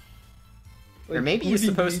or maybe he's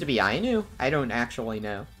supposed to be Ainu? I don't actually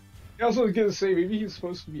know. I was gonna say, maybe he's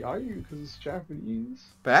supposed to be Ainu because it's Japanese.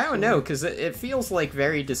 But I don't know, because it feels like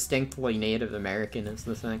very distinctly Native American is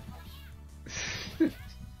the thing.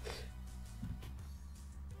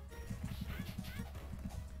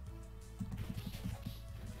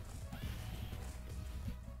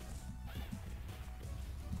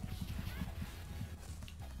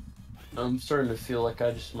 I'm starting to feel like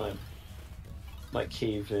I just might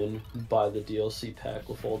cave in, buy the DLC pack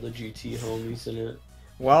with all the GT homies in it.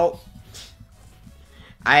 Well,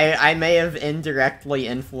 I may have indirectly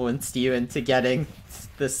influenced you into getting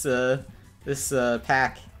this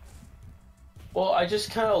pack. Well, I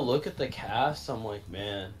just kind of look at the cast, I'm like,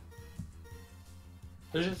 man,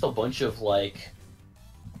 there's just a bunch of, like,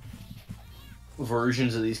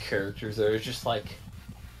 versions of these characters that are just, like,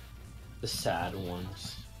 the sad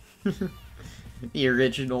ones. The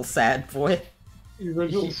original sad boy. The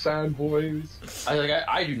original sad boys.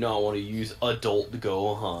 I do not want to use adult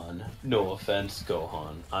Gohan. No offense,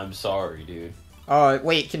 Gohan. I'm sorry, dude. Oh,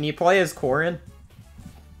 wait, can you play as Korin?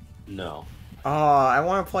 No, Oh, I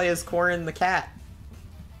want to play as Korin the cat.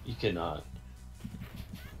 you cannot.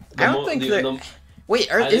 I don't think that...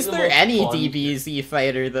 Wait, I think is the there most any fun- DBZ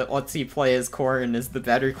fighter that lets you play as Korin is the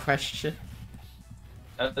better question.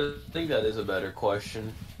 I think that is a better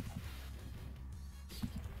question.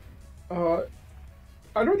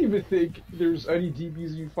 I don't even think there's any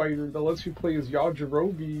DBZ fighter that lets you play as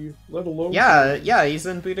Yajirobe, let alone... Yeah, he's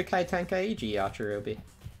in Budokai Tenkaichi Yachirobe.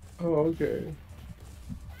 Oh, okay.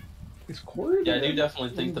 Is Korin? Yeah, I do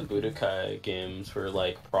definitely think the Budokai games were,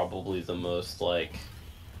 like, probably the most, like...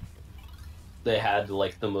 They had,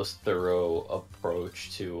 like, the most thorough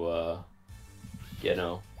approach to, you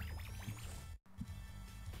know...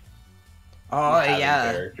 Oh, having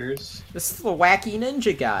yeah. characters. This is the wacky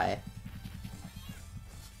ninja guy.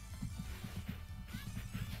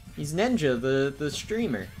 He's Ninja, the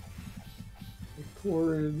streamer.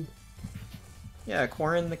 Korin. Yeah,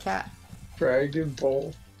 Korin the cat. Dragon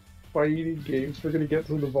Ball fighting games. We're gonna get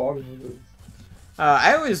to the bottom of this.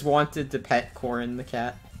 I always wanted to pet Korin the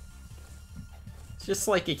cat. It's just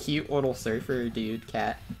like a cute little surfer dude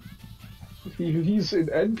cat. He's an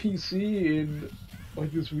NPC in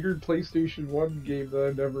like this weird PlayStation 1 game that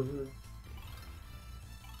I've never heard.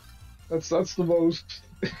 That's the most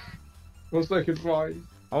most I can find.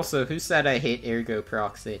 Also, who said I hate Ergo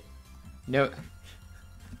Proxy? No.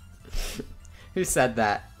 Who said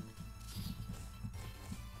that?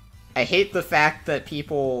 I hate the fact that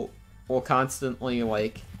people will constantly,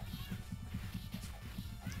 like,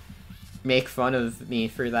 make fun of me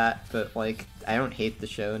for that, but, like, I don't hate the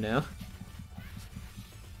show now.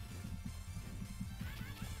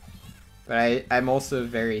 But I'm also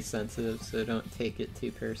very sensitive, so don't take it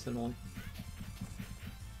too personally.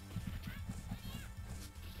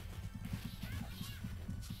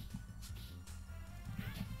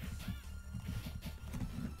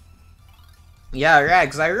 Yeah,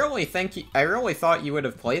 Rags, I really thought you would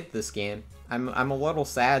have played this game. I'm a little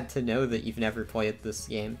sad to know that you've never played this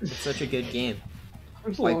game. It's such a good game.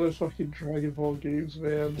 There's a Like- lot of fucking Dragon Ball games,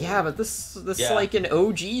 man. Yeah, but this is Yeah. like an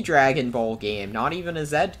OG Dragon Ball game, not even a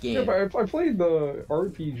Z Yeah, game. but I played the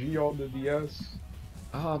RPG on the DS.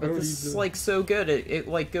 Oh, I but don't this is even- like so good. It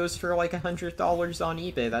like goes for like $100 on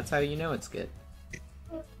eBay. That's how you know it's good.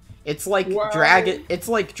 It's like Wow. It's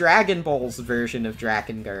like Dragon Ball's version of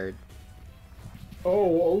Drakengard.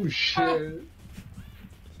 Oh shit.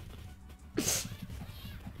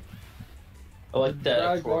 I like that.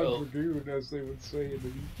 Drag for- on Dragoon, as they would say in the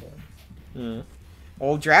meantime. Yeah.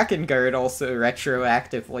 Well, Drakengard also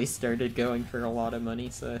retroactively started going for a lot of money,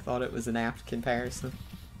 so I thought it was an apt comparison.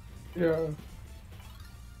 Yeah.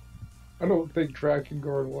 I don't think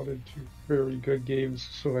Drakengard wanted two very good games,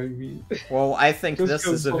 so I mean... Well, I think Just this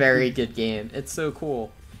 'cause is a very good game. It's so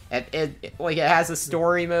cool. It has a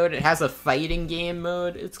story mode, it has a fighting game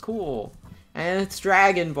mode, it's cool. And it's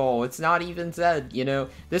Dragon Ball, it's not even Z, you know?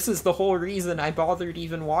 This is the whole reason I bothered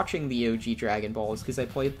even watching the OG Dragon Ball, is because I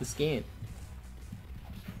played this game.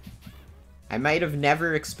 I might have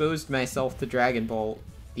never exposed myself to Dragon Ball,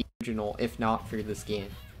 the original, if not for this game.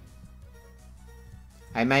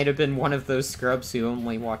 I might have been one of those scrubs who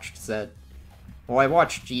only watched Z. Well, I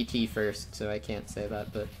watched GT first, so I can't say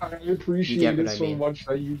that, but... I appreciate it so much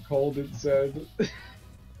that you called it Zed.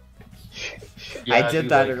 Yeah, I did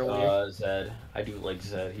that like, earlier. Zed. I do like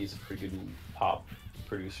Zed. He's a pretty good pop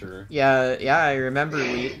producer. Yeah, I remember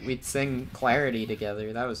we'd sing Clarity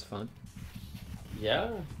together. That was fun. Yeah.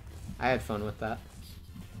 I had fun with that.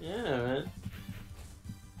 Yeah, man.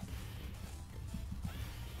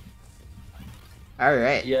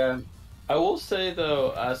 Alright. Yeah. I will say,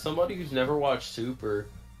 though, as somebody who's never watched Super,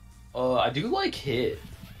 I do like Hit.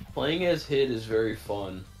 Playing as Hit is very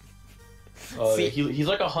fun. He's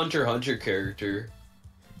like a Hunter x Hunter character.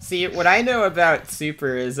 See, what I know about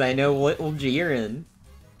Super is I know Little Jiren.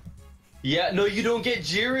 Yeah, no, you don't get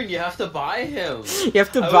Jiren. You have to buy him. You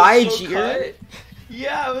have to buy Jiren? Cut.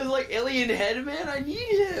 Yeah, I was like, Alien Headman, I need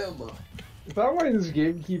him. Is that why this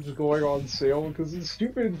game keeps going on sale? Because the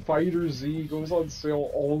stupid Fighter Z goes on sale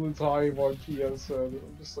all the time on PSN.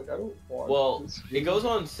 I'm just like, I don't want this game. It goes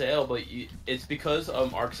on sale, but it's because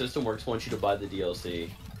Arc System Works wants you to buy the DLC.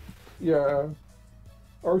 Yeah.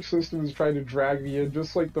 Arc System is trying to drag me in,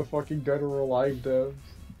 just like the fucking Dead or Alive devs.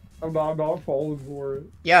 I'm not falling for it.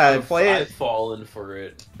 Yeah, I've fallen for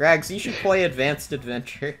it. Rags, you should play Advanced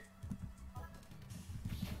Adventure.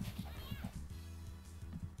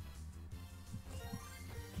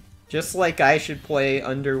 Just like I should play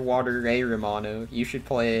Underwater Ray Romano, you should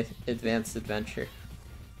play Advanced Adventure.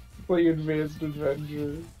 Play Advanced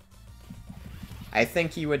Adventure. I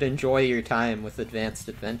think you would enjoy your time with Advanced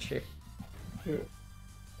Adventure. Yeah.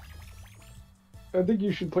 I think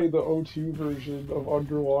you should play the O2 version of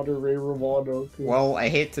Underwater Ray Romano. Well, I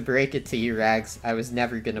hate to break it to you, Rags. I was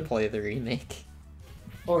never gonna play the remake.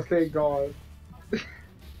 Oh, thank God.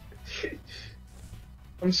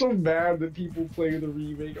 I'm so mad that people play the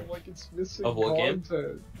remake. I'm like, it's missing of what content.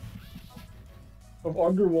 Game? Of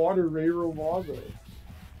Underwater Ray Romano.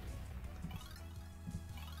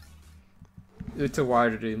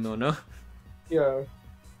 Utawaru Mono. Yeah.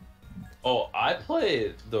 Oh, I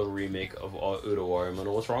played the remake of Utawaru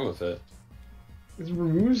Mono. What's wrong with it? It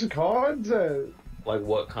removes the content. Like,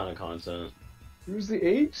 what kind of content? Removes the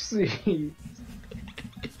HC.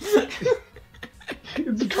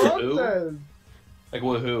 It's content. Like,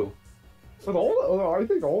 with who? But I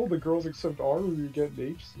think all the girls except Aru get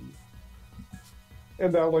an HC.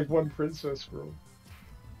 And that, like, one princess girl.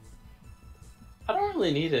 I don't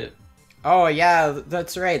really need it. Oh yeah,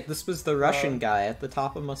 that's right. This was the Russian guy at the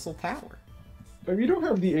top of Muscle Tower. If you don't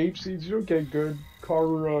have the HCs, you don't get good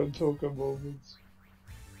Karura and Toka moments.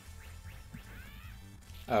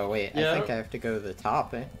 Oh wait, yeah, I think I have to go to the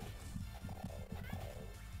top, eh?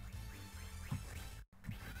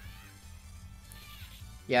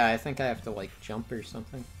 Yeah, I think I have to, like, jump or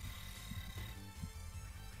something.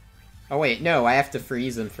 Oh wait, no, I have to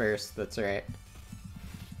freeze him first, that's right.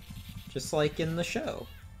 Just like in the show.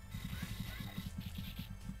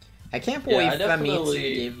 I can't believe Famitsu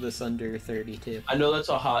gave this under 32. I know that's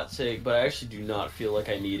a hot take, but I actually do not feel like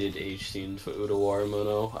I needed H scenes for Utawaru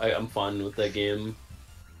Mono. I'm fine with that game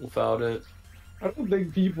without it. I don't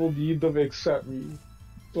think people need them except me.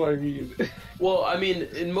 What I mean. Well, I mean,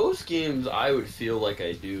 in most games I would feel like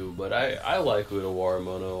I do, but I like Utawaru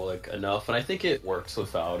Mono like enough, and I think it works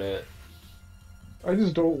without it. I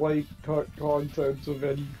just don't like cut content of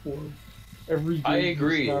any form. Every game I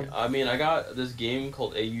agree. I mean, I got this game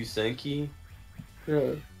called AU Senki.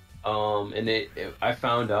 Yeah. And I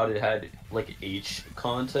found out it had like H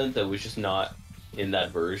content that was just not in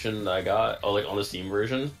that version that I got, or like on the Steam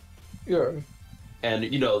version. Yeah.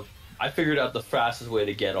 And you know, I figured out the fastest way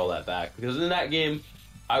to get all that back, because in that game,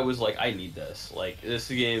 I was like, I need this. Like, this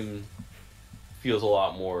game feels a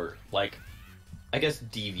lot more like, I guess,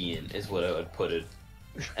 deviant is what I would put it.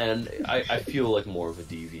 And I feel like more of a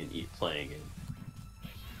deviant playing it.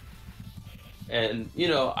 And, you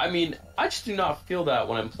know, I mean, I just do not feel that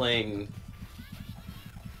when I'm playing,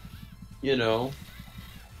 you know,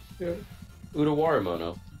 Utawaru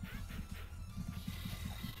Mono.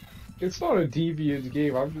 It's not a deviant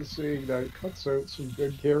game, I'm just saying that it cuts out some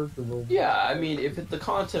good character moments. Yeah, I mean, if the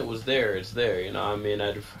content was there, it's there, you know, I mean,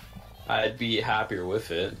 I'd be happier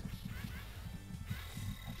with it.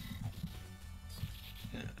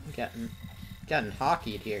 I'm getting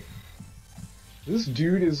hockeyed here. This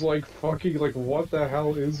dude is like fucking, like, what the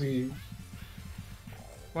hell is he?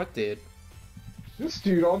 What dude? This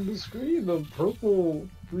dude on the screen, the purple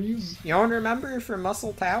breeze. You don't remember from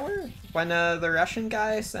Muscle Tower? When the Russian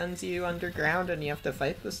guy sends you underground and you have to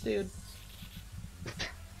fight this dude?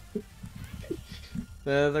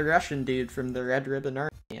 The Russian dude from the Red Ribbon Army.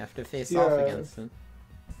 You have to face off Yeah. against him.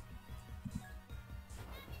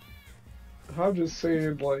 I'm just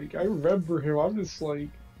saying, like, I remember him. I'm just like,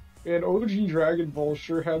 man, OG Dragon Ball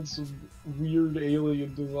sure had some weird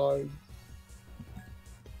alien design.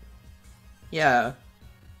 Yeah.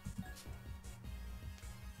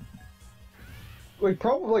 Like,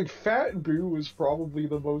 probably, like, Fat Boo is probably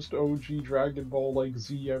the most OG Dragon Ball, like,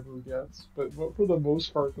 Z ever gets. But for the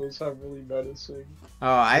most part, those have really menacing.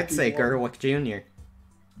 Oh, I'd say Looking Gerlich Jr.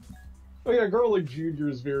 Oh yeah, Garlic Jr.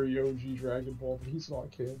 is very OG Dragon Ball, but he's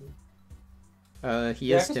not canon.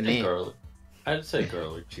 He is to me. I'd say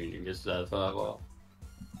Garlic Jr. gets that well.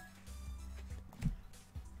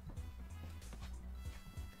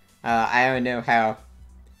 I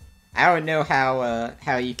don't know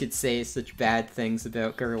how you could say such bad things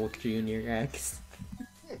about Gerlich Jr. X.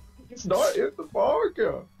 He's not in the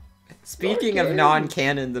manga. Speaking of canon.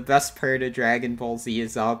 non-canon, the best part of Dragon Ball Z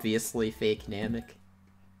is obviously fake Namek.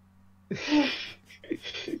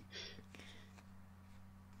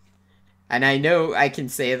 And I know I can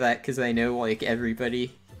say that because I know, like,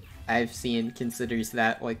 everybody I've seen considers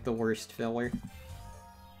that, like, the worst filler.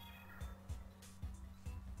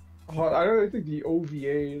 I think the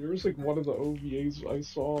OVA, there was like one of the OVAs I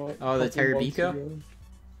saw. Oh, the couple months Terabiko? ago.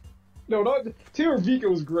 No, not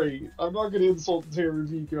Terabiko is great. I'm not gonna insult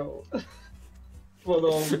Terabiko. But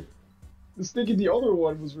I was thinking the other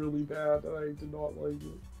one was really bad and I did not like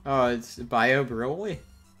it. Oh, it's Bio Broly?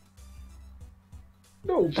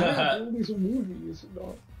 No, Terabiko's a movie, is it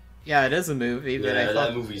not? Yeah, it is a movie, but I Yeah, thought...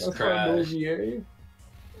 that movie's That's not an trash. OVA.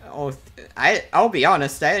 Oh, I'll be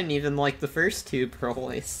honest, I didn't even like the first two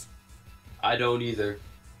Brolys. I don't either.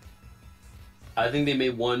 I think they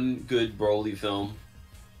made one good Broly film.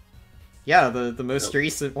 Yeah, the most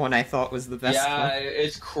recent one I thought was the best Yeah, one.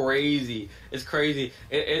 it's crazy. It's crazy.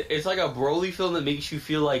 It's like a Broly film that makes you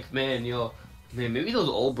feel like, man, maybe those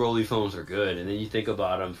old Broly films are good. And then you think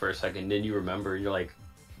about them for a second, and then you remember, and you're like,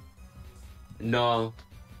 no.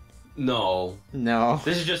 No.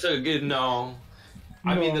 This is just a good no.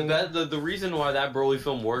 I mean, No. the reason why that Broly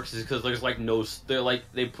film works is because there's like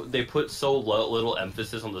they put so little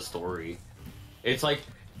emphasis on the story. It's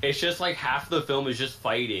just like half the film is just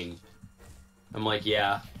fighting. I'm like,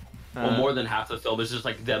 yeah. Well, more than half the film is just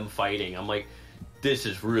like them fighting. I'm like, this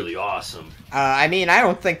is really awesome. I mean, I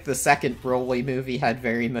don't think the second Broly movie had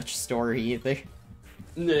very much story either.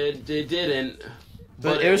 It didn't.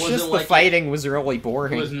 But it was wasn't just like the fighting was really It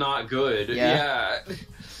boring. was not good. Yeah. Yeah.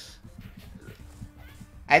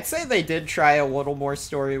 I'd say they did try a little more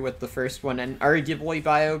story with the first one, and arguably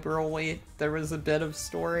Bio Broly, there was a bit of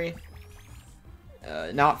story.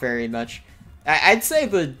 Not very much. I'd say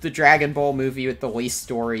the Dragon Ball movie with the least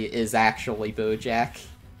story is actually BoJack.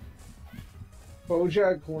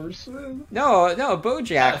 BoJack Horseman? No,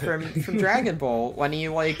 BoJack from Dragon Ball, when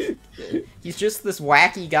he's just this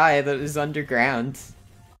wacky guy that is underground.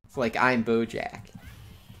 It's like, I'm BoJack.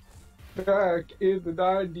 Back in the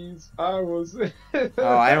 90s, I was...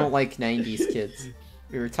 Oh, I don't like 90s kids.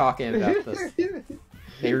 We were talking about this.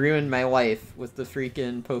 They ruined my life with the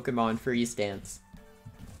freaking Pokemon Freeze Dance.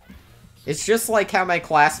 It's just like how my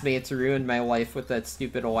classmates ruined my life with that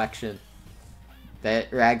stupid election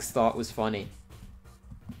that Rags thought was funny.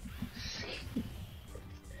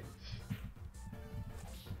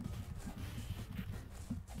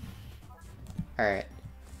 Alright.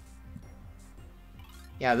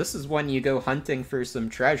 Yeah, this is when you go hunting for some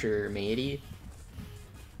treasure, matey.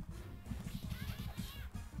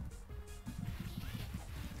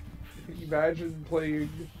 Imagine playing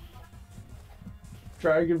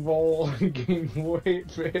Dragon Ball on Game Boy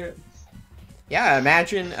Advance. Yeah,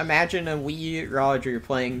 imagine a wee Roger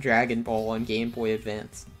playing Dragon Ball on Game Boy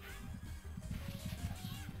Advance.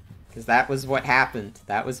 Because that was what happened.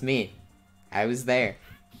 That was me. I was there.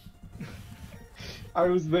 I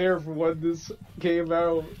was there for when this came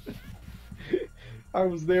out. I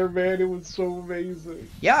was there, man. It was so amazing.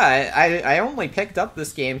 Yeah, I only picked up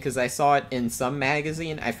this game because I saw it in some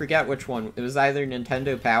magazine. I forget which one. It was either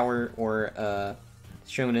Nintendo Power or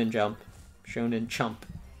Shonen Jump. Shonen Chump.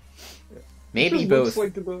 Maybe It both. looks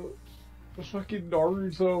like the fucking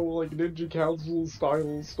Naruto, like Ninja Council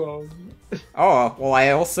style stuff. Oh, well, I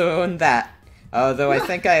also own that. Though I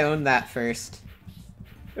think I owned that first.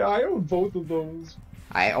 Yeah, I own both of those.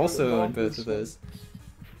 I also Not own both this of one. those.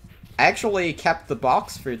 I actually kept the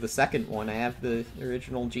box for the second one. I have the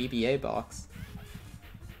original GBA box.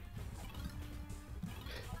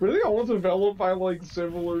 Were they all developed by like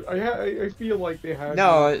similar? I feel like they had.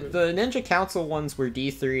 No, to, but- the Ninja Council ones were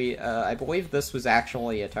D3. I believe this was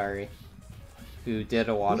actually Atari, who did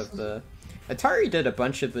a lot of the... Atari did a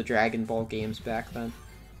bunch of the Dragon Ball games back then.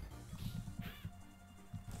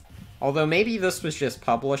 Although maybe this was just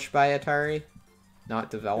published by Atari,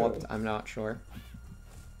 not developed, I'm not sure.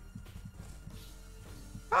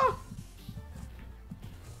 Oh!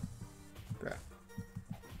 Bruh.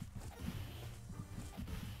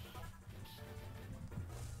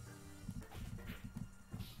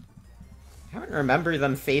 I don't remember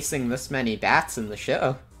them facing this many bats in the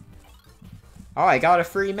show. Oh, I got a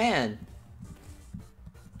free man.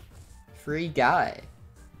 Free guy.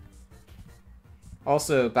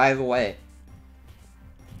 Also, by the way,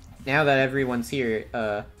 now that everyone's here,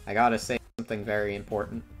 I gotta say something very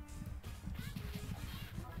important.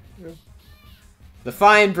 Yeah. The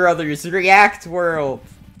Fine Brothers React World!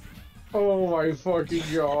 Oh my fucking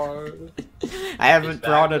god. I haven't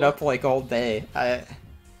brought it up like all day. I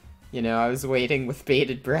was waiting with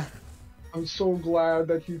bated breath. I'm so glad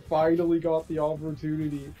that you finally got the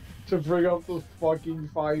opportunity to bring up the fucking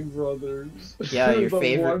Fine Brothers. Yeah, your the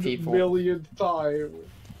favorite people. 1,000,000th time.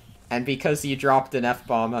 And because you dropped an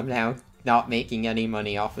F-bomb, I'm now not making any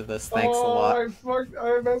money off of this. Thanks a lot.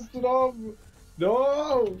 I messed it up.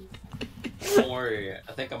 No! Don't worry,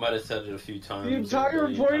 I think I might have said it a few times. The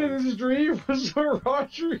entire point of this dream was for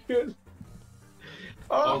Rodrigo.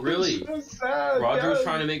 Oh, really? So sad. Roger was yes.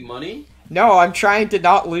 trying to make money? No, I'm trying to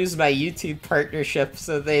not lose my YouTube partnership,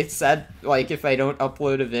 so they said, like, if I don't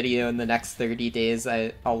upload a video in the next 30 days,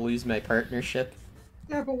 I'll lose my partnership.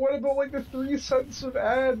 Yeah, but what about, like, the 3 cents of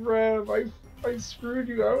ad rev? I screwed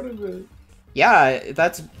you out of it. Yeah,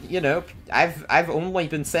 that's, I've only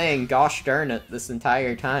been saying gosh darn it this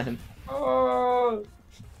entire time.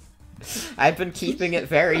 I've been keeping it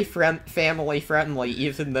very family friendly,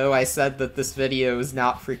 even though I said that this video is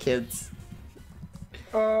not for kids.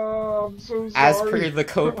 I'm so sorry. As per the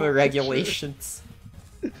COPA regulations.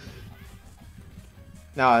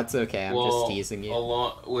 No, it's okay, I'm just teasing you.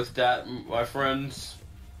 Along with that, my friends,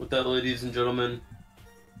 with that, ladies and gentlemen,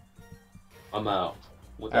 I'm out.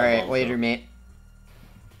 Alright, later, mate.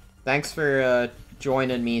 Thanks for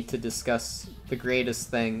joining me to discuss the greatest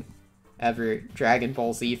thing ever, Dragon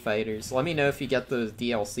Ball Z Fighters. Let me know if you get the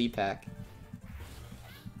DLC pack.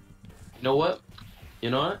 You know what? You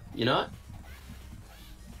know what?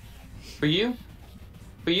 For you?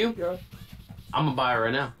 Yeah. I'm gonna buy it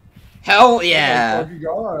right now. Hell yeah! Oh my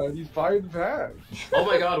god, he's buying the pack. Oh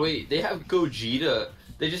my god, wait, they have Gogeta.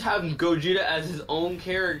 They just have Gogeta as his own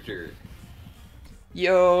character.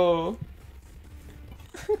 Yo!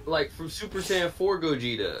 Like, from Super Saiyan 4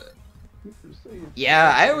 Gogeta.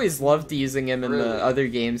 Yeah, I always loved using him in Really? the other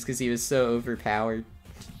games because he was so overpowered.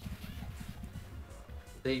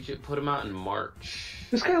 They just put him out in March.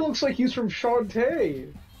 This guy looks like he's from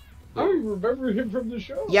Shantae. I don't even remember him from the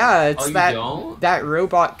show. Yeah, it's Oh, you that don't? that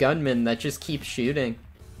robot gunman that just keeps shooting.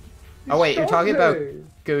 He's Oh wait, you're talking about Shantae.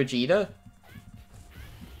 Gogeta?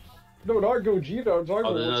 No, not Gogeta. I'm talking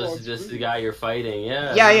Oh, about no, what's this on is just the screen. guy you're fighting,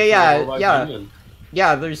 yeah. Yeah, that's yeah, the Robot yeah. Gunman.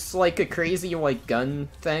 Yeah, there's like a crazy like gun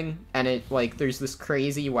thing, and there's this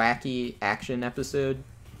crazy wacky action episode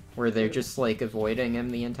where they're just like avoiding him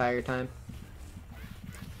the entire time.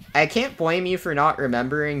 I can't blame you for not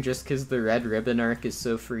remembering just because the Red Ribbon arc is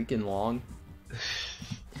so freaking long.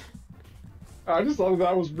 I just thought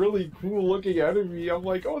that was really cool looking enemy. I'm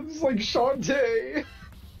like, oh, this is like Shantae.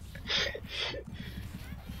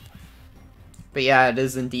 But yeah, it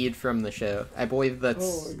is indeed from the show. I believe Oh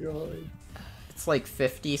that's my god. it's like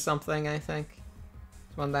 50 something, I think,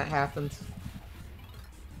 when that happens.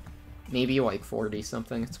 Maybe like 40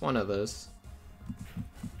 something. It's one of those.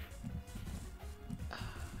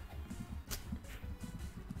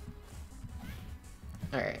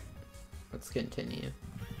 Alright, let's continue.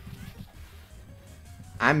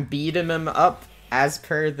 I'm beating him up, as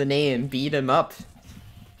per the name, beat him up.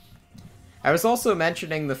 I was also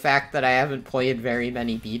mentioning the fact that I haven't played very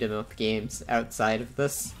many beat 'em up games outside of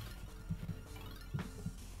this.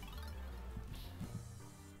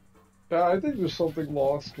 Yeah, I think there's something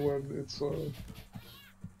lost when it's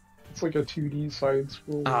like a 2D side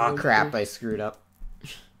scroll. Aw, crap, I screwed up.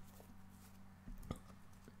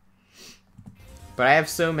 But I have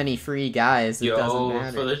so many free guys, it doesn't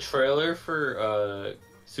matter. For the trailer for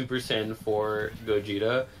Super Saiyan 4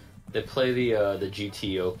 Gogeta, they play the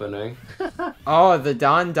GT opening. Oh, the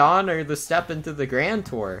Don Don or the Step into the Grand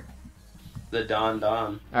Tour? The Don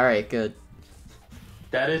Don. Alright, good.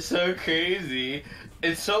 That is so crazy.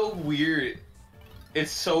 It's so weird.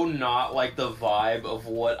 It's so not like the vibe of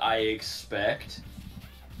what I expect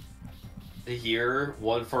to hear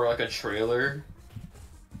one for like a trailer.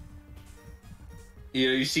 You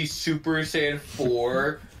know, you see Super Saiyan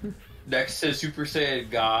 4 next to Super Saiyan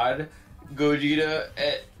God, Gogeta,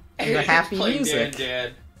 and the happy Playing music.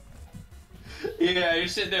 Dan. Yeah, you're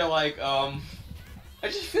sitting there like, I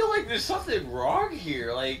just feel like there's something wrong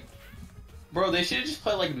here. Like, bro, they should just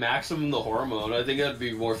play like Maximum the Hormone. I think that'd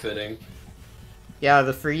be more fitting. Yeah,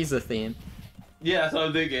 the Frieza theme. Yeah, that's what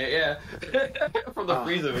I'm thinking. Yeah, from the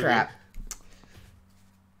Frieza movie. Crap.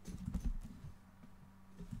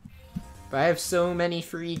 But I have so many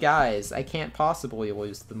free guys, I can't possibly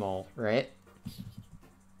lose them all, right?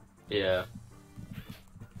 Yeah.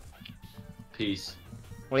 Peace.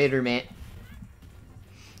 Later, mate.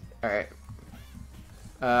 Alright.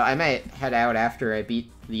 I might head out after I beat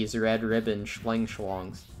these red ribbon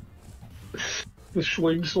Schlingschlongs. The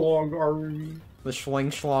Schlingslong army. The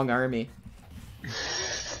Schlingschlong army.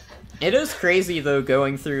 It is crazy, though,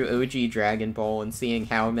 going through OG Dragon Ball and seeing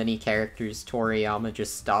how many characters Toriyama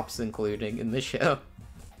just stops including in the show.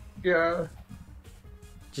 Yeah.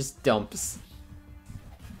 Just dumps.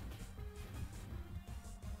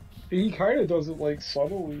 He kind of does it, like,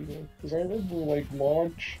 subtly, though. Because I remember, like,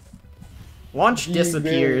 Launch... Launch being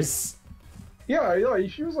disappears. Yeah,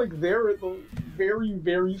 she was, like, there at the very,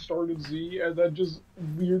 very start of Z, and then just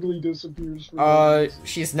weirdly disappears for no reason.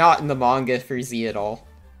 She's not in the manga for Z at all.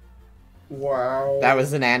 Wow. That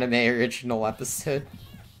was an anime original episode.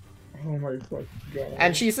 Oh my fucking god.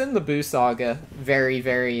 And she's in the Buu Saga very,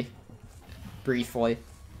 very briefly.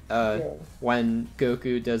 Yeah. When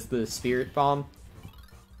Goku does the Spirit Bomb.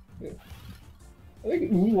 I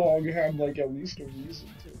think Oolong had, like, at least a reason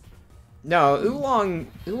to. No,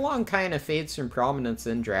 Oolong kind of fades from prominence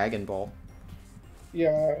in Dragon Ball.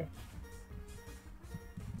 Yeah.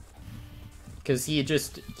 Because he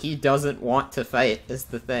doesn't want to fight, is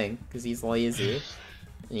the thing. Because he's lazy.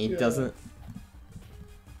 And he doesn't...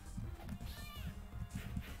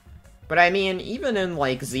 But I mean, even in,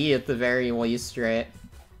 like, Z at the very least, right?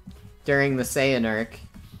 During the Saiyan arc,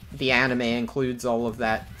 the anime includes all of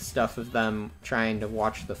that stuff of them trying to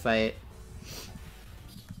watch the fight.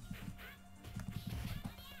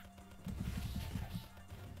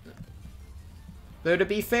 Though to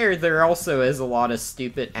be fair, there also is a lot of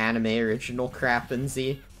stupid anime original crap in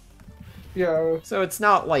Z. Yeah. So it's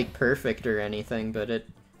not, like, perfect or anything, but it...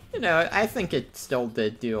 You know, I think it still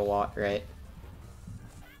did do a lot right.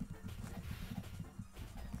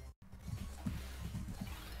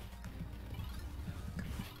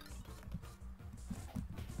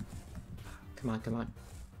 Come on, come on.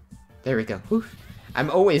 There we go. Whew.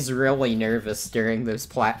 I'm always really nervous during those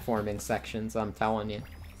platforming sections, I'm telling you.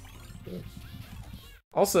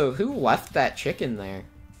 Also, who left that chicken there?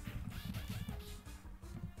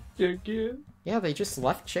 Chicken? Yeah, they just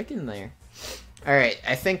left chicken there. Alright,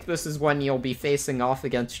 I think this is when you'll be facing off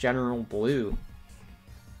against General Blue.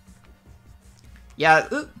 Yeah,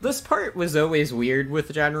 this part was always weird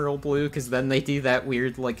with General Blue, because then they do that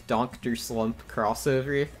weird, like, Dr. Slump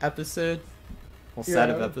crossover episode. Well, set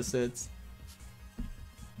of episodes.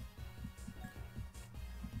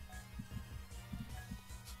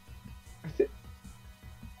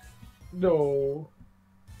 No.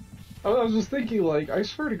 I was just thinking, like, I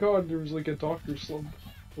swear to God, there was, like, a Dr. Slump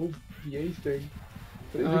OVA thing.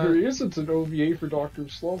 But there isn't an OVA for Dr.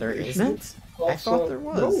 Slump. There isn't? I thought there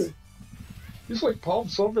was. No. Just, like,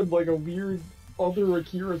 pops up in, like, a weird other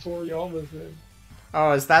Akira Toriyama thing.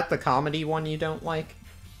 Oh, is that the comedy one you don't like?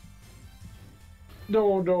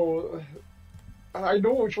 No. I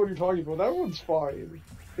know which one you're talking about. That one's fine.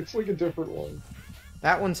 It's, like, a different one.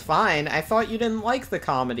 That one's fine. I thought you didn't like the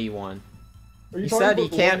comedy one. You said he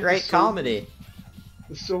can't write comedy.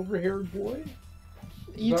 The silver-haired boy?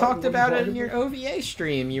 You talked about it in your OVA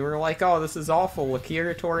stream. You were like, oh, this is awful.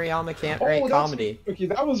 Akira Toriyama can't write comedy. Okay,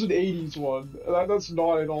 that was an 80s one. That's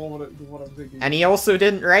not at all what I'm thinking. And he also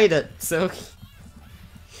didn't write it, so...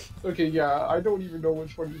 Okay, yeah, I don't even know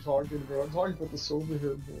which one you're talking about. I'm talking about the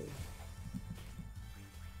silver-haired boy.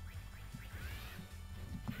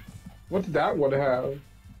 What did that one have?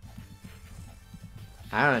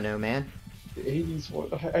 I don't know, man. The 80s one?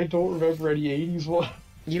 I don't remember any 80s one.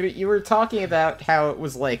 You were talking about how it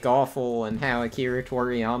was, like, awful and how Akira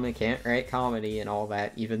Toriyama can't write comedy and all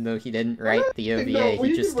that, even though he didn't write the OVA,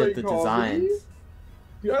 he just did the designs.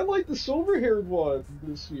 Yeah, I like the silver-haired one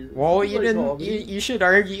this year. Well, you didn't. You should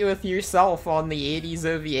argue with yourself on the 80s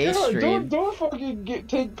OVA stream. Don't fucking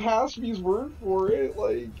take past me's word for it,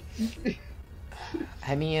 like...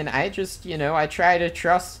 I mean, I just, I try to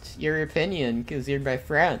trust your opinion, because you're my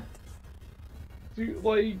friend. Dude,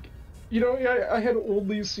 like, I had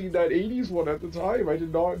only seen that 80s one at the time. I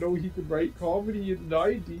did not know he could write comedy in the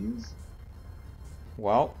 90s.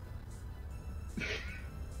 Well.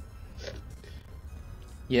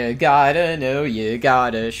 You gotta know, you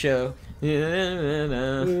gotta show.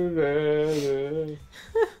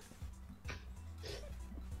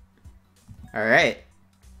 Alright.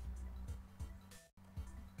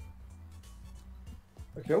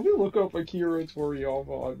 Okay, let me look up Akira Toriyama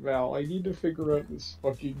on Val. I need to figure out this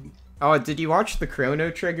fucking... Oh, did you watch the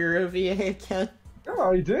Chrono Trigger OVA again? Yeah,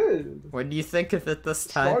 I did. What do you think of it this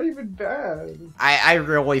It's time? not even bad. I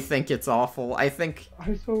really think it's awful. I think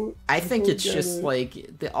I think don't it's get just it.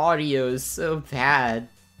 like the audio is so bad.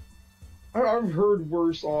 I've heard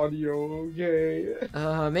worse audio, okay?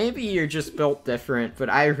 Maybe you're just built different, but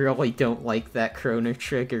I really don't like that Chrono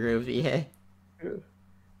Trigger OVA. Yeah.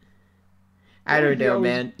 I don't Yeah, know, I was-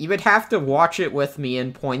 man. You would have to watch it with me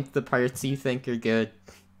and point the parts you think are good.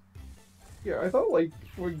 Yeah, I thought, like,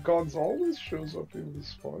 when Gonzalez shows up, it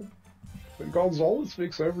was fun. But Gonzalez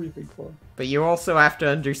makes everything fun. But you also have to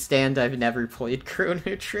understand I've never played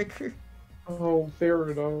Chrono Trigger. Oh, fair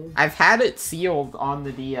enough. I've had it sealed on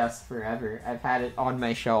the DS forever. I've had it on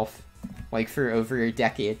my shelf, like, for over a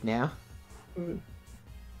decade now. Uh,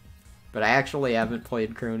 But I actually haven't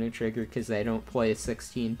played Chrono Trigger because I don't play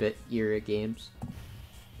 16-bit era games.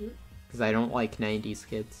 Because I don't like 90s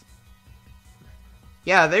kids.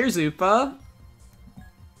 Yeah, there's Upa.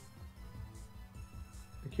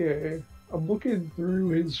 Okay, I'm looking through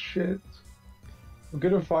his shit. I'm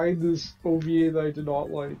gonna find this OVA that I did not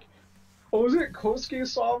like. Oh, is it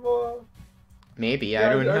Kosuke-sama? Maybe, I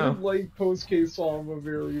don't I know. didn't like Kosuke-sama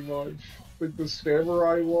very much. Like the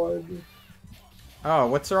samurai one. Oh,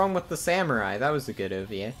 what's wrong with the Samurai? That was a good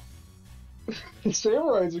OVA. The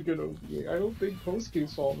samurai's a good OVA. I don't think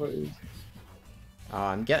Kosuke-sama is. Oh,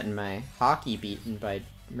 I'm getting my hockey beaten by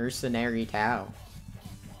Mercenary Tao.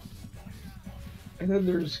 And then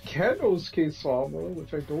there's Kanosuke-sama,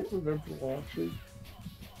 which I don't remember watching.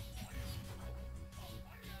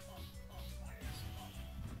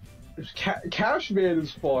 There's Cashman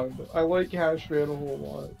is fun. I like Cashman a whole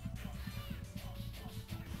lot.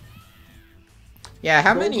 Yeah,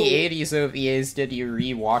 how Go-Go- many 80s OVAs did you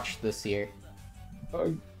rewatch this year?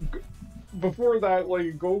 G- Before that,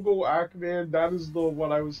 like Go-Go Ackman, that is the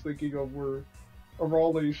one I was thinking of where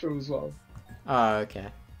Arale shows up. Oh, okay.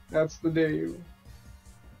 That's the name.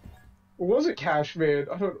 Or was it Cashman?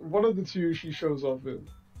 I don't. One of the two she shows up in.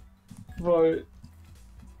 But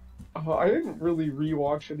I didn't really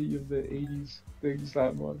rewatch any of the '80s things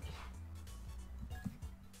that much.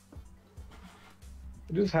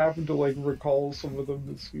 I just happened to like recall some of them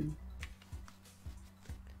this year.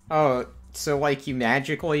 Oh, so like you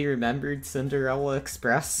magically remembered Cinderella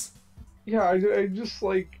Express? Yeah, I just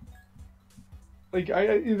like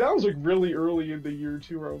that was like really early in the year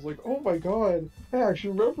too, where I was like, oh my god, I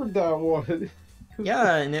actually remembered that one.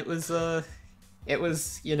 Yeah, and it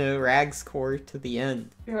was, you know, Rag's core to the end.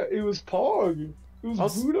 Yeah, it was Pog. It was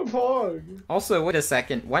Also- Buddha Pog. Also, wait a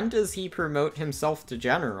second, when does he promote himself to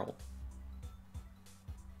General?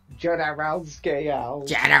 General Scale.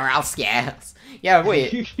 General Scales! Yeah,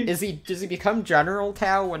 wait, does he become General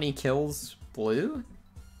Tao when he kills Blue?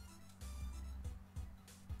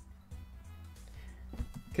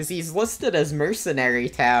 Because he's listed as Mercenary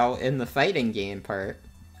Tao in the fighting game part.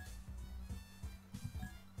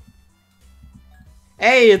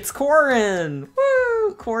 Hey, it's Corin!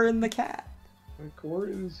 Woo! Corin the cat. My core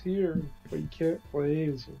is here, but you can't play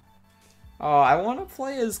as him. Oh, I want to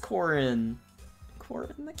play as Corin.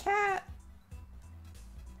 Corin the cat.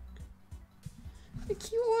 A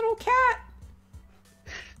cute little cat.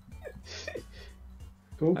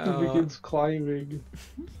 Goku begins climbing.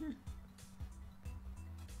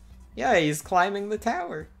 Yeah, he's climbing the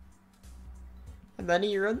tower. And then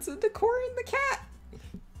he runs into Corin the cat.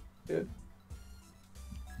 Yeah.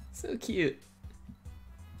 So cute.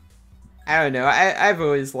 I don't know, I've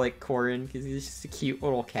always liked Corin because he's just a cute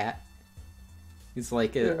little cat. He's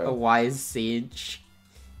like Yeah. a wise sage.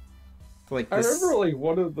 Like I this... remember like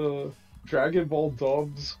one of the Dragon Ball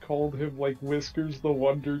dubs called him like Whiskers the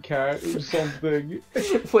Wonder Cat or something. I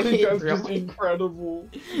think Wait, that's just really? incredible.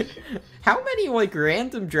 How many like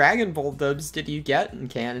random Dragon Ball dubs did you get in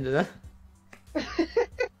Canada?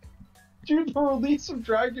 Dude, the release of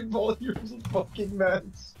Dragon Ball here was a fucking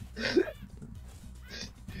mess.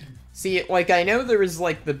 See, like, I know there was,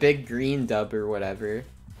 like, the big green dub or whatever.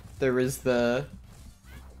 There was the...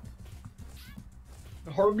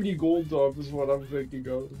 Harmony Gold dub is what I'm thinking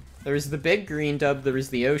of. There was the big green dub, there was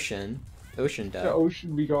the ocean dub. The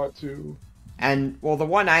Ocean we got too. And, well, the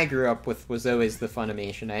one I grew up with was always the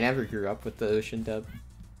Funimation. I never grew up with the ocean dub.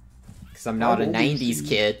 Because I'm not a I've only 90s seen-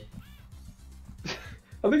 kid.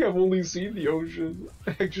 I think I've only seen the Ocean,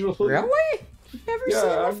 actually. Really? You've never seen Yeah,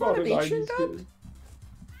 the I'm not a Funimation 90s dub? kid.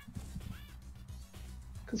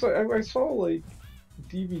 Because I saw, like,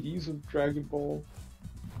 DVDs of Dragon Ball.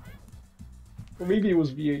 Or maybe it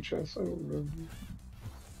was VHS, I don't remember.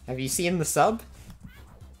 Have you seen the sub?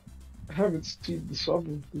 I haven't seen the sub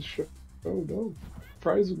of this show. Oh no.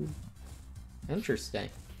 Surprisingly. Interesting.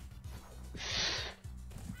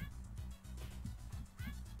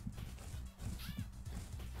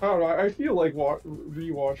 I don't know, I feel like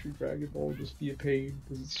rewatching Dragon Ball would just be a pain,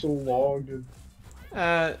 because it's so long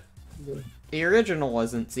and... The original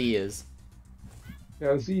wasn't Z is.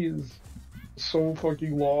 Yeah, Z is so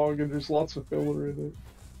fucking long, and there's lots of filler in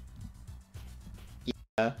it.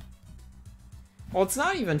 Yeah. Well, it's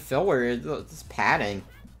not even filler, it's padding.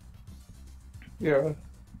 Yeah.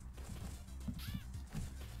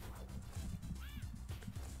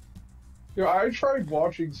 Yeah, I tried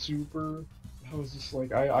watching Super. I was just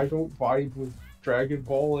like, I don't vibe with Dragon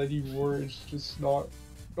Ball anymore. It's just not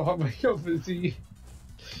my cup of tea.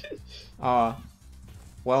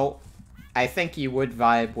 Well, I think you would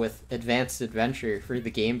vibe with Advanced Adventure for the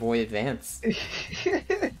Game Boy Advance.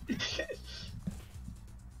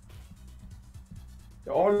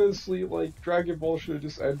 Honestly, like, Dragon Ball should have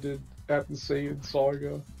just ended at the Saiyan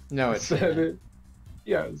Saga. No, it shouldn't.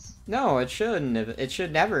 Yes. No, it shouldn't. It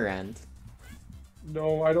should never end.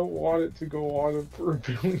 No, I don't want it to go on for a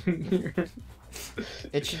billion years.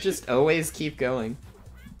 It should just always keep going.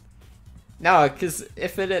 No, because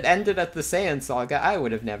if it had ended at the Saiyan Saga, I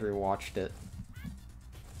would have never watched it.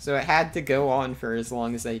 So it had to go on for as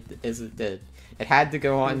long as it did. It had to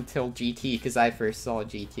go on until GT, because I first saw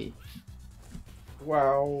GT.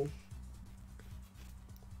 Wow.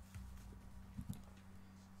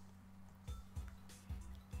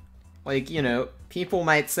 Like, you know, people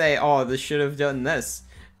might say, oh, this should have done this,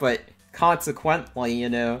 but consequently, you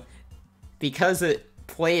know, because it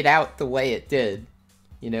played out the way it did,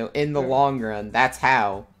 you know, in the long run, that's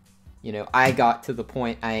how, you know, I got to the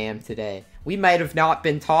point I am today. We might have not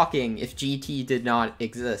been talking if GT did not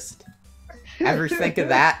exist. Ever think of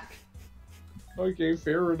that? Okay,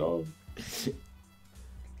 fair enough.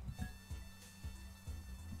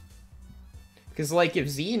 Because, like, if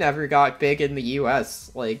Z never got big in the US,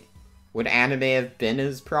 like, would anime have been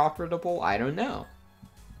as profitable? I don't know.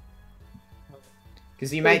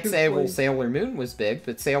 Because you might say, well, Sailor Moon was big,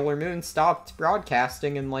 but Sailor Moon stopped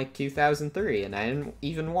broadcasting in, like, 2003, and I didn't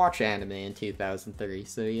even watch anime in 2003,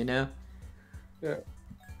 so, you know? Yeah.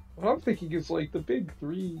 What I'm thinking is, like, the big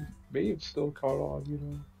three may have still caught on, you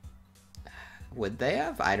know? Would they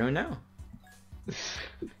have? I don't know.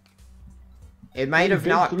 It might have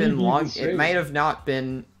not been long. It might have not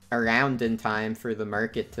been around in time for the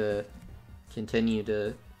market to continue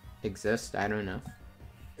to exist. I don't know.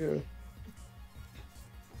 Yeah.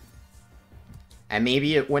 And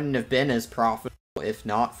maybe it wouldn't have been as profitable if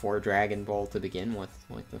not for Dragon Ball to begin with,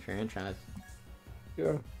 like the franchise.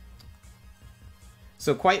 Yeah.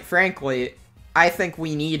 So quite frankly, I think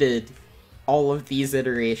we needed all of these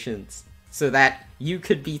iterations so that you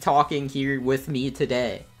could be talking here with me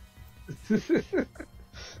today. You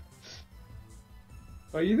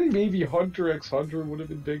think maybe Hunter x Hunter would have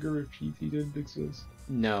been bigger if GT didn't exist?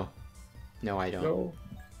 No. No, I don't. No.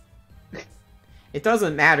 It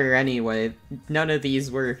doesn't matter anyway. None of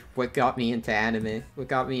these were what got me into anime. What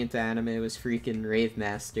got me into anime was freaking Rave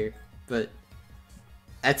Master. But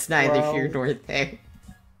that's neither here nor there.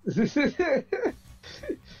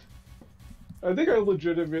 I think I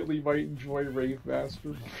legitimately might enjoy Rave Master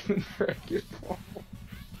more than Dragon Ball.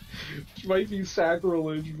 Which might be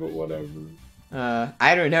sacrilege, but whatever.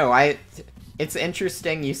 I don't know. It's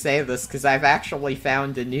interesting you say this, because I've actually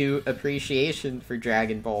found a new appreciation for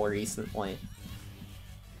Dragon Ball recently.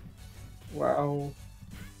 Wow.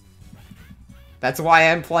 That's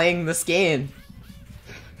why I'm playing this game.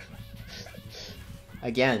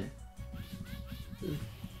 Again.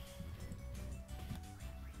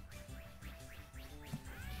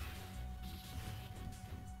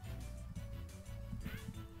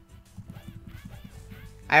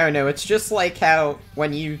 I don't know, it's just like how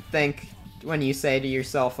when you say to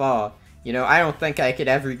yourself, oh, you know, I don't think I could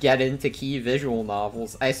ever get into key visual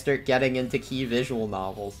novels. I start getting into key visual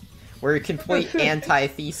novels. We're a complete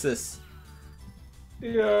antithesis.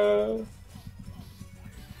 Yeah.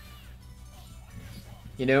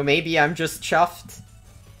 You know, maybe I'm just chuffed.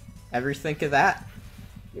 Ever think of that?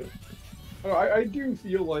 Yeah. I do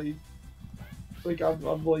feel like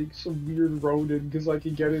I'm like some weird Ronin because I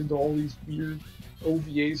can get into all these weird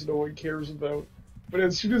OVAs no one cares about. But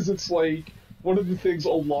as soon as it's like one of the things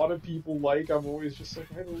a lot of people like, I'm always just like,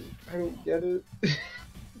 I don't get it.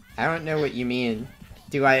 I don't know what you mean.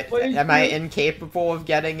 Am I incapable of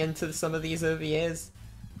getting into some of these OVAs?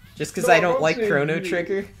 Just because I don't like Chrono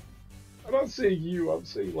Trigger? I'm not saying you, I'm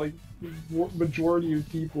saying like majority of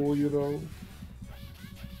people, you know.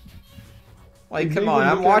 Like, They come would on, I'm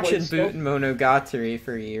look at, like, watching stuff- Boot and Monogatari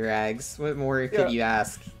for you, Rags. What more could Yeah. you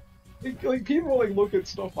ask? Like people like look at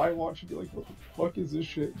stuff I watch and be like, what the fuck is this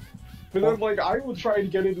shit? But then like I will try to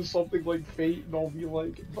get into something like Fate and I'll be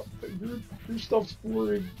like, your stuff's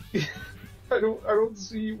boring. I don't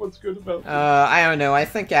see what's good about it. I don't know. I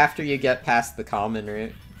think after you get past the common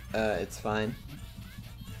route, it's fine.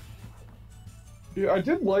 Yeah, I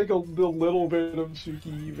did like the little bit of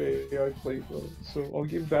Tsukihime I played though, so I'll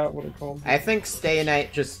give that one a compliment. I think Stay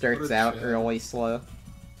Night just starts What a out shame. really slow.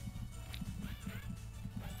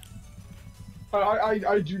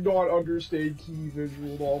 I do not understand key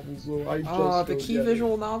visual novels though. I just Oh, the don't key get it.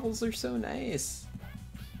 visual novels are so nice.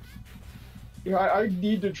 Yeah, I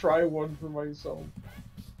need to try one for myself.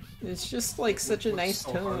 It's just like such a What's nice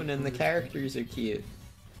so hard tone, and for the you? characters are cute.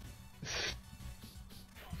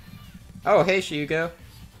 Oh, hey, Shugo.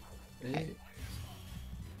 Hey,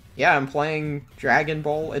 Yeah, I'm playing Dragon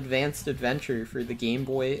Ball Advanced Adventure for the Game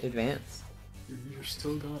Boy Advance. you're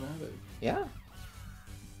still going at it. Yeah.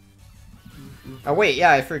 Mhm. Oh, wait,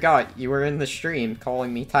 yeah, I forgot. You were in the stream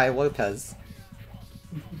calling me Ty Lopez.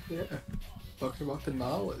 Yeah. Talking about the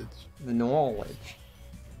knowledge. The knowledge.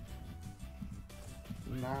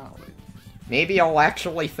 Knowledge. Maybe I'll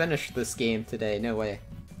actually finish this game today. No way.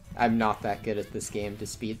 I'm not that good at this game to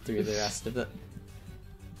speed through the rest of it.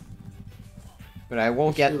 But I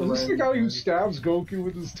will get Sure. Was this the guy who stabs Goku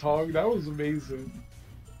with his tongue? That was amazing.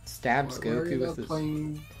 stabs Why are Goku you with not his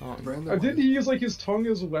playing tongue. random? Didn't he use like his tongue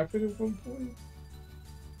as a weapon at one point?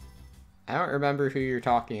 I don't remember who you're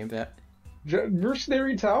talking about.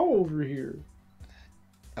 Mercenary Tao over here.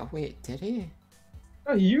 Oh wait, did he?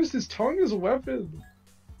 Yeah, he used his tongue as a weapon.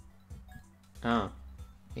 Oh.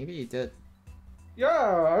 Maybe he did. Yeah,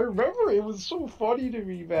 I remember. It was so funny to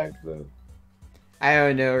me back then. I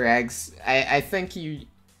don't know, Rags. I think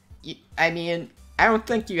I mean, I don't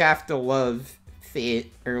think you have to love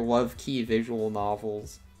Fate or love key visual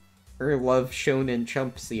novels or love Shonen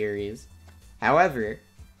Jump series. However,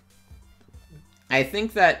 I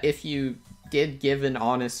think that if you did give an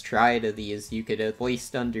honest try to these, you could at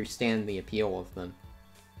least understand the appeal of them.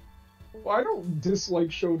 Well, I don't dislike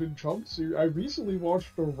Shonen Jump series. I recently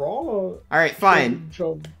watched the Raw Alright, fine. Shonen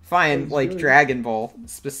Jump. Fine, Sounds like good. Dragon Ball,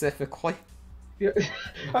 specifically. Yeah,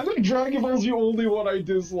 I think Dragon Ball's the only one I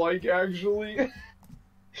dislike, actually.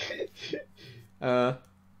 I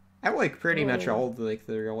like pretty much Oh. all of like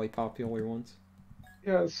the really popular ones.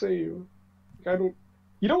 Yeah, same. I don't.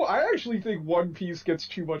 You know, I actually think One Piece gets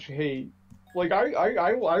too much hate. Like,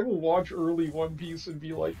 I will watch early One Piece and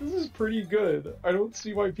be like, this is pretty good. I don't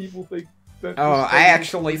see why people think that. Oh, this I thing is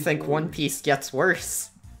actually really think boring. One Piece gets worse.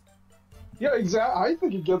 Yeah, exactly. I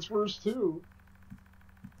think it gets worse too.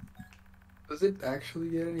 Does it actually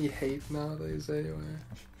get any hate nowadays anyway?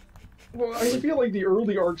 Well, I feel like the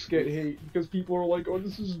early arcs get hate because people are like, oh,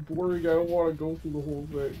 this is boring. I don't want to go through the whole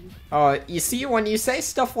thing. You see, when you say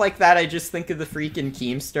stuff like that, I just think of the freaking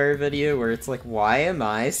Keemstar video where it's like, why am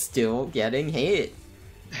I still getting hate?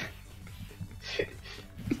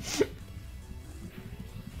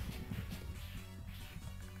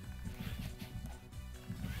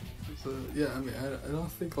 So, yeah, I mean, I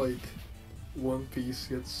don't think, like, One Piece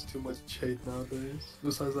gets too much hate nowadays.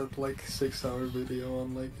 Besides that, like, 6-hour video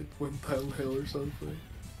on, like, it went downhill or something.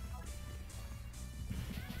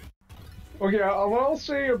 Okay, what I'll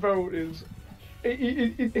say about is,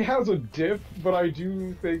 it has a dip, but I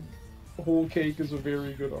do think Whole Cake is a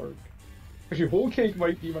very good arc. Actually, Whole Cake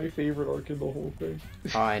might be my favorite arc in the whole thing.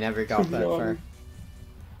 Oh, I never got that far.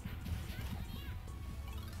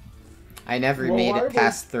 I never Well, made I it was-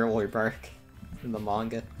 past Thriller Bark in the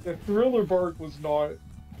manga. Yeah, Thriller Bark was not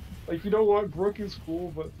like, you know what, Brook is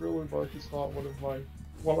cool, but Thriller Bark is not one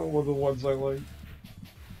of the ones I like.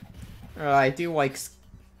 I do like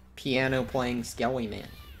piano playing Skelly Man.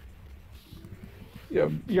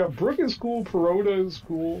 Yeah, Brook is cool, Perona is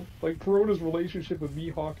cool. Like, Perona's relationship with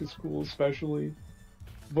Mihawk is cool, especially.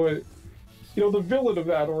 But, you know, the villain of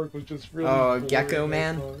that arc was just really Oh, boring, Gecko I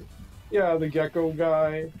Man? thought. Yeah, the Gecko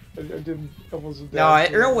guy. I wasn't No, down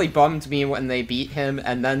it for really bummed me when they beat him,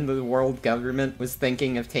 and then the world government was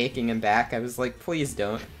thinking of taking him back. I was like, please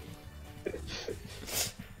don't.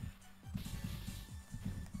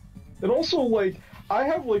 And also, like, I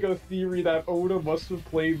have, like, a theory that Oda must have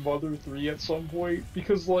played Mother 3 at some point,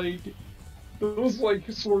 because, like, those, like,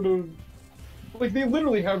 sort of... Like, they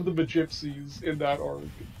literally have the Magypsies in that arc.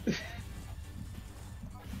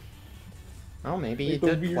 Oh, maybe Like he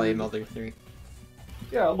the did play weird- Mother 3.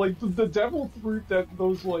 Yeah, like, the devil fruit that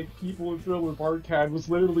those, like, people in Thriller Bark had was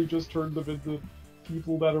literally just turned them into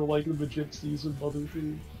people that are like the Magypsies in Mother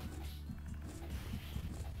 3.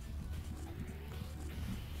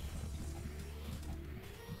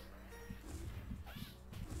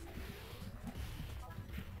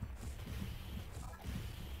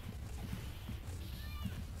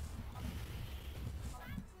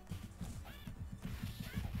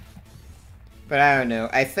 But I don't know.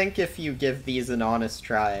 I think if you give these an honest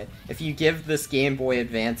try, if you give this Game Boy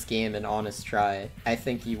Advance game an honest try, I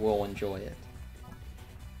think you will enjoy it.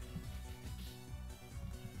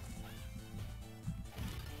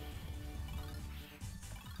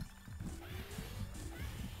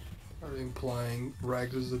 Are you implying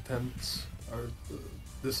Rags' attempts are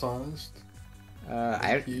dishonest?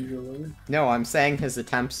 Usually. No, I'm saying his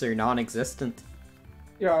attempts are non-existent.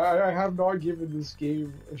 Yeah, I have not given this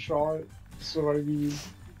game a shot, so I mean...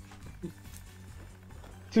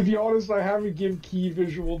 To be honest, I haven't given key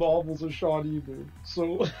visual novels a shot either,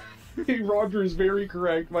 so... Roger is very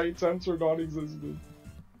correct, my attempts are non-existent.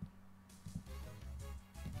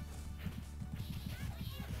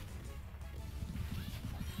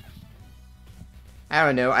 I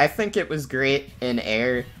don't know, I think it was great in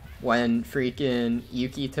Air when freaking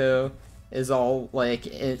Yukito is all, like,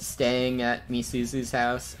 staying at Misuzu's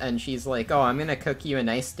house, and she's like, oh, I'm gonna cook you a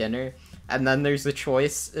nice dinner, and then there's a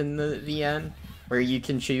choice in the VN where you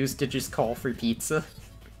can choose to just call for pizza.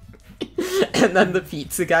 And then the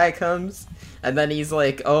pizza guy comes, and then he's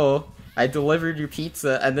like, oh, I delivered your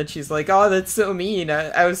pizza, and then she's like, oh, that's so mean,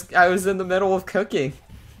 I was in the middle of cooking.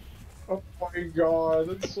 Oh my god,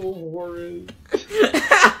 that's so horrid.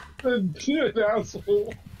 Dude,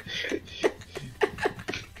 asshole.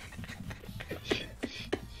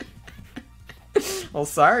 Well,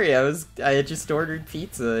 sorry, I had just ordered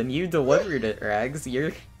pizza, and you delivered it, Rags,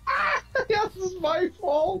 you're... Yeah, this is my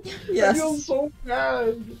fault! Yes. I feel so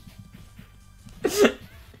bad!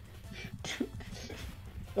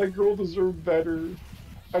 That girl deserved better.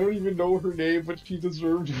 I don't even know her name, but she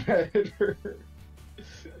deserved better.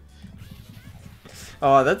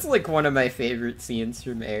 Oh, that's like one of my favorite scenes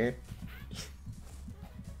from Air.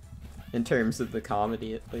 In terms of the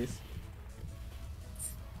comedy, at least.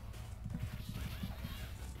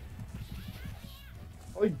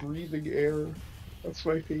 I like breathing air. That's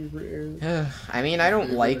my favorite air. I mean, I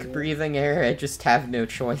don't like breathing air, I just have no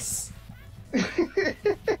choice.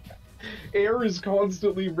 Air is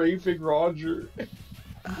constantly raping Roger.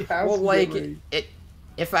 He has Well, to like, get raped.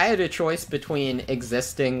 if I had a choice between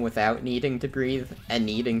existing without needing to breathe and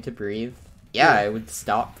needing to breathe, yeah, I would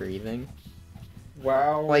stop breathing.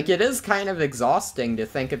 Wow. Like, it is kind of exhausting to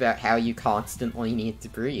think about how you constantly need to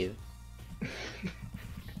breathe.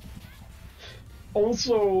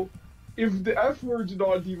 Also, if the F word did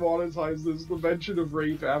not demonetize this, the mention of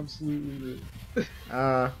rape absolutely did.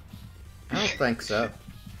 I don't think so.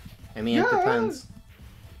 I mean, Yeah. it depends.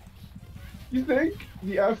 You think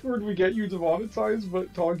the F word would get you demonetized,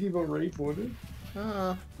 but talking about rape wouldn't?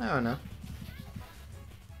 I don't know.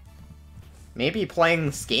 Maybe playing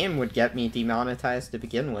this game would get me demonetized to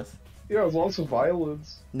begin with. Yeah, there's lots of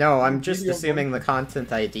violence. No, I'm just Video assuming the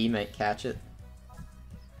content ID might catch it.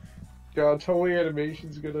 Yeah, Toei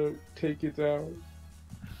Animation's gonna take it down.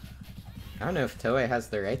 I don't know if Toei has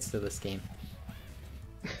the rights to this game.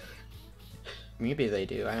 Maybe they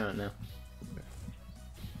do, I don't know.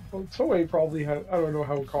 Well, Toei probably has. I don't know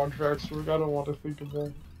how contracts work. I don't want to think of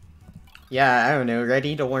that. Yeah, I don't know,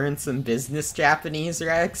 ready to learn some business Japanese,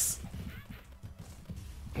 Rex?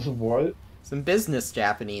 What? Some business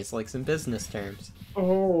Japanese, like some business terms.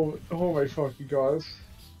 Oh my fucking gosh.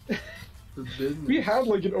 For business. We had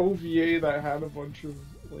like an OVA that had a bunch of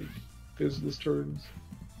like business terms,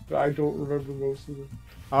 but I don't remember most of them.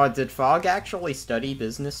 Oh, did Fog actually study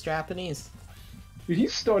business Japanese? Dude, he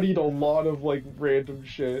studied a lot of like random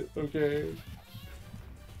shit, okay?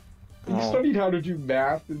 He Oh. studied how to do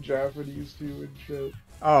math in Japanese too and shit.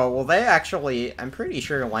 Oh, well they actually, I'm pretty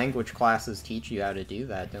sure language classes teach you how to do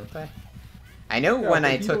that, don't they? I know Yeah, when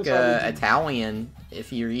but I he took knows how to do- Italian,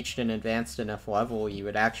 if you reached an advanced enough level, you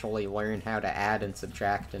would actually learn how to add and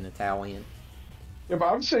subtract in Italian. Yeah, but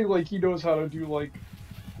I'm saying like he knows how to do like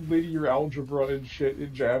linear algebra and shit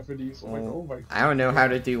in Japanese. I'm like, Well, oh my. I don't know how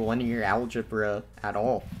to do linear algebra at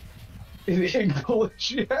all. In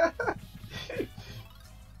English, yeah.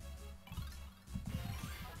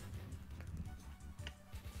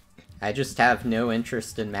 I just have no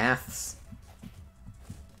interest in maths.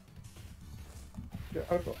 Yeah,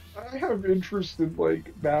 I don't know. I have interest in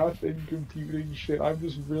like math and computing shit. I'm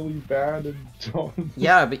just really bad and dumb.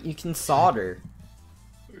 Yeah, but you can solder.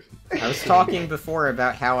 I was talking before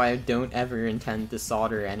about how I don't ever intend to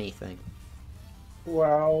solder anything.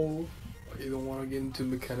 Wow. You don't want to get into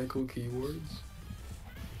mechanical keywords?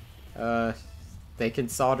 They can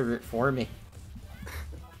solder it for me.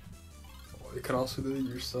 You can also do it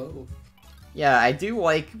yourself. Yeah, I do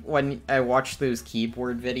like when I watch those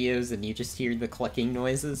keyboard videos and you just hear the clicking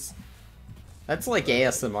noises. That's like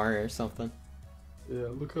ASMR or something. Yeah,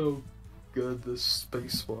 look how good this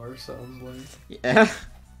spacebar sounds like. Yeah.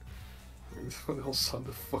 They all sound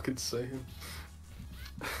the fucking same.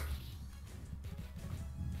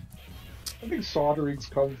 I think soldering's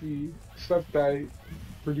comfy, except that it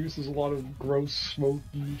produces a lot of gross,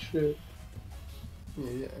 smoky shit.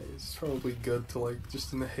 Yeah, it's probably good to like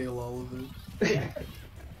just inhale all of it.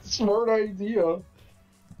 Smart idea.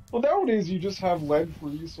 Well, nowadays you just have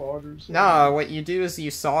lead-free solder. So No, what you do is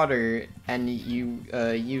you solder and you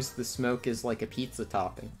use the smoke as like a pizza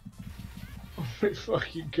topping. Oh my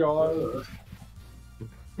fucking god.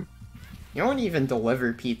 You don't even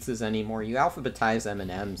deliver pizzas anymore. You alphabetize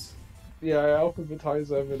M&Ms. Yeah, I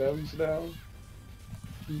alphabetize M&Ms now.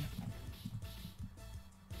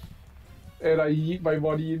 And I eat my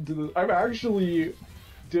money into the... I'm actually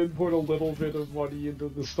did put a little bit of money into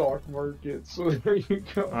the stock market, so there you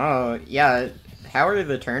go. Oh, yeah. How are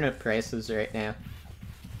the turnip prices right now?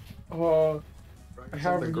 I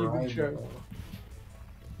haven't even checked.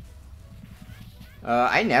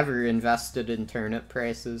 I never invested in turnip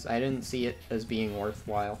prices. I didn't see it as being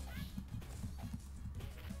worthwhile.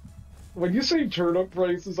 When you say turnip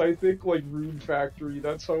prices, I think like Rune Factory.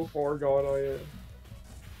 That's how far gone I am.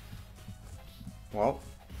 Well,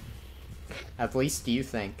 at least you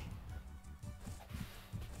think.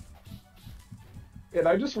 And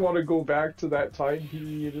I just want to go back to that time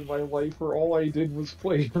period in my life where all I did was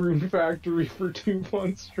play Rune Factory for 2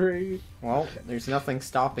 months straight. Well, there's nothing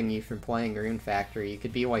stopping you from playing Rune Factory. You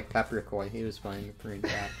could be like Peppercoy, he was playing Rune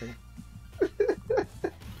Factory.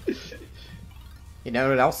 You know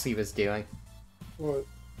what else he was doing? What?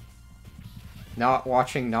 Not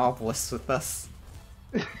watching Novelist with us.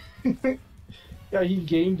 Yeah, he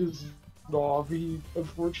gained his knob. He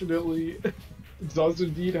unfortunately does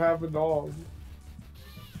indeed have a knob.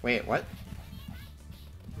 Wait, what?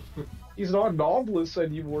 He's not knobless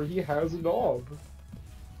anymore. He has a knob.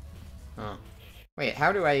 Oh. Wait,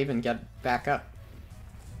 how do I even get back up?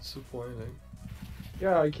 Disappointing.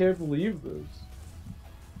 Yeah, I can't believe this.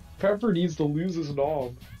 Pepper needs to lose his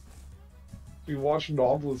knob. We watch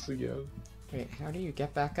Knobless again. Wait, how do you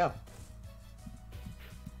get back up?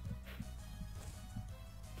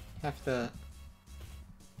 Have to...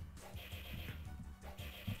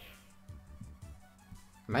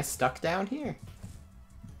 Am I stuck down here?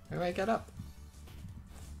 How do I get up?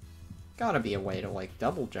 Gotta be a way to, like,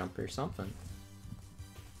 double jump or something.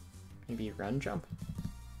 Maybe run jump?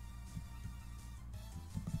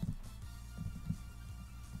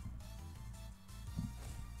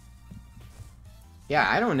 Yeah,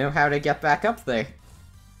 I don't know how to get back up there.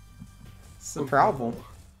 It's the problem.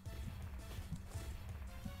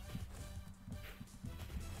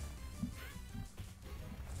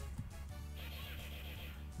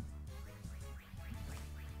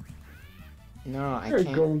 No, I There can't.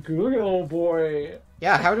 you go, good old boy.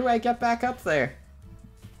 Yeah, how do I get back up there?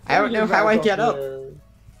 I How don't do you know how I back get up. there?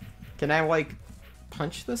 Can I, like,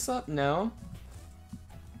 punch this up? No.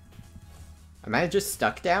 Am I just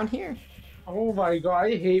stuck down here? Oh my god,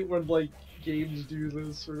 I hate when like games do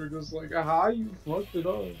this where they're just like, aha, you fucked it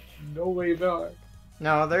up. No way back.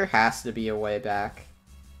 No, there has to be a way back.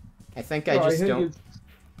 I think No, I just think don't... it's-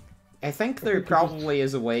 I think I there think it probably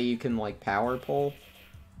is a way you can, like, power pull.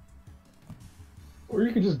 Or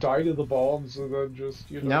you could just die to the bombs and then just,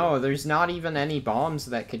 you know. No, there's not even any bombs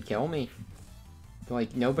that could kill me.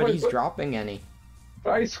 Like, nobody's but- dropping any.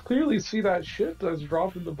 I clearly see that shit that's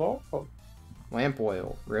dropping the bomb. Lamp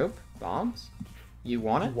oil, rope, bombs? You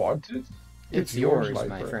want You it? want it? It's yours,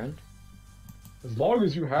 my friend. As long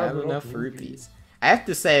as you I have, have enough rupees. I have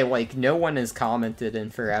to say, like, no one has commented in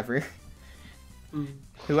forever. Mm.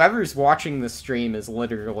 Whoever's watching the stream is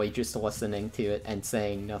literally just listening to it and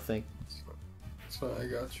saying nothing. So I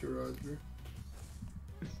got you, Roger.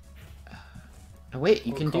 Oh, wait,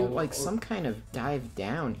 you We'll can do, call- like, some kind of dive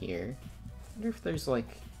down here. I wonder if there's, like...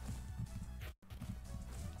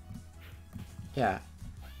 Yeah.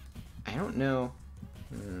 I don't know.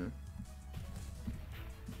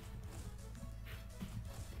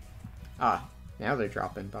 Ah, now they're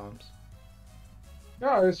dropping bombs.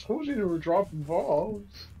 Yeah, I told you they were dropping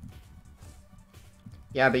bombs.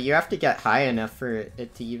 Yeah, but you have to get high enough for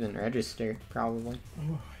it to even register, probably. Oh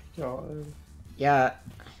my god. Yeah,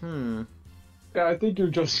 Yeah, I think you're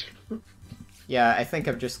just. Yeah, I think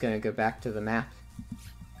I'm just gonna go back to the map.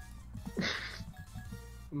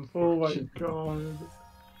 Oh my god.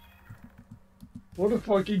 What a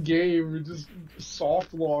fucking game. It just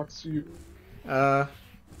soft locks you. I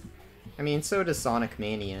mean, so does Sonic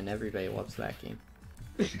Mania, and everybody loves that game.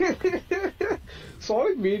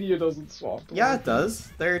 Sonic Mania doesn't soft lock. Yeah, it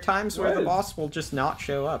does. There are times where the When? boss will just not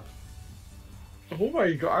show up. Oh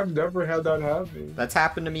my god, I've never had that happen. That's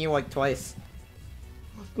happened to me like twice.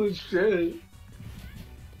 What the shit?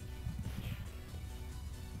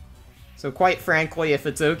 So quite frankly, if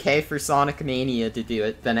it's okay for Sonic Mania to do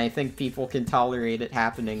it, then I think people can tolerate it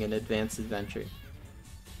happening in Advanced Adventure.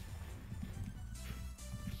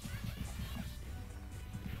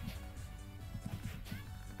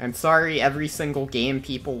 I'm sorry every single game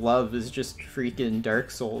people love is just freaking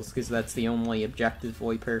Dark Souls, because that's the only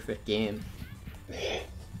objectively perfect game.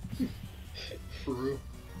 For real.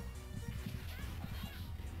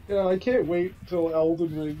 Yeah, I can't wait till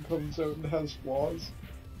Elden Ring comes out and has flaws.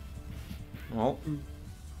 Well,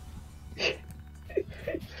 You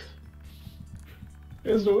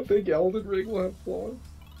guys don't think Elden Ring will have flaws?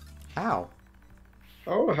 how?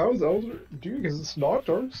 Oh, how's Elden Ring? Dude, because it's not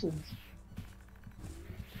Dark Souls.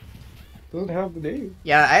 Doesn't have the name.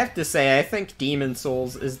 Yeah, I have to say, I think Demon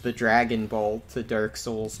Souls is the Dragon Ball to Dark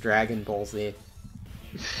Souls Dragon Ball Z.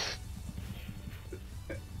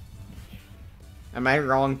 Am I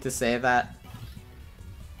wrong to say that?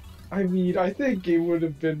 I mean, I think it would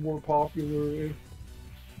have been more popular if...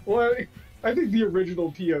 Well, I think the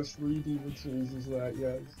original PS3 Demon Souls is that,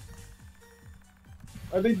 yes.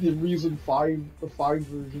 I think the reason the 5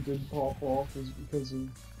 version didn't pop off is because of,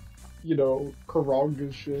 you know,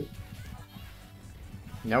 Karanga shit.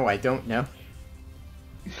 No, I don't know.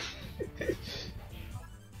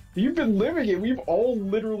 You've been living it. We've all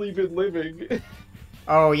literally been living.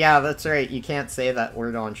 Oh yeah, that's right. You can't say that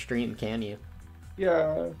word on stream, can you?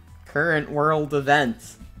 Yeah. Current world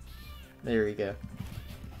events. There we go.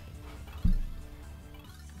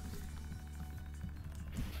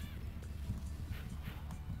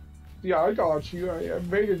 Yeah, I got you. I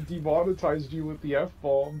may have demonetized you with the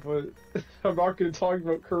F-bomb, but I'm not going to talk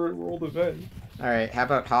about current world events. Alright, how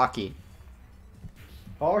about hockey?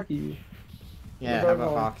 Hockey. Yeah, What how about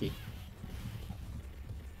about hockey?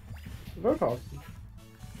 About hockey.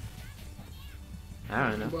 I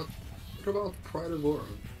don't know. What about Pride of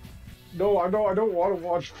Oregon? No, I don't want to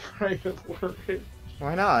watch Private Oregon.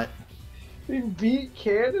 Why not? They beat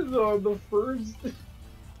Canada on the first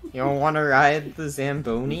You don't want to ride the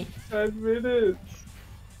Zamboni? 10 minutes.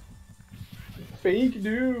 Fake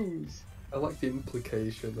news. I like the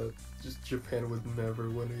implication that just Japan would never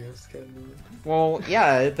win against Canada. Well,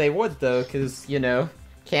 yeah, they would though, because, you know,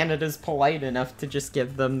 Canada's polite enough to just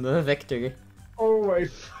give them the victory. Oh my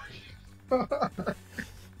I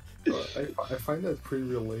find that pretty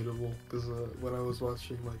relatable because when I was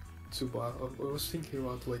watching like Tsubasa, I was thinking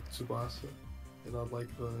about like Tsubasa, and not like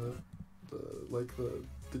the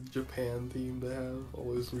Japan team they have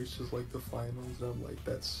always reaches like the finals, and I'm like,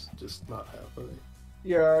 that's just not happening.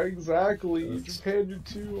 Yeah, exactly. That's- Japan, you're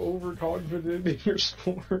too overconfident in your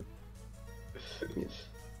sport.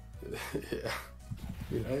 Yeah.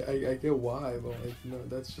 I mean, I get why, but like, no,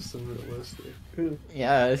 that's just unrealistic.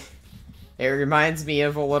 Yeah, it reminds me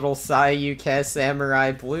of a little Sayuke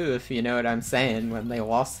Samurai Blue, if you know what I'm saying, when they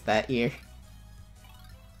lost that year.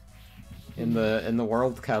 In the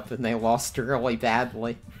World Cup, and they lost really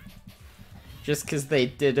badly. Just because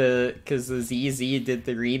because the ZZ did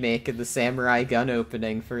the remake of the Samurai Gun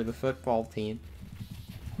opening for the football team.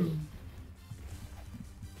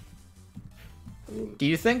 Do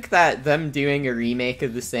you think that them doing a remake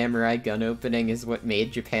of the Samurai Gun opening is what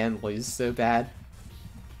made Japan lose so bad?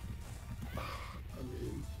 I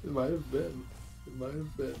mean, it might have been. It might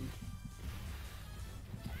have been.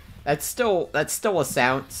 That still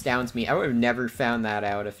astounds me. I would have never found that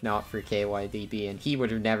out if not for KYDB, and he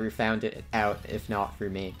would have never found it out if not for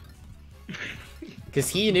me. Because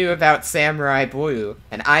he knew about Samurai Blue,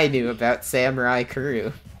 and I knew about Samurai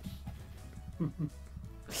Crew.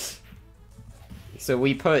 So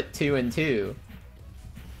we put 2 and 2.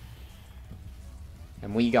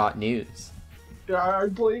 And we got news. Yeah, I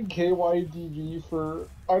blame KYDB for,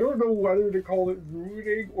 I don't know whether to call it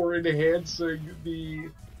ruining or enhancing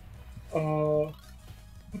the,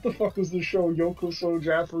 what the fuck was the show Yokoso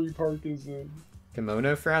Jaffery Park is in?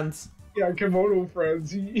 Kimono Friends? Yeah, Kimono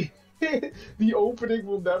Friends. The opening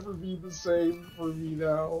will never be the same for me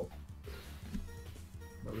now.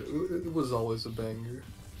 I mean, it was always a banger.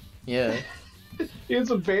 Yeah. It's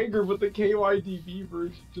a banger, but the KYDB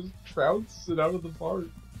version just trounced it out of the park.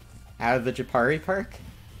 Out of the Japari Park?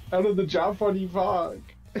 Out of the Japani Park.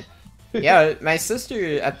 Yeah, my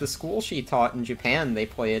sister at the school she taught in Japan, they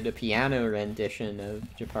played a piano rendition of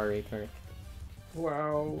Japari Park.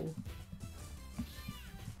 Wow.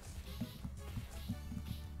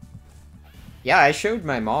 Yeah, I showed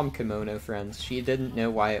my mom Kimono Friends. She didn't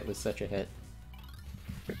know why it was such a hit.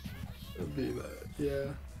 It'd be that, yeah.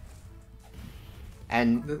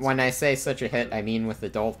 And That's- when I say such a hit, I mean with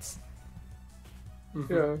adults.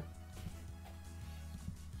 Yeah.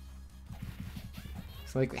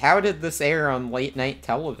 It's like, how did this air on late night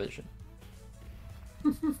television?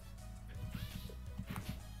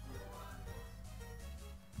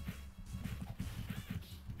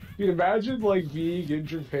 Dude, imagine like being in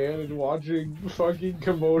Japan and watching fucking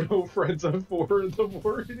Komodo Friends at 4 in the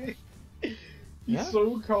morning. He's Yeah.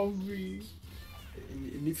 so comfy.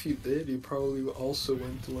 And if you did, you probably also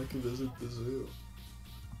went to like visit the zoo.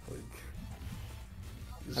 Like,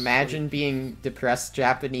 it's Imagine being depressed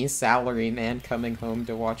Japanese salaryman coming home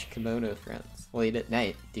to watch Komodo Friends late at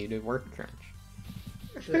night due to work crunch.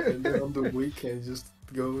 like, yeah, and then on the weekend, just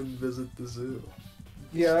go and visit the zoo.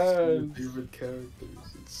 Yes. Your favorite characters.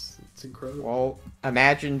 It's incredible. Well,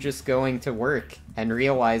 imagine just going to work and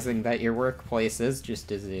realizing that your workplace is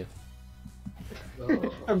just a zoo.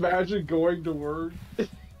 Oh, Imagine going to work.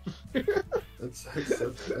 that's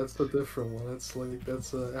the different one. That's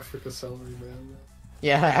Africa salary man.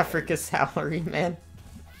 Yeah, Africa salaryman.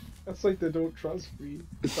 That's like the don't trust me.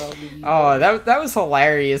 Oh, that was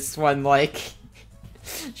hilarious when, like,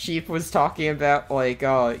 Sheep was talking about, like,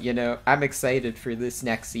 oh, you know, I'm excited for this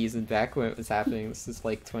next season back when it was happening. This is,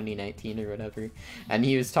 like, 2019 or whatever. And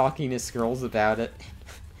he was talking to Skrulls about it.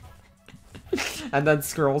 And then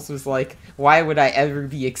Skrulls was like, why would I ever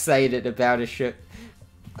be excited about a show...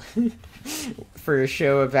 for a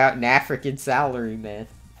show about an African salaryman?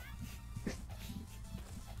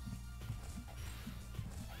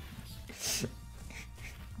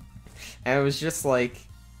 And it was just like,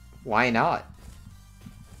 why not?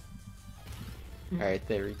 Alright,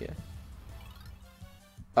 there we go.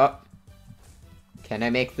 Oh. Can I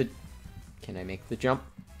make the jump?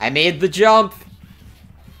 I made the jump!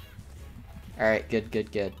 Alright,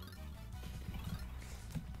 good.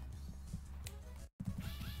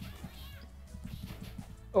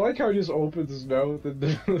 I like how he just opens his mouth and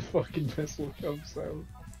then the fucking missile comes out.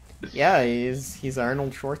 Yeah, he's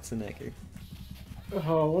Arnold Schwarzenegger.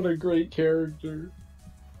 Oh, what a great character.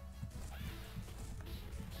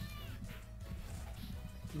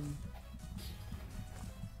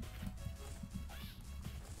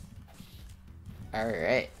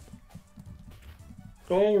 Alright.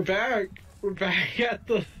 Oh, we're back. We're back at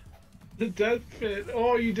the death pit.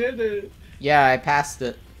 Oh, you did it. Yeah, I passed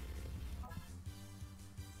it.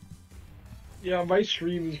 Yeah, my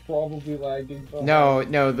stream is probably lagging. No,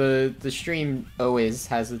 the stream always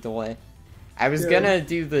has a delay. I was Yeah.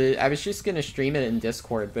 I was just gonna stream it in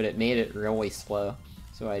Discord, but it made it really slow.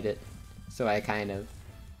 So I kind of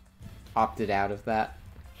opted out of that.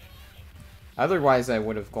 Otherwise, I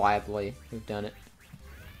would have gladly have done it.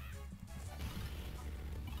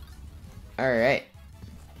 Alright.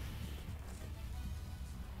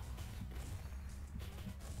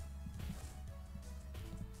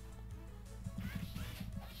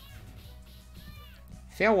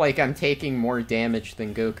 I feel like I'm taking more damage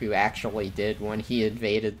than Goku actually did when he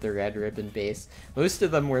invaded the Red Ribbon base. Most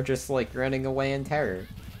of them were just like running away in terror.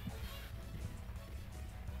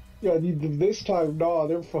 Yeah, this time, nah,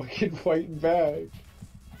 they're fucking fighting back.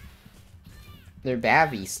 They're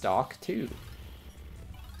Babby stock too.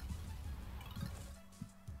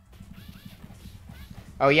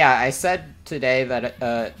 Oh yeah, I said today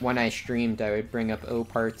that when I streamed I would bring up O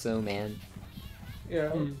Parts O Man.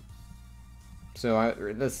 Yeah. So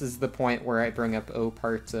this is the point where I bring up O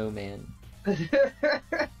Parts O Man. I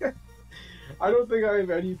don't think I have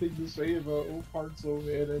anything to say about O Parts O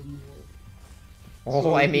Man anymore. Well,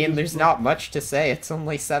 So I you mean, just there's bring- not much to say. It's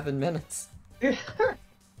only 7 minutes.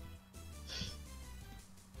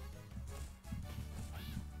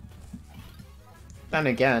 Then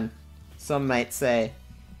again, some might say,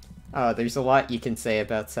 oh, there's a lot you can say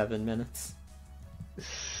about 7 minutes.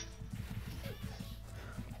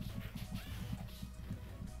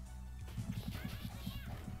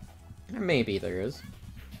 Maybe there is.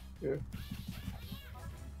 Yeah.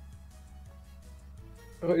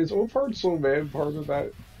 Is O Parts O Man part of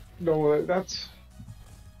that? No, that's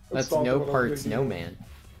That's not no what I'm parts, thinking no of. man.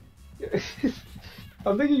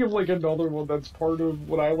 I'm thinking of like another one that's part of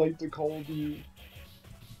what I like to call the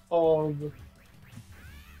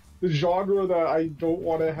genre that I don't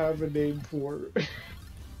want to have a name for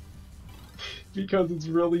because it's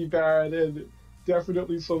really bad and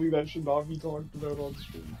definitely something that should not be talked about on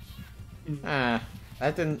stream. Ah,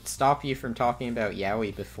 that didn't stop you from talking about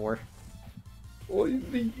Yaoi before. Well,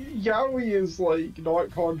 the yaoi is like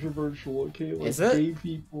not controversial, okay? Like Is it?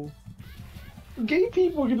 Gay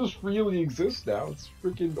people can just freely exist now. It's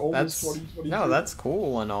freaking almost That's 2022. no, that's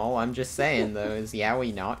cool and all. I'm just saying though, is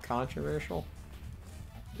Yaoi not controversial?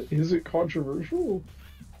 Is it controversial?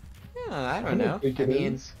 Yeah, I don't know. think I it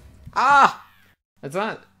mean, is. it's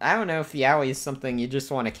not. I don't know if Yaoi is something you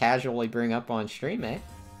just want to casually bring up on stream, eh?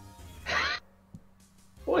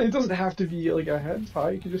 Well, it doesn't have to be like a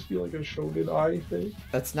hentai. It can just be like a shonen ai thing.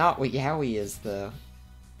 That's not what Yaoi is, though.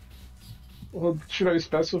 Well, should I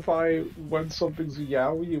specify when something's a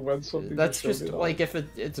yaoi and when something's That's a just shonen? like if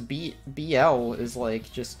it's BL is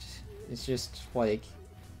like just it's just like,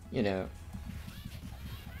 you know,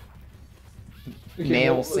 Okay,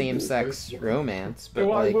 male well, same-sex romance, but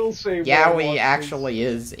well, I like will say when I yaoi watched actually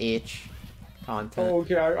is H content. Oh,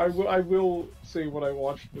 okay. I will say when I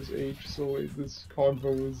watched this H, so this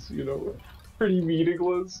convo is, you know, pretty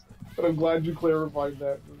meaningless. But I'm glad you clarified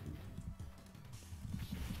that.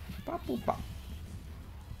 Bop, boop, bop.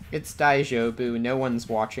 It's Daijobu. No one's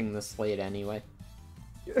watching this late anyway.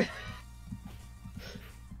 And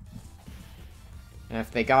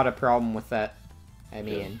if they got a problem with that, I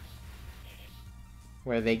mean,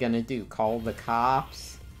 what are they gonna do? Call the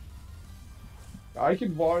cops? I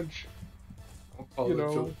can watch, I'll call you the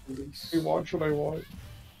know, joke police. I watch what I want.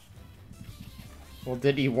 Well,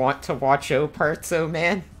 did he want to watch O Parts, oh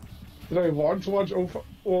man? Did I want to watch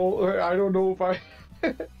Well, I don't know if I...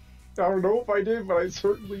 I don't know if I did, but I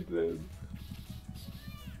certainly did.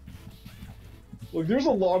 Look, there's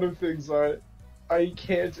a lot of things that I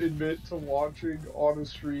can't admit to watching on a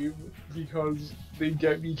stream because they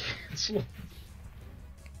get me canceled.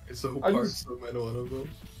 It's the whole I part, just- so I know one of them.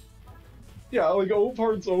 Yeah, like O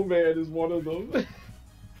Parts O Man is one of them.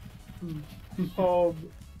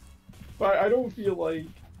 But I don't feel like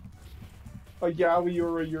a yaoi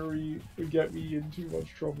or a yuri would get me in too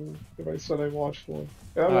much trouble if I said I watched one.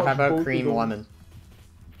 And I Oh, watched how both about of Cream them. Lemon?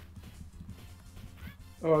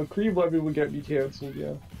 Cream Lemon would get me canceled,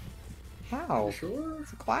 yeah. How? You sure?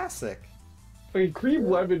 It's a classic. I mean, Cream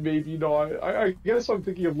Lemon maybe not. I guess I'm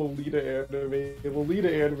thinking of Lolita anime.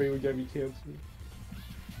 Lolita anime would get me canceled.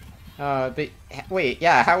 But wait,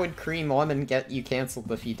 yeah, how would Cream Lemon get you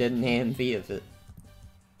canceled if you did an AMV of it?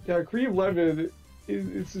 Yeah, Cream Lemon,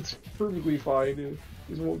 it's perfectly fine.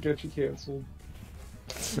 It won't get you canceled.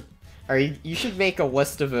 You should make a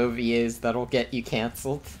list of OVAs that'll get you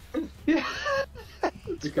canceled. Yeah.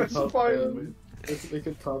 Make a top Specify 10. Let's make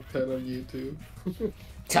a top 10 on YouTube.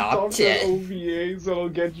 Top 10 10. OVAs that'll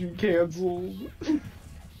get you canceled.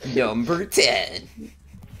 Number 10.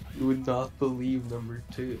 You would not believe number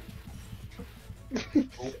 2.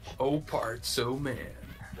 Oh, part, so man.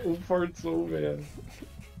 Oh, parts, oh man.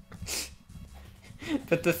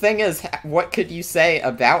 But the thing is, what could you say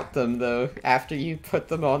about them, though, after you put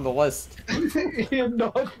them on the list? And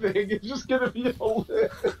nothing. It's just gonna be a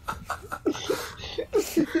list.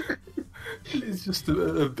 It's just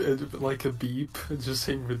like a beep, just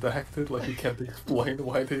saying redacted, like you can't explain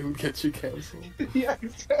why they would get you cancelled. Yeah,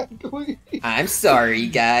 exactly. I'm sorry,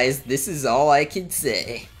 guys. This is all I can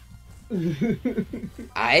say.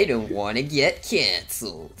 I don't want to get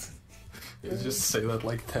canceled. You just say that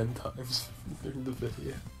like 10 times during the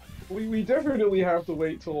video. We definitely have to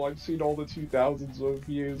wait till I've seen all the 2000s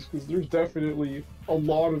OVAs, because there's definitely a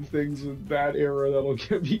lot of things in that era that'll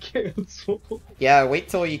get me canceled. Yeah, wait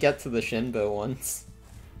till you get to the Shinbo ones.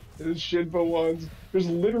 There's Shinbo ones. There's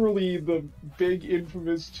literally the big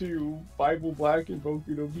infamous 2, Bible Black and Boku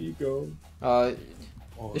no Pico.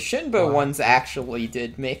 The Shinbo ones actually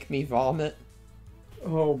did make me vomit.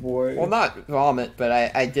 Oh boy. Well, not vomit, but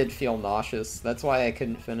I did feel nauseous. That's why I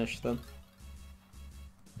couldn't finish them.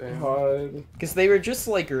 God. Because they were just,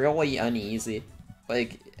 like, really uneasy.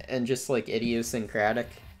 Like, and just, like, idiosyncratic.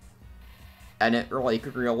 And it,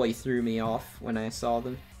 like, really threw me off when I saw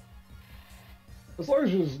them. As long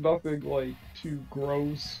as there's nothing, like, too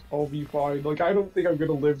gross, I'll be fine. Like, I don't think I'm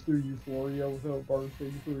gonna live through Euphoria without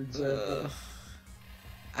barfing, for example.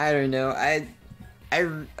 I don't know,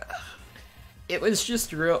 it was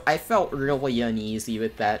just I felt really uneasy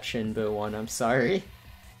with that Shinbo one, I'm sorry.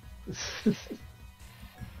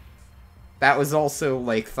 That was also,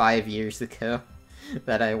 like, 5 years ago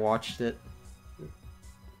that I watched it.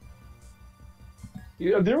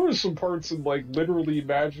 Yeah, there were some parts in, like, literally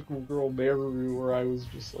Magical Girl Maru where I was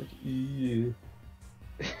just like, eee.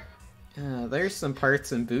 There's some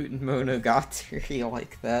parts in Boot and Monogatari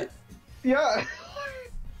like that. Yeah!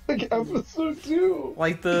 Like, episode 2!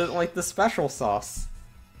 Like the special sauce.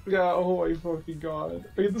 Yeah, oh my fucking god.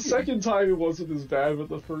 I mean, the second time it wasn't as bad, but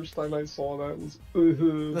the first time I saw that was...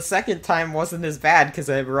 The second time wasn't as bad because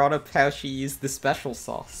I brought up how she used the special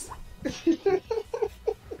sauce.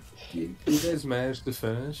 You guys managed to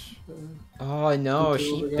finish? Oh no, Until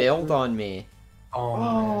she they got bailed through? on me.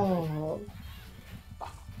 Oh, man. Oh,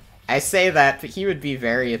 I say that, but he would be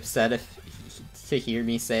very upset to hear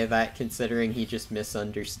me say that, considering he just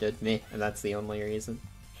misunderstood me, and that's the only reason.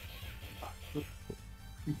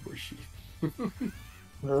 Poor sheep.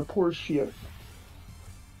 poor shit.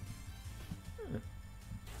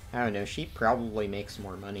 I don't know, she probably makes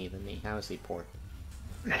more money than me. How is he poor?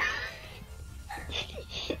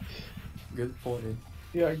 Guys, good point.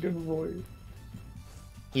 Yeah, good boy.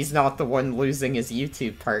 He's not the one losing his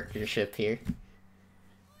YouTube partnership here.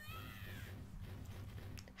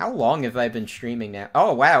 How long have I been streaming now?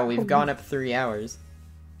 Oh wow, we've gone up 3 hours.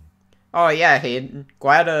 Oh yeah, Hayden.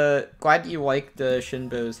 Glad you liked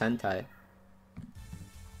Shinbo's hentai.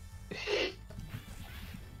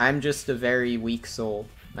 I'm just a very weak soul.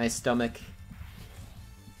 My stomach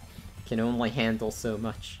can only handle so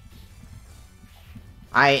much.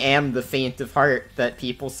 I am the faint of heart that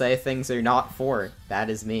people say things are not for. That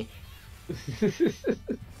is me.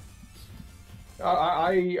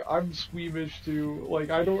 I'm squeamish too. Like,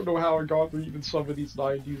 I don't know how I got through even some of these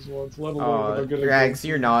 90s ones, let alone when I'm gonna Rags, go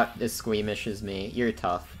you're not as squeamish as me. You're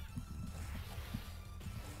tough.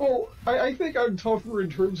 Oh, I think I'm tougher in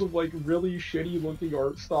terms of, like, really shitty looking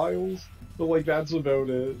art styles, but, like, that's about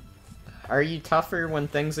it. Are you tougher when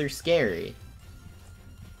things are scary?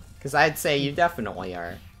 Because I'd say you definitely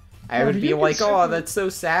are. I would be like, oh, that's so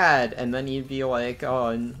sad, and then you'd be like, oh,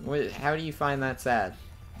 and how do you find that sad?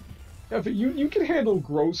 Yeah, but you can handle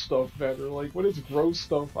gross stuff better. Like, when it's gross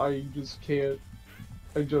stuff, I just can't.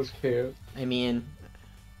 I just can't. I mean,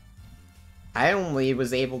 I only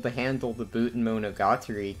was able to handle the Buten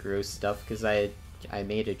Monogatari gross stuff because I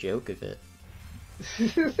made a joke of it.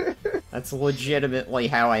 That's legitimately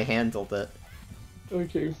how I handled it.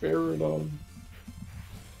 Okay, fair enough.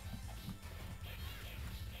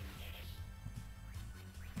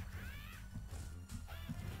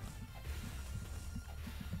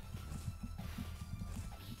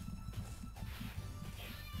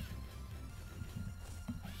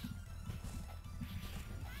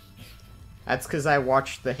 That's because I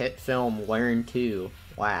watched the hit film Learn to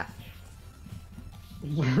Laugh.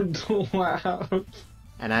 Learn to laugh.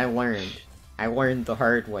 And I learned. I learned the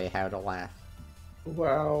hard way how to laugh.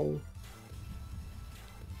 Wow.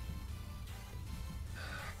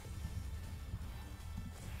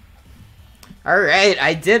 Alright,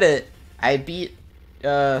 I did it! I beat,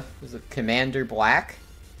 was it Commander Black?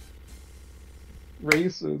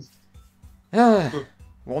 Racist.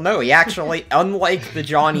 Well, no, he actually, unlike the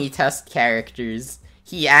Johnny Test characters,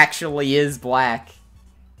 he actually is black.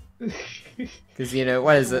 Because, you know,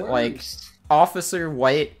 what is it, like, Officer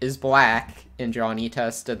White is black in Johnny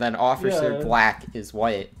Test, and then Officer Black is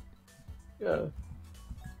white. Yeah.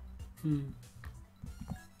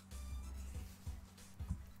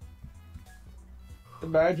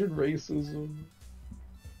 Imagine racism.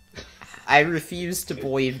 I refuse to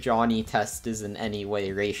believe Johnny Test is in any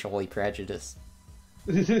way racially prejudiced.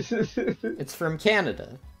 It's from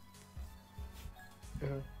Canada. Yeah.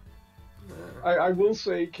 I will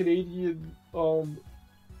say Canadian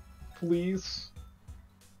police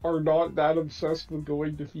are not that obsessed with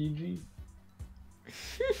going to Fiji.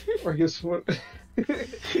 Or I guess what?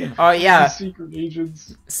 Oh yeah. Secret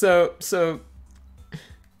agents. So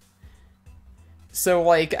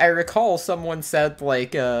like I recall someone said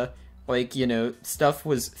like you know stuff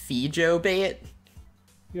was Fijo bait.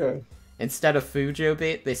 Yeah. Instead of Fujo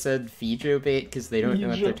bait, they said Fijo bait because they don't know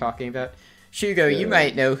what they're talking about. Shugo, you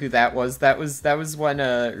might know who that was. That was when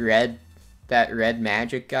that red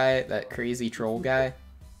magic guy, that crazy troll guy.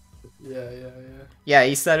 Yeah. Yeah,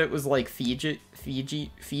 he said it was like Fijo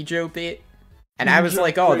bait, and I was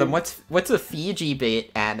like, oh, then what's a Fiji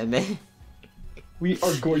bait anime? We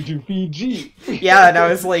are going to Fiji. Yeah, and I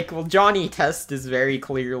was like, well, Johnny Test is very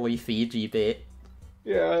clearly Fiji bait.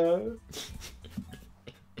 Yeah.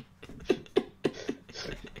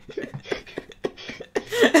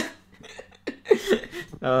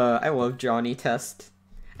 I love Johnny Test.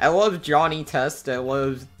 I love Johnny Test. I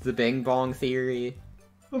love the Bing Bong Theory.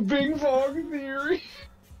 The Bing Bong Theory.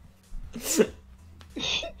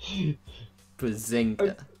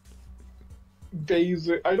 Bazinga.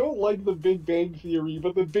 Basic. I don't like the Big Bang Theory,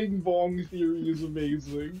 but the Bing Bong Theory is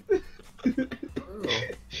amazing.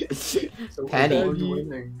 Penny.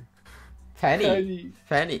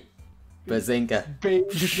 Bazinga.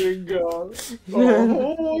 Bazinga.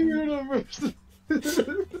 Oh, universe.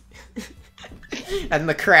 And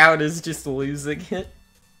the crowd is just losing it.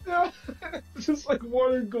 Yeah, just like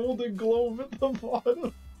one a Golden Globe at the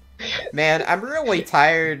bottom. Man, I'm really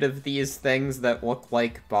tired of these things that look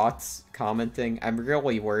like bots commenting. I'm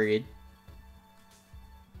really worried.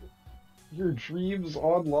 Your dreams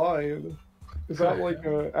online. Is that like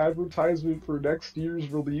an advertisement for next year's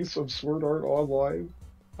release of Sword Art Online?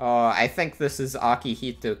 I think this is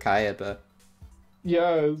Akihito Kayaba.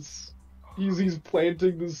 Yes. He's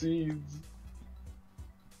planting the seeds.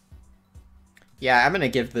 Yeah, I'm gonna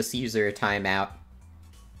give this user a timeout.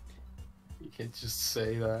 You can't just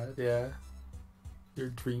say that, yeah. Your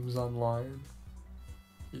dreams online.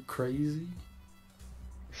 You crazy?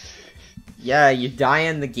 Yeah, you die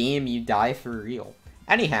in the game, you die for real.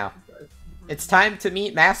 Anyhow, it's time to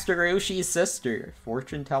meet Master Roshi's sister,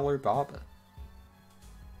 fortune teller Baba.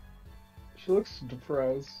 She looks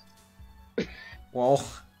depressed. Well,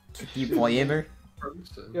 can you blame her?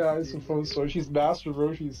 Yeah, I suppose so. She's Master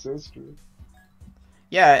Roshi's sister.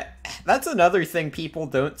 Yeah, that's another thing people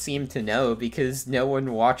don't seem to know because no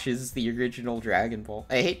one watches the original Dragon Ball.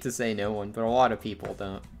 I hate to say no one, but a lot of people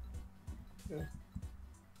don't. Yeah.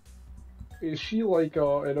 Is she like an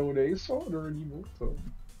Onesan or an Imoto?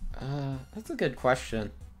 That's a good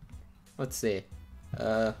question. Let's see.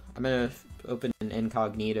 I'm gonna open an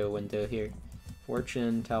incognito window here.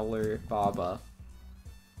 Fortune teller Baba.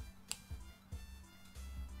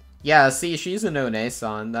 Yeah, see, she's an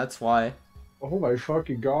Onesan, that's why. Oh my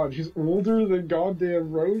fucking god, she's older than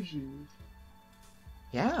goddamn Roshi.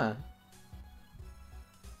 Yeah.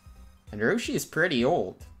 And Roshi's pretty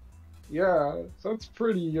old. Yeah, that's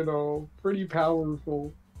pretty, you know, pretty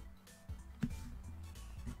powerful.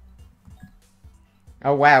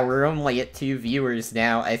 Oh wow, we're only at 2 viewers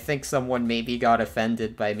now. I think someone maybe got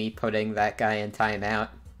offended by me putting that guy in timeout.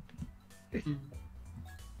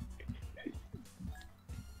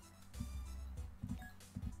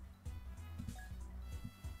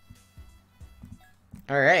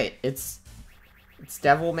 Alright, it's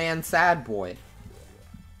Devilman Sad Boy.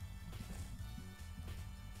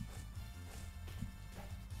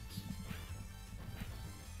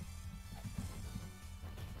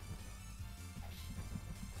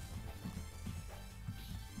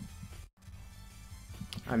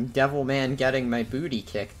 I'm Devilman getting my booty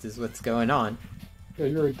kicked is what's going on. Yeah,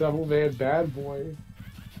 you're a Devilman bad boy.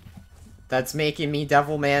 That's making me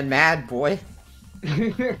Devilman mad, boy.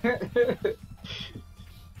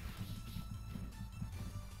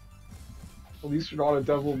 At least you're not a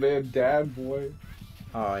Devilman dad boy.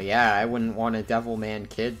 Oh yeah, I wouldn't want a Devilman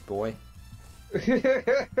kid, boy.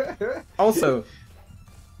 Also,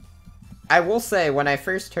 I will say, when I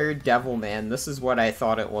first heard Devilman, this is what I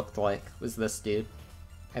thought it looked like, was this dude.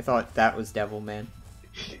 I thought that was Devilman.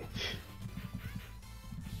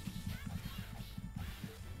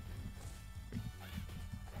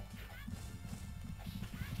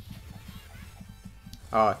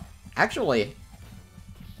 Actually,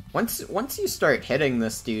 once you start hitting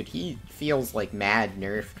this dude, he feels like mad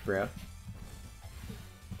nerfed, bro.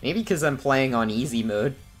 Maybe because I'm playing on easy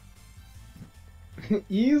mode.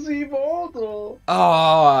 Easy model.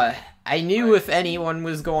 Oh, I knew if anyone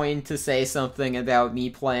was going to say something about me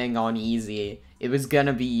playing on easy, it was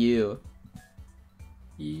gonna be you.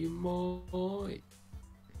 Emoy.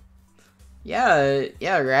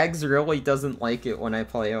 Yeah, Rags really doesn't like it when I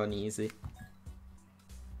play on easy.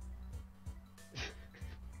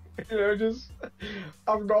 You know,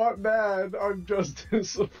 I'm not mad, I'm just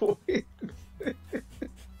disappointed.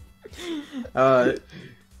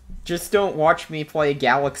 Just don't watch me play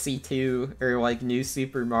Galaxy 2 or like New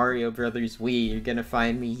Super Mario Brothers Wii. You're gonna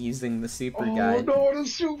find me using the Super Guide. Oh no, the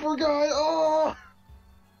Super Guy! Oh!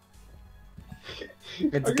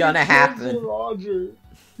 It's gonna happen. Roger.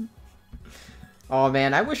 Oh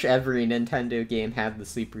man, I wish every Nintendo game had the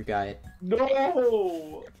Super Guide.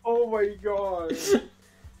 No! Oh my god.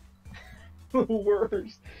 The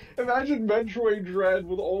worst. Imagine Metroid Dread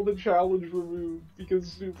with all the challenge removed because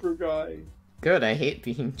Super Guy. Good, I hate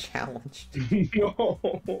being challenged. No.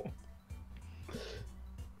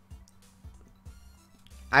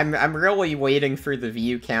 I'm really waiting for the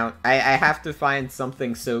view count. I have to find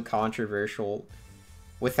something so controversial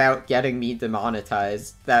without getting me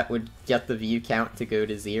demonetized that would get the view count to go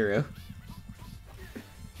to 0.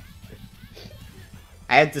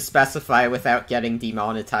 I had to specify without getting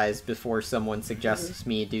demonetized before someone suggests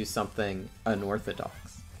me do something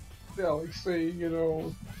unorthodox. Yeah, like say, you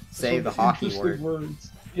know... Say the some hockey interesting word.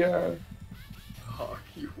 Words. Yeah.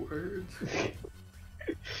 Hockey words.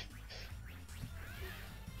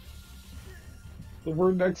 The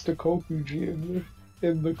word next to Kokuji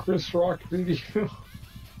in the Chris Rock video.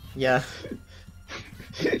 Yeah.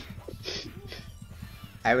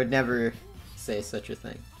 I would never say such a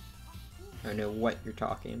thing. I don't know what you're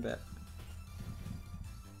talking about.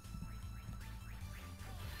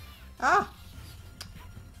 Ah!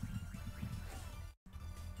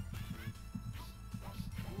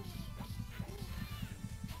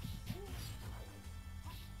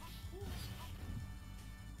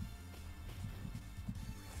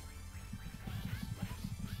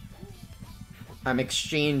 I'm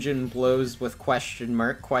exchanging blows with question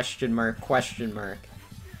mark, question mark, question mark.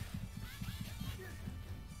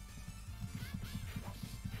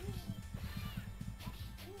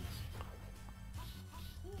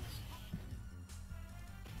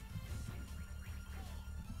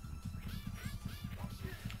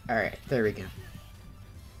 Alright, there we go.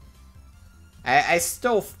 I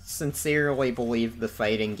still sincerely believe the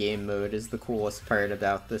fighting game mode is the coolest part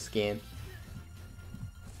about this game.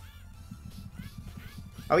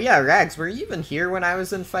 Oh yeah, Rags, were you even here when I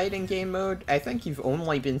was in fighting game mode? I think you've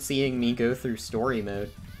only been seeing me go through story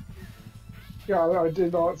mode. Yeah, I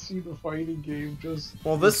did not see the fighting game, just...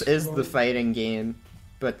 Well, this is the fighting game,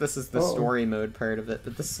 but this is the Oh. story mode part of it,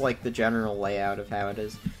 but this is like the general layout of how it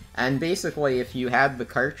is. And basically, if you had the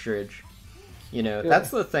cartridge, you know, Yeah.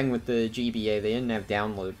 that's the thing with the GBA, they didn't have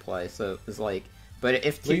download play, so it was like... But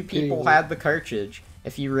if two Link people game. had the cartridge,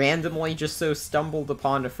 if you randomly just so stumbled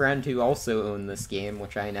upon a friend who also owned this game,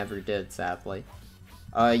 which I never did, sadly,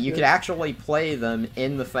 you could actually play them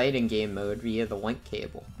in the fighting game mode via the link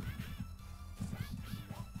cable.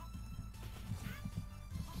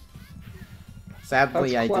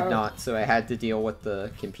 Sadly, That's I did clout. not, so I had to deal with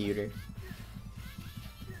the computer.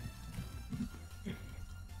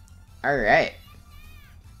 Alright.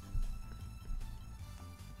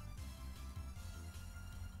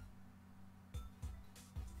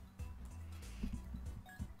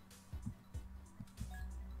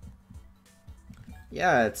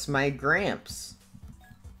 Yeah, it's my Gramps.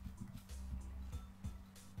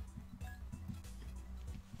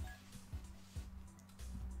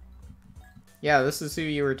 Yeah, this is who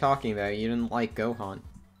you were talking about. You didn't like Gohan.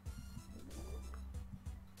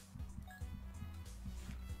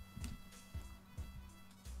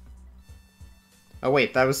 Oh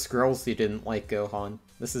wait, that was Skrulls who didn't like Gohan.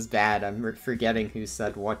 This is bad. I'm forgetting who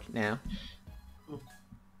said what now.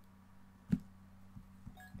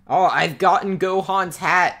 Oh, I've gotten Gohan's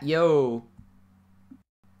hat, yo!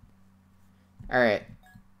 Alright.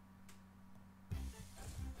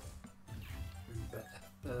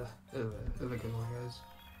 Have a good one, guys.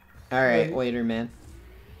 Alright, later, man.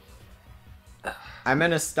 I'm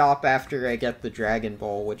gonna stop after I get the Dragon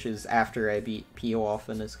Ball, which is after I beat Pilaf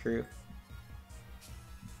and his crew.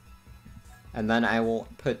 And then I will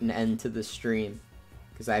put an end to the stream.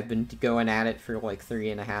 Because I've been going at it for like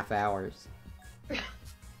 3.5 hours.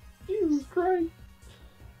 Jesus Christ.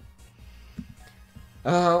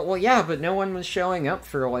 Well yeah, but no one was showing up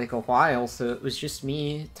for like a while, so it was just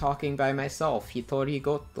me talking by myself. Hitori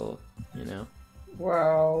Goto, you know?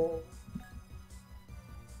 Wow.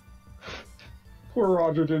 Poor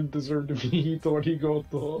Roger didn't deserve to be Hitori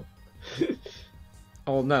Goto.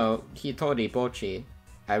 Oh no, Hitori Bochi.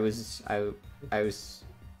 I was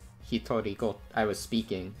Hitori Goto. I was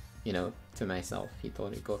speaking, you know, to myself,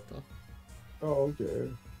 Hitori Goto. Oh,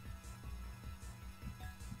 okay.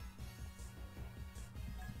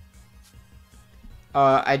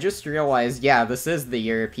 I just realized, yeah, this is the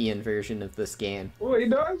European version of this game. Well, it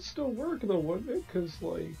does still work though, wouldn't it? Because,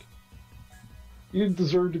 like, you didn't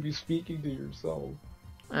deserve to be speaking to yourself.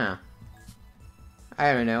 Ah.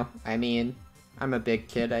 I don't know. I mean, I'm a big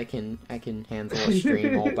kid. I can handle a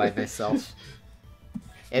stream all by myself.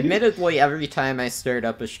 Admittedly, every time I start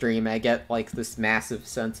up a stream, I get, like, this massive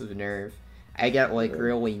sense of nerve. I get, like,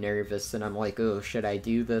 really nervous, and I'm like, oh, should I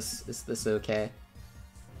do this? Is this okay?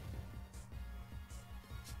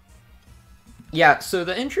 Yeah, so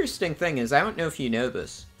the interesting thing is, I don't know if you know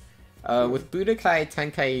this, with Budokai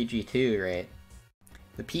Tenkaichi 2, right?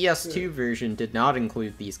 The PS2 version did not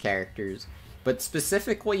include these characters, but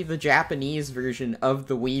specifically the Japanese version of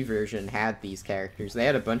the Wii version had these characters. They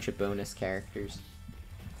had a bunch of bonus characters.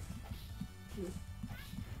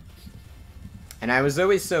 And I was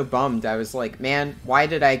always so bummed. I was like, man, why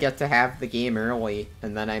did I get to have the game early,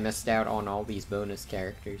 and then I missed out on all these bonus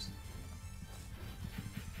characters?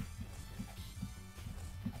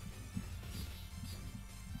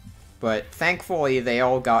 But thankfully, they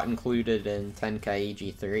all got included in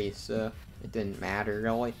Tenkaichi 3, so it didn't matter,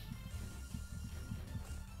 really.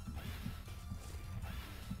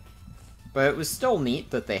 But it was still neat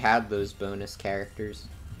that they had those bonus characters.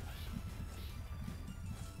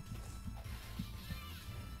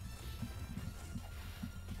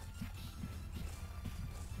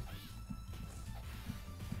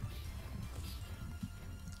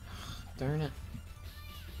 Darn it.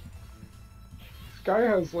 This guy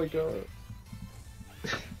has, like, a...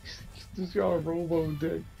 He's got a robo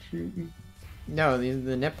dick shooting. No,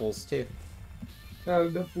 the nipples, too. Yeah,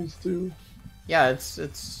 nipples, too. Yeah,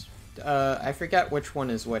 it's I forget which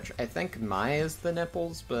one is which. I think Mai is the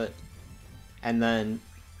nipples, but... And then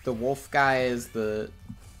the wolf guy is the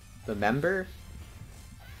member,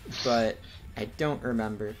 but I don't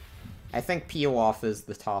remember. I think Pilaf is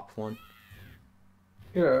the top one.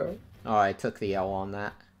 Yeah. Oh, I took the L on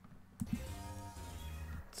that.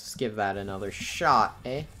 Let's give that another shot,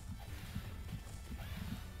 eh?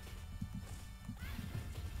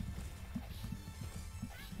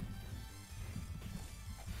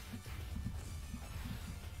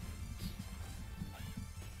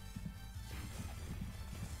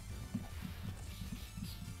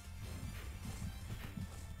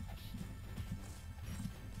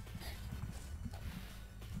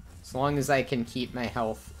 As long as I can keep my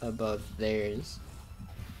health above theirs,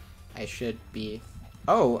 I should be...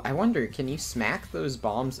 Oh, I wonder, can you smack those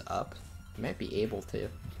bombs up? You might be able to.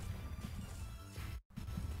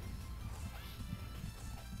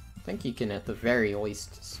 I think you can at the very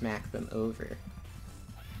least smack them over.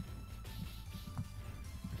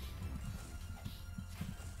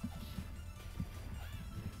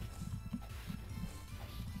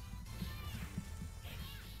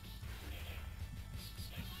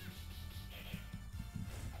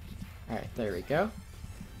 Alright, there we go.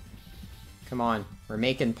 Come on, we're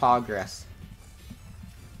making progress.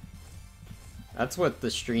 That's what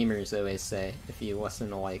the streamers always say. If you listen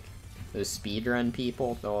to, like, those speedrun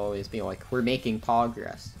people, they'll always be like, we're making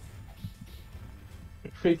progress.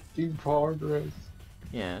 Making progress.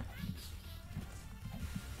 Yeah.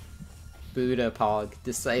 Buddha Pog,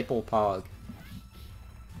 Disciple Pog.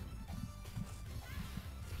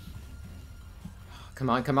 Come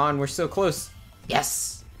on, come on, we're so close.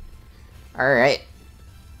 Yes! Alright.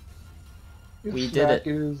 We did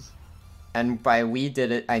it. And by we did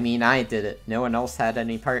it, I mean I did it. No one else had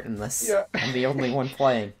any part in this. Yeah. I'm the only one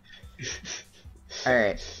playing.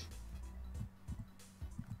 Alright.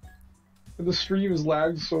 The stream is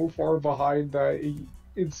lagged so far behind that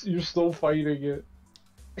you're still fighting it.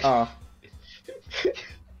 Oh.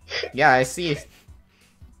 Yeah, I see.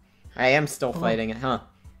 I am still fighting it, huh?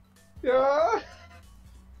 Yeah.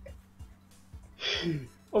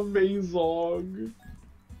 Amazing.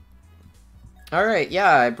 Alright,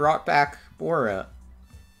 yeah, I brought back Bora.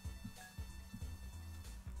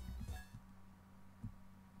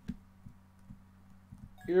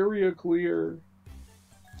 Area clear.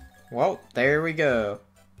 Well, there we go.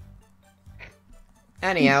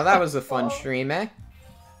 Anyhow, that was a fun stream, eh?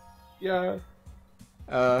 Yeah.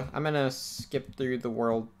 I'm gonna skip through the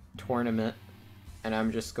world tournament, and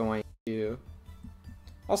I'm just going to...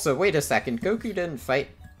 Also, wait a second, Goku didn't fight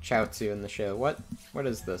Chaozu in the show. What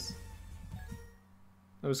is this?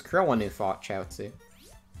 It was Krillin who fought Chaozu.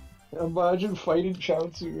 Imagine fighting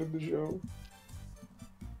Chaozu in the show.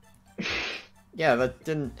 Yeah, that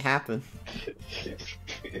didn't happen.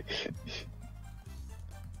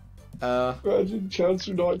 Imagine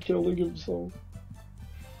Chaozu not killing himself.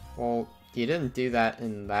 Well, he didn't do that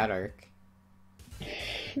in that arc.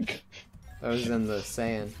 That was in the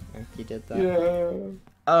Saiyan arc he did that.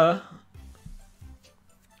 Yeah.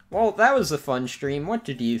 Well, that was a fun stream. What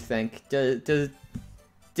did you think? Did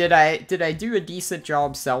I do a decent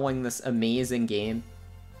job selling this amazing game?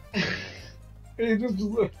 It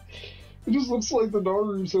just looks like the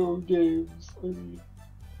Naruto games. I mean,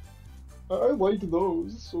 I liked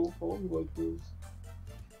those, so I'll probably like those.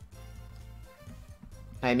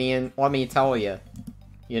 I mean, let me tell you,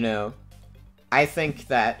 I think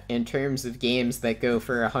that in terms of games that go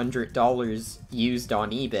for $100 used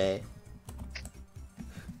on eBay,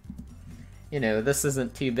 this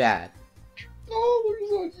isn't too bad. $1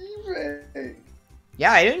 on eBay!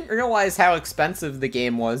 Yeah, I didn't realize how expensive the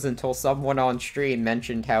game was until someone on stream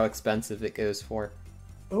mentioned how expensive it goes for.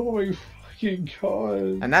 Oh my fucking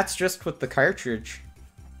god. And that's just with the cartridge.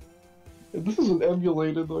 This isn't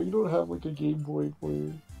emulated though, you don't have like a Game Boy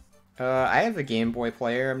player. I have a Game Boy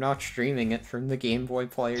player, I'm not streaming it from the Game Boy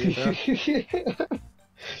player though.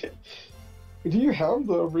 Do you have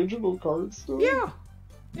the original card still? Yeah!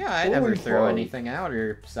 Yeah, I Holy never throw fuck. anything out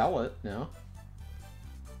or sell it, no.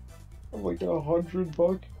 I'm like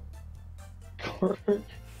 $100 card.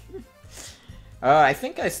 I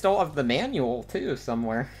think I still have the manual too,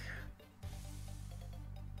 somewhere.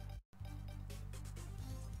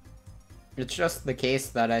 It's just the case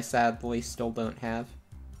that I sadly still don't have.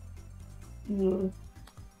 Yeah.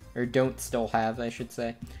 Or don't still have, I should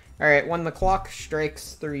say. Alright, when the clock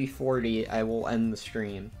strikes 3:40, I will end the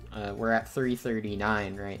stream. We're at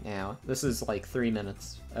 3:39 right now. This is like 3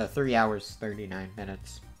 hours, 39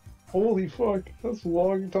 minutes. Holy fuck, that's a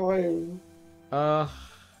long time. I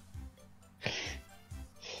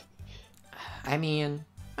mean,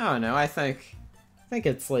 I don't know, I think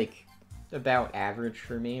it's like about average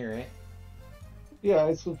for me, right? Yeah,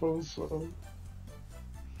 I suppose so.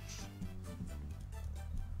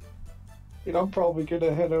 And I'm probably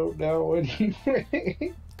gonna head out now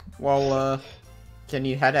anyway. Well, can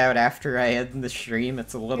you head out after I end the stream?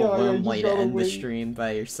 It's a little Yeah, lonely to gotta end the wait. stream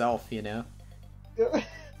by yourself, Yeah.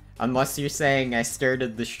 Unless you're saying I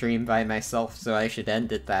started the stream by myself, so I should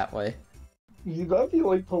end it that way. That'd be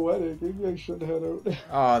like poetic. Maybe I should head out.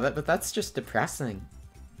 Oh, but that's just depressing.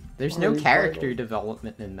 There's no Alright, character fine.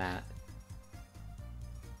 development in that.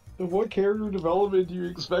 And what character development do you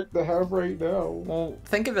expect to have right now? Well,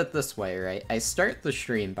 think of it this way, right? I start the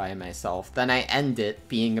stream by myself, then I end it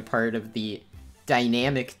being a part of the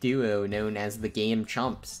dynamic duo known as the Game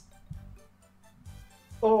Chumps.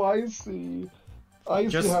 Oh, I see. I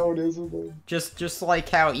see how it is in there. Just like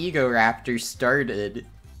how Egoraptor started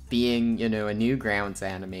being, you know, a Newgrounds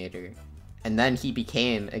animator, and then he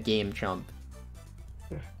became a Game Chump.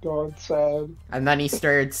 God, sad. And then he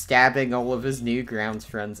started stabbing all of his Newgrounds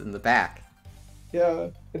friends in the back. Yeah,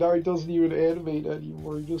 and now he doesn't even animate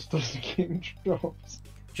anymore, he just does Game Chumps.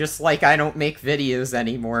 Just like I don't make videos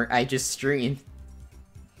anymore, I just stream.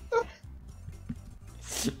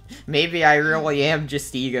 Maybe I really am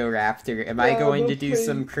just Egoraptor. Am I going to do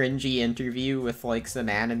some cringy interview with, like, some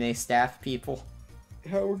anime staff people?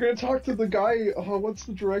 Yeah, we're gonna talk to the guy, what's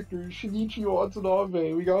the director? Shinichi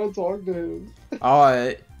Watanabe, we gotta talk to him.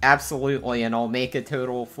 Oh, absolutely, and I'll make a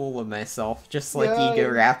total fool of myself, just like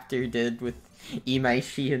Egoraptor did with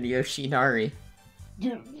Imaishi and Yoshinari.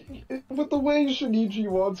 Dude, with the way Shinichi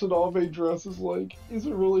Watanabe dresses, like, is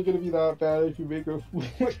it really gonna be that bad if you make a fool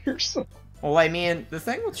of yourself? Well, I mean, the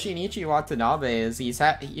thing with Shinichi Watanabe is he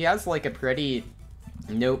has, like, a pretty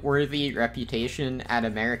noteworthy reputation at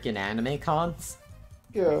American anime cons.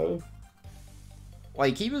 Yeah.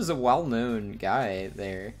 Like, he was a well-known guy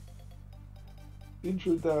there.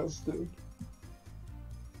 Interesting.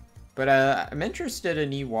 But, I'm interested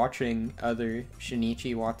in you watching other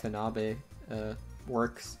Shinichi Watanabe,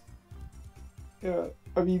 works. Yeah,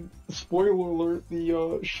 I mean, spoiler alert, the,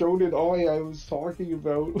 Shonen Ai I was talking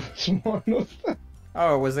about was one of them.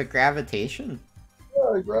 Oh, was it Gravitation?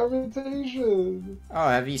 Yeah, Gravitation! Oh,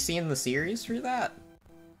 have you seen the series for that?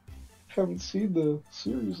 Haven't seen the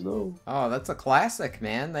series, no. Oh, that's a classic,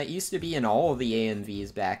 man. That used to be in all of the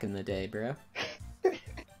AMVs back in the day, bro.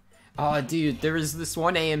 Oh, dude, there was this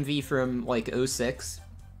one AMV from, like, 06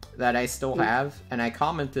 that I still have, and I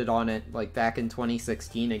commented on it, like, back in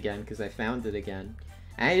 2016 again, because I found it again.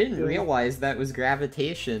 And I didn't realize that was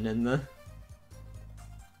Gravitation and the...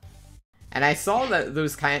 And I saw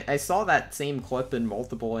that I saw that same clip in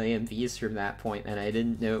multiple AMVs from that point, and I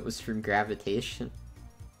didn't know it was from Gravitation.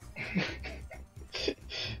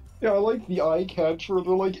 Yeah, I like the eye catch where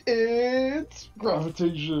they're like, it's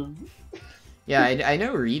Gravitation. Yeah, I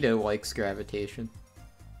know Rito likes Gravitation.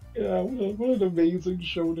 Yeah, what an amazing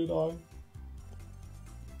Shonen Ai.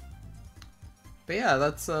 But yeah,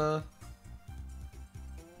 that's,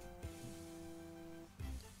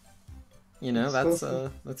 you know,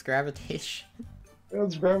 that's Gravitation.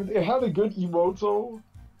 That's Gravitation. It had a good emoto,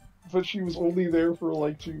 but she was only there for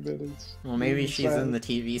like 2 minutes. Well, maybe she's in the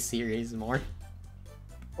TV series more.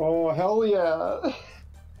 Oh, hell yeah.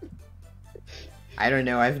 I don't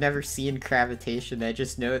know, I've never seen Gravitation, I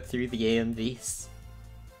just know it through the AMVs.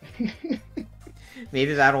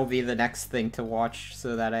 Maybe that'll be the next thing to watch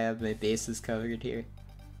so that I have my bases covered here.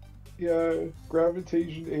 Yeah,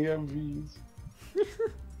 Gravitation AMVs.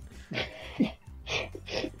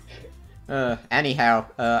 Anyhow,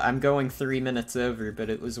 I'm going 3 minutes over,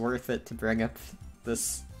 but it was worth it to bring up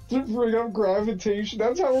this. To bring up Gravitation?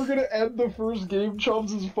 That's how we're gonna end the first Game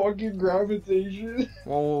Chumps is fucking Gravitation?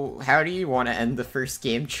 Well, how do you want to end the first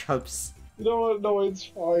Game Chumps? You know what? No, it's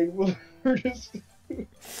fine. We're just...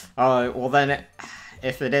 Well then,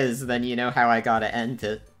 if it is, then you know how I gotta end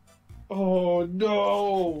it. Oh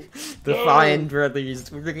no! The Fine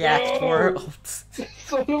Brothers React World.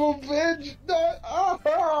 Son of a bitch! No!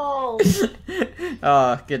 Oh!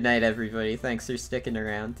 Oh, good night, everybody. Thanks for sticking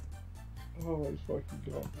around. Oh my fucking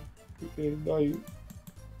god. Good night.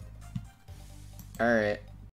 Alright.